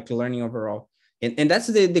helpful for like learning overall. And that's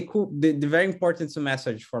the very important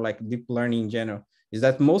message for like deep learning in general, is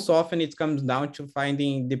that most often it comes down to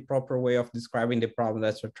finding the proper way of describing the problem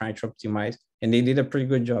that you're trying to optimize. And they did a pretty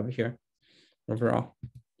good job here overall.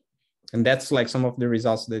 And that's like some of the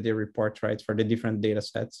results that they report, right, for the different data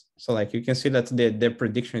sets. So like you can see that their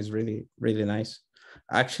prediction is really, really nice.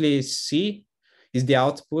 Actually, C is the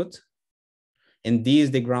output, and D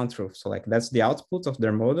is the ground truth. So like that's the output of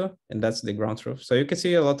their model, and that's the ground truth. So you can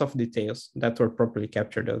see a lot of details that were properly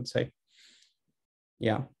captured, I would say.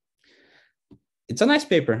 Yeah. It's a nice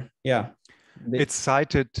paper. Yeah. It's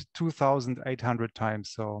cited 2,800 times.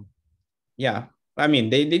 So yeah, I mean,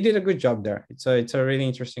 they did a good job there. It's a really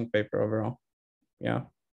interesting paper overall. Yeah.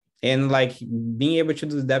 And like being able to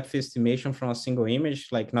do the depth estimation from a single image,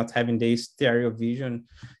 like not having the stereo vision,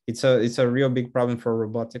 it's a real big problem for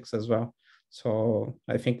robotics as well. So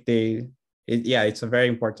I think it's a very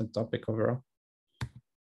important topic overall.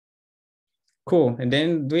 Cool. And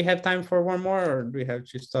then do we have time for one more, or do we have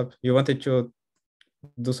to stop? You wanted to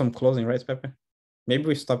do some closing, right, Pepe? Maybe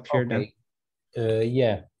we stop here then.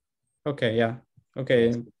 Yeah. Okay, yeah. Okay.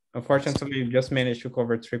 Yes. Unfortunately, we just managed to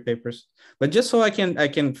cover 3 papers. But just so I can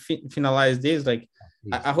finalize this, like,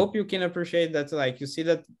 I hope you can appreciate that, like, you see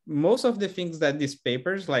that most of the things that these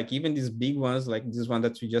papers, like even these big ones, like this one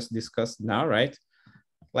that we just discussed now, right?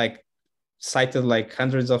 Like cited like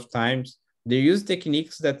hundreds of times, they use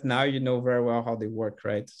techniques that now you know very well how they work,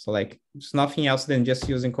 right? So like it's nothing else than just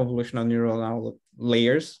using convolutional neural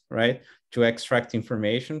layers, right? To extract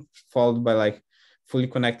information, followed by like fully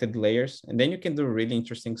connected layers. And then you can do really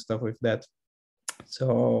interesting stuff with that.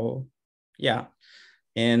 So yeah.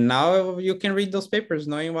 And now you can read those papers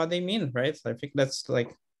knowing what they mean, right? So I think that's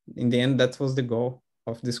like, in the end, that was the goal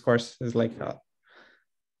of this course, is like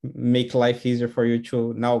make life easier for you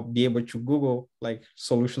to now be able to Google like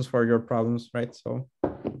solutions for your problems, right? So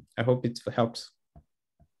I hope it helps.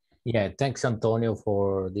 Yeah, thanks, Antonio,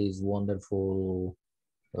 for this wonderful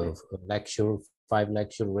lecture, 5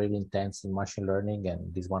 lecture, really intense in machine learning,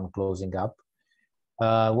 and this one closing up.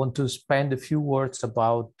 I want to spend a few words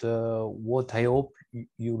about what I hope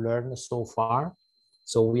you learned so far.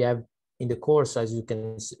 So we have in the course, as you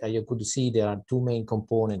could see, there are 2 main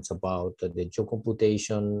components about the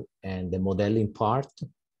geocomputation and the modeling part,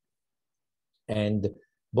 and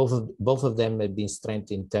both of them have been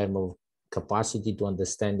strengthened in terms of capacity to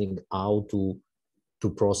understanding how to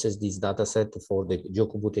process this data set for the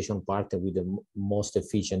geocomputation part with the most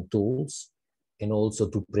efficient tools, and also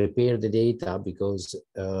to prepare the data, because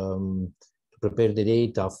to prepare the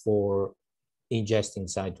data for ingesting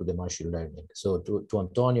inside to the machine learning. So to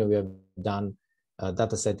Antonio, we have done a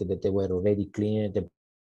data set that they were already cleaned,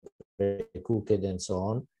 cooked, and so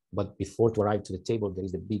on. But before to arrive to the table, there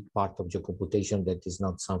is a big part of geocomputation that is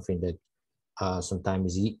not something that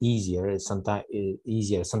sometimes easier,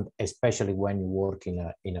 especially when you work in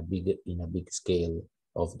a big scale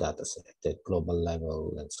of data set at global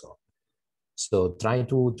level and so on. So try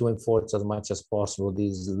to enforce as much as possible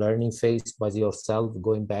this learning phase by yourself.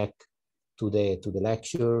 Going back to the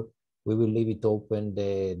lecture, we will leave it open,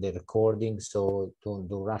 the recording. So to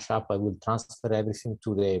rush up, I will transfer everything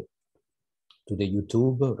to the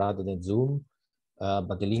YouTube rather than Zoom,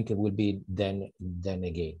 but the link will be then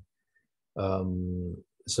again.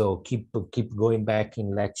 So keep going back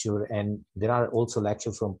in lecture, and there are also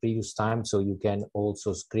lectures from previous time, so you can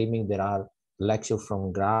also screaming. There are lectures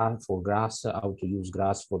from GRASS, how to use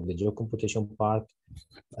GRASS for the geocomputation part.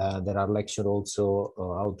 There are lectures also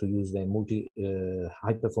how to use the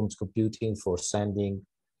high performance computing for sending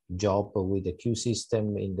job with the queue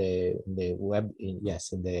system in the web.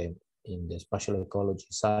 In the spatial ecology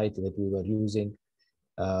site that we were using.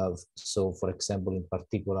 So for example, in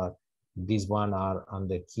particular, these one are on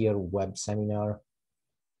the Kier web seminar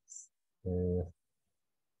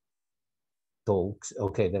talks.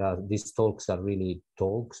 Okay, these talks are really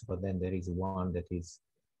talks, but then there is one that is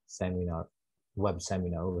web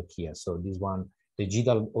seminar over here. So this one, the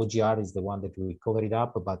digital OGR is the one that we covered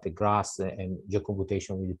up, but the GRASS and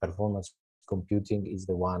geocomputation with performance computing is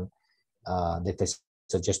the one that I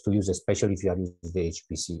suggest to use, especially if you are using the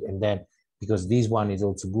HPC. And then, because this one is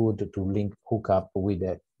also good to hook up with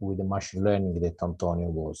the machine learning that Antonio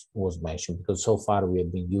was mentioned, because so far we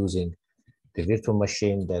have been using the virtual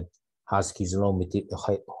machine that has his low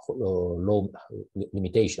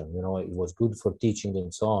limitation. You know, it was good for teaching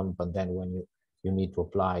and so on, but then when you need to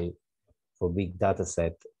apply for big data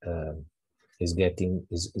set, is getting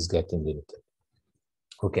limited.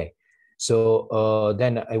 Okay. So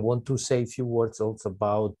then I want to say a few words also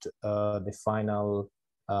about the final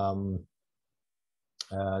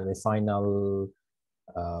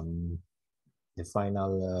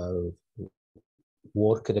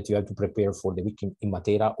work that you have to prepare for the week in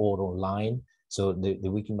Matera or online. So the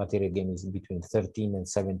week in Matera again is between 13 and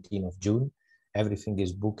 17 of June. Everything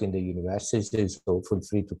is booked in the university, so feel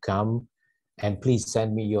free to come. And please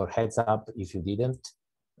send me your heads up if you didn't.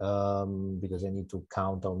 because I need to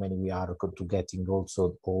count how many we are to getting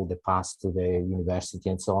also all the paths to the university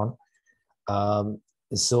and so on.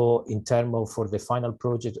 So in terms of for the final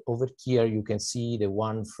project over here, you can see the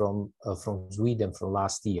one from Sweden from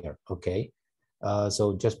last year. Okay,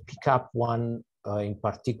 so just pick up one in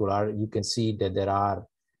particular. You can see that there are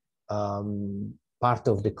part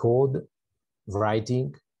of the code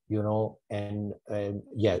writing, you know, and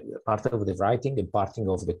yeah, part of the writing and parting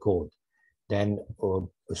of the code. Then,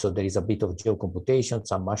 so there is a bit of geocomputation,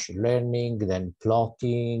 some machine learning, then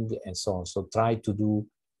plotting, and so on. So try to do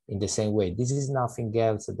in the same way. This is nothing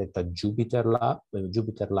else than a Jupyter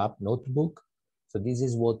Lab notebook. So this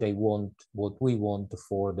is what I want, what we want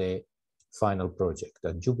for the final project,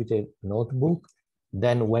 a Jupyter notebook.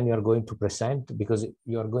 Then when you are going to present, because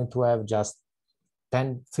you are going to have just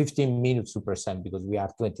 15 minutes to present, because we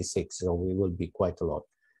are 26, so we will be quite a lot.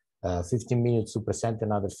 15 minutes to present,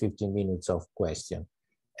 another 15 minutes of question.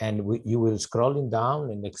 And you will scrolling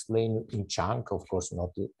down and explain in chunk, of course,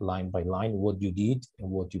 not line by line, what you did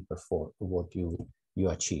and what you performed, what you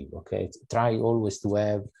achieve, okay? Try always to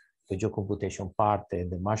have the geocomputation part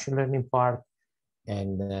and the machine learning part.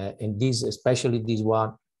 And this, especially this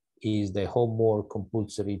one, is the homework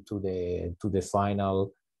compulsory to the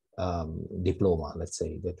final diploma, let's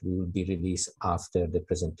say, that will be released after the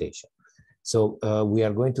presentation. So we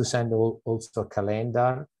are going to send also a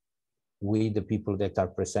calendar with the people that are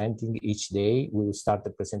presenting each day. We will start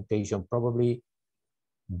the presentation probably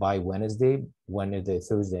by Wednesday,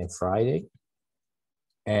 Thursday, and Friday.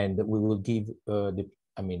 And we will give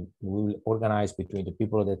we will organize between the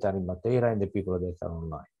people that are in Matera and the people that are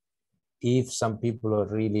online. If some people are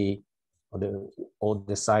really on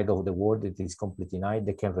the side of the world that is completely night,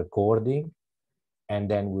 they can recording, and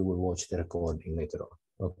then we will watch the recording later on.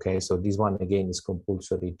 Okay, so this one again is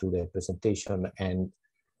compulsory to the presentation and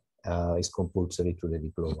is compulsory to the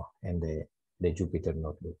diploma and the Jupyter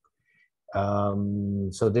notebook.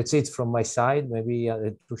 So that's it from my side. Maybe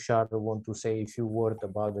Tushar want to say a few words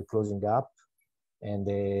about the closing up and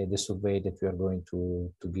the survey that we are going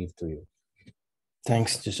to give to you.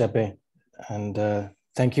 Thanks, Giuseppe. And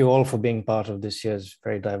thank you all for being part of this year's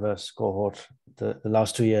very diverse cohort. The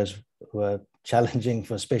last 2 years were challenging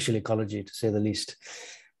for spatial ecology, to say the least.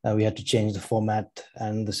 We had to change the format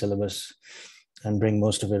and the syllabus and bring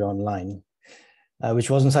most of it online, which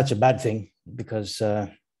wasn't such a bad thing, because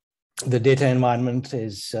the data environment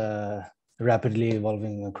is rapidly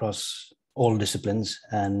evolving across all disciplines.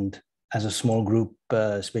 And as a small group,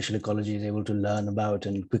 spatial ecology is able to learn about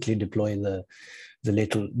and quickly deploy the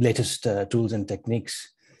latest tools and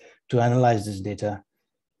techniques to analyze this data.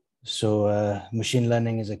 So machine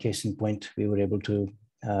learning is a case in point. We were able to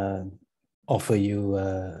offer you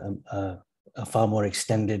a far more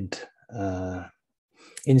extended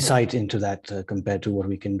insight into that compared to what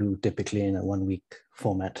we can do typically in a 1-week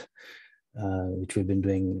format, which we've been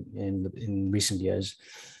doing in recent years.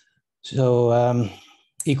 So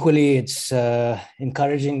equally, it's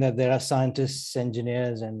encouraging that there are scientists,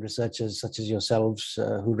 engineers, and researchers such as yourselves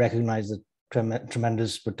who recognize the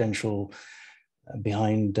tremendous potential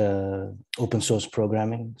behind open source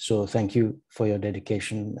programming. So thank you for your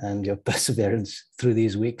dedication and your perseverance through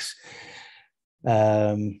these weeks.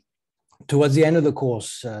 Towards the end of the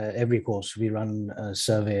course, every course, we run a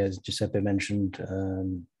survey, as Giuseppe mentioned,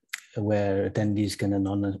 where attendees can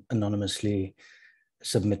anonymously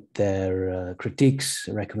submit their critiques,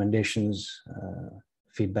 recommendations,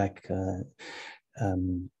 feedback.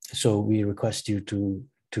 So we request you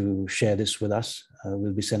to share this with us.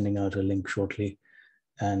 We'll be sending out a link shortly,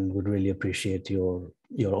 and would really appreciate your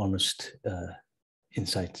honest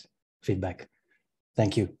insight, feedback.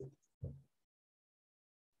 Thank you.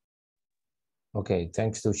 Okay,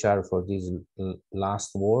 thanks to Shar for this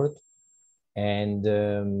last word. And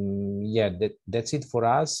yeah, that's it for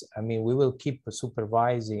us. I mean, we will keep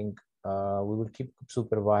supervising. The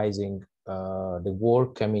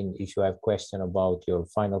work. I mean, if you have question about your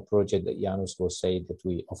final project, that Janusz will say that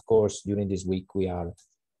we, of course, during this week we are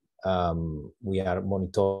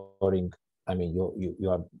monitoring. I mean, you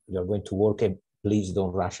are going to work. And please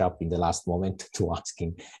don't rush up in the last moment to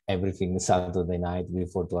asking everything Saturday night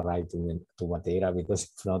before to arrive to Matera, because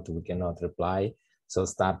if not, we cannot reply. So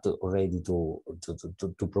start already to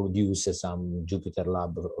produce some Jupyter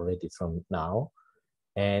Lab already from now.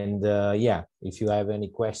 And yeah, if you have any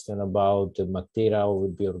question about Matera or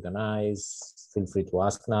will be organized, feel free to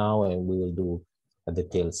ask now, and we will do a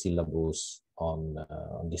detailed syllabus on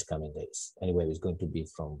these coming days. Anyway, it's going to be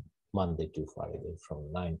from Monday to Friday,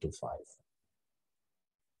 from 9 to 5.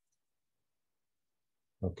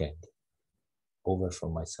 Okay, over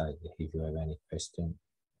from my side if you have any question.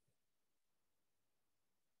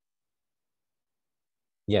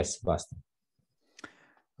 Yes, Basti.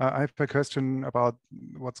 I have a question about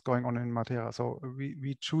what's going on in Matera. So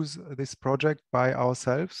we choose this project by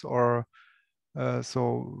ourselves, or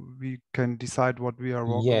so we can decide what we are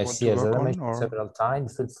want to work on, or several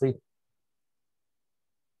times. Feel free.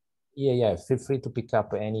 Yeah. Feel free to pick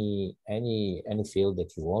up any field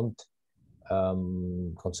that you want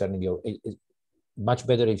concerning your. Much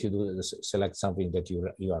better if you do select something that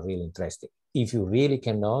you are really interested. If you really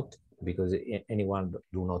cannot, because anyone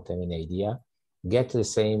do not have any idea, get the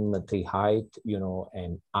same tree height, you know,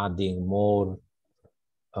 and adding more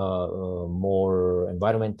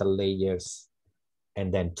environmental layers,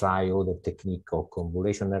 and then try other technique of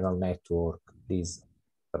convolutional neural network, this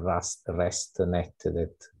REST net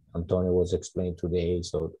that Antonio was explaining today.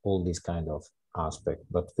 So all these kind of aspect,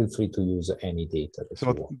 but feel free to use any data that you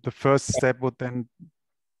want. The first step would then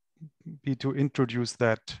be to introduce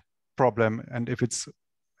that problem, and if it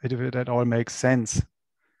at all makes sense,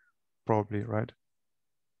 probably, right?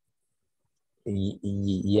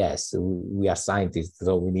 Yes, we are scientists,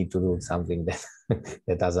 so we need to do something that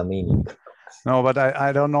that has a meaning. No, but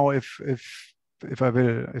I don't know if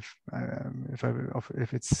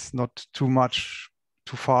it's not too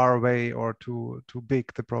far away or too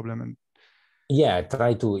big, the problem. And yeah,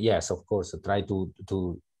 yes, of course, try to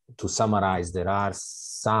summarize. There are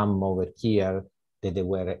some over here that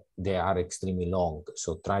they are extremely long,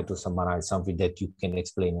 so try to summarize something that you can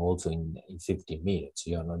explain also in 15 minutes.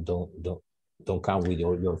 You know, don't come with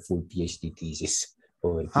your full PhD thesis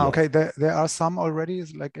over here. Okay, there are some already,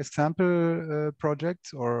 like example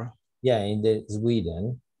projects, or yeah, in the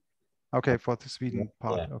Sweden. Okay, for the Sweden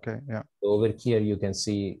part. Yeah. Okay, yeah. Over here you can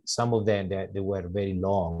see some of them that they were very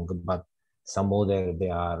long, but some other they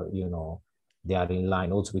are, you know, they are in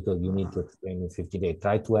line also because you need to explain in 50 days.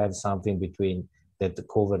 Try to have something between that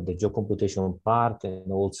cover the geocomputation part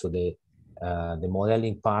and also the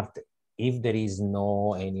modeling part. If there is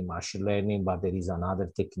no any machine learning, but there is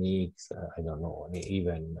another techniques, I don't know,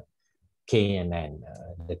 even KNN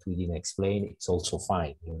that we didn't explain, it's also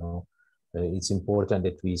fine, you know. It's important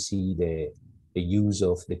that we see the use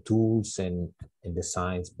of the tools and the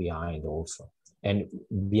science behind also. And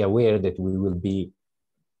be aware that we will be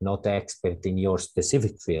not expert in your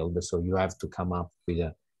specific field, so you have to come up with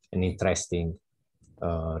an interesting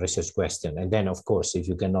research question. And then, of course, if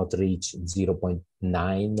you cannot reach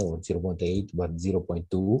 0.9 or 0.8, but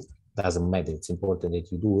 0.2, doesn't matter. It's important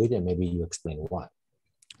that you do it, and maybe you explain why.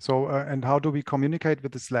 So, and how do we communicate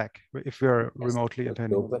with the Slack if we're remotely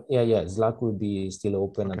attending? Open. Yeah. Slack will be still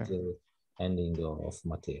open until ending of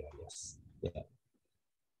Matera. Yes. Yeah.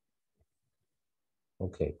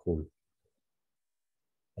 Okay, cool.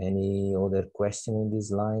 Any other question in this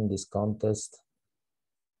line, this contest?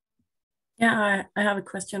 Yeah, I have a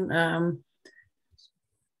question.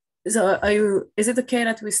 So is it okay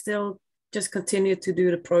that we still just continue to do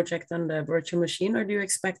the project on the virtual machine, or do you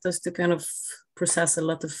expect us to kind of process a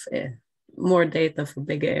lot of more data for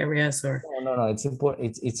bigger areas? Or no, it's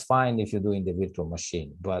important. It's fine if you're doing the virtual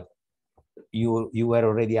machine, but you were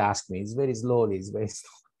already asking me. It's very slowly. It's very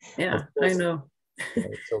slow. Yeah, I know.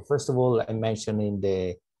 So first of all, I mentioned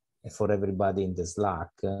for everybody in the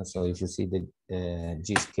Slack. So if you see the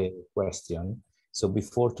GSK question, so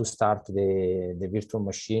before to start the virtual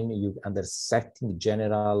machine, you under setting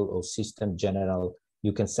general or system general,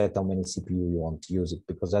 you can set how many CPU you want to use it,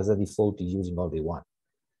 because as a default, you're using only one.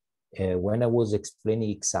 When I was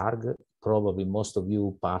explaining Xarg, probably most of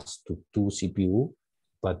you passed to 2 CPU,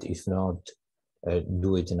 but if not,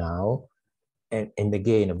 do it now. And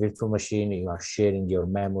again, a virtual machine, you are sharing your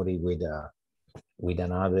memory with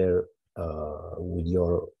another, with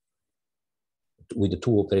the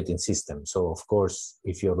 2 operating systems. So of course,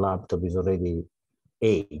 if your laptop is already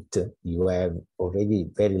 8, you have already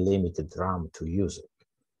very limited RAM to use it.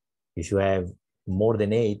 If you have more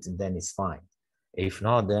than 8, then it's fine. If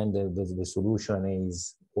not, then the solution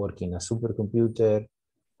is working a supercomputer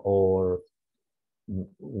or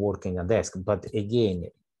working a desk. But again,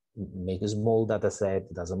 make a small data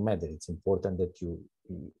set, doesn't matter. It's important that you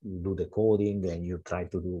do the coding and you try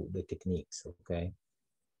to do the techniques, okay?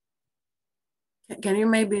 Can you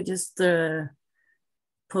maybe just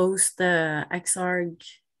post the Xarg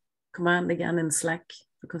command again in Slack?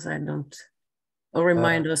 Because I don't, or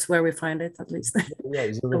remind us where we find it at least.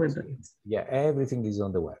 Yeah, everything is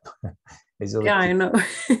on the web. Yeah, I know.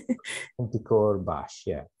 Multi-core bash,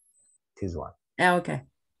 yeah, this one. Yeah, okay.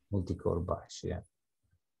 Multi-core bash, yeah.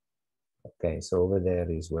 Okay, so over there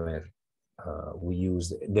is where we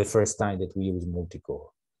use the first time that we use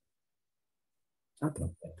multi-core. Okay,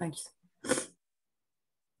 thanks.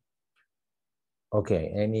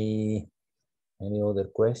 Okay, any other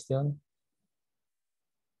question?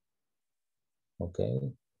 Okay,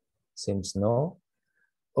 seems no.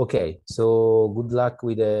 Okay, so good luck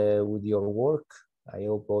with your work. I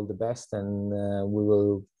hope all the best, and we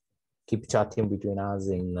will keep chatting between us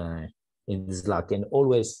in Slack. And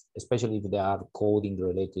always, especially if there are coding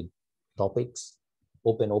related topics,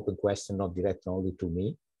 open question, not direct only to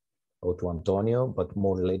me or to Antonio, but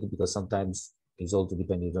more related, because sometimes it's also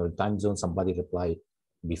depending on the time zone, somebody reply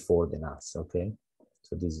before than us, okay?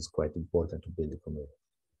 So this is quite important to build a community.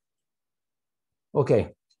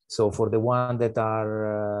 Okay, so for the one that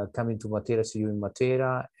are coming to Matera, see you in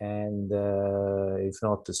Matera, and if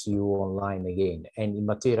not, to see you online again. And in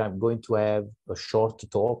Matera, I'm going to have a short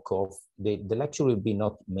talk of, the lecture will be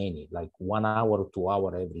not many, like 1 hour or 2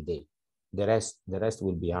 hours every day. The rest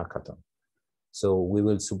will be hackathon. So we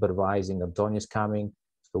will supervising, Antonio is coming,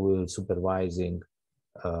 so we will supervising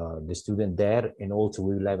the student there, and also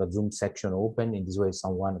we will have a Zoom section open. In this way,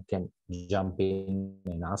 someone can jump in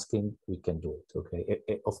and asking, we can do it, okay?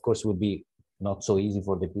 Of course, it will be not so easy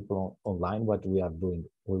for the people online, but we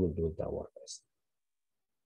will do it our best.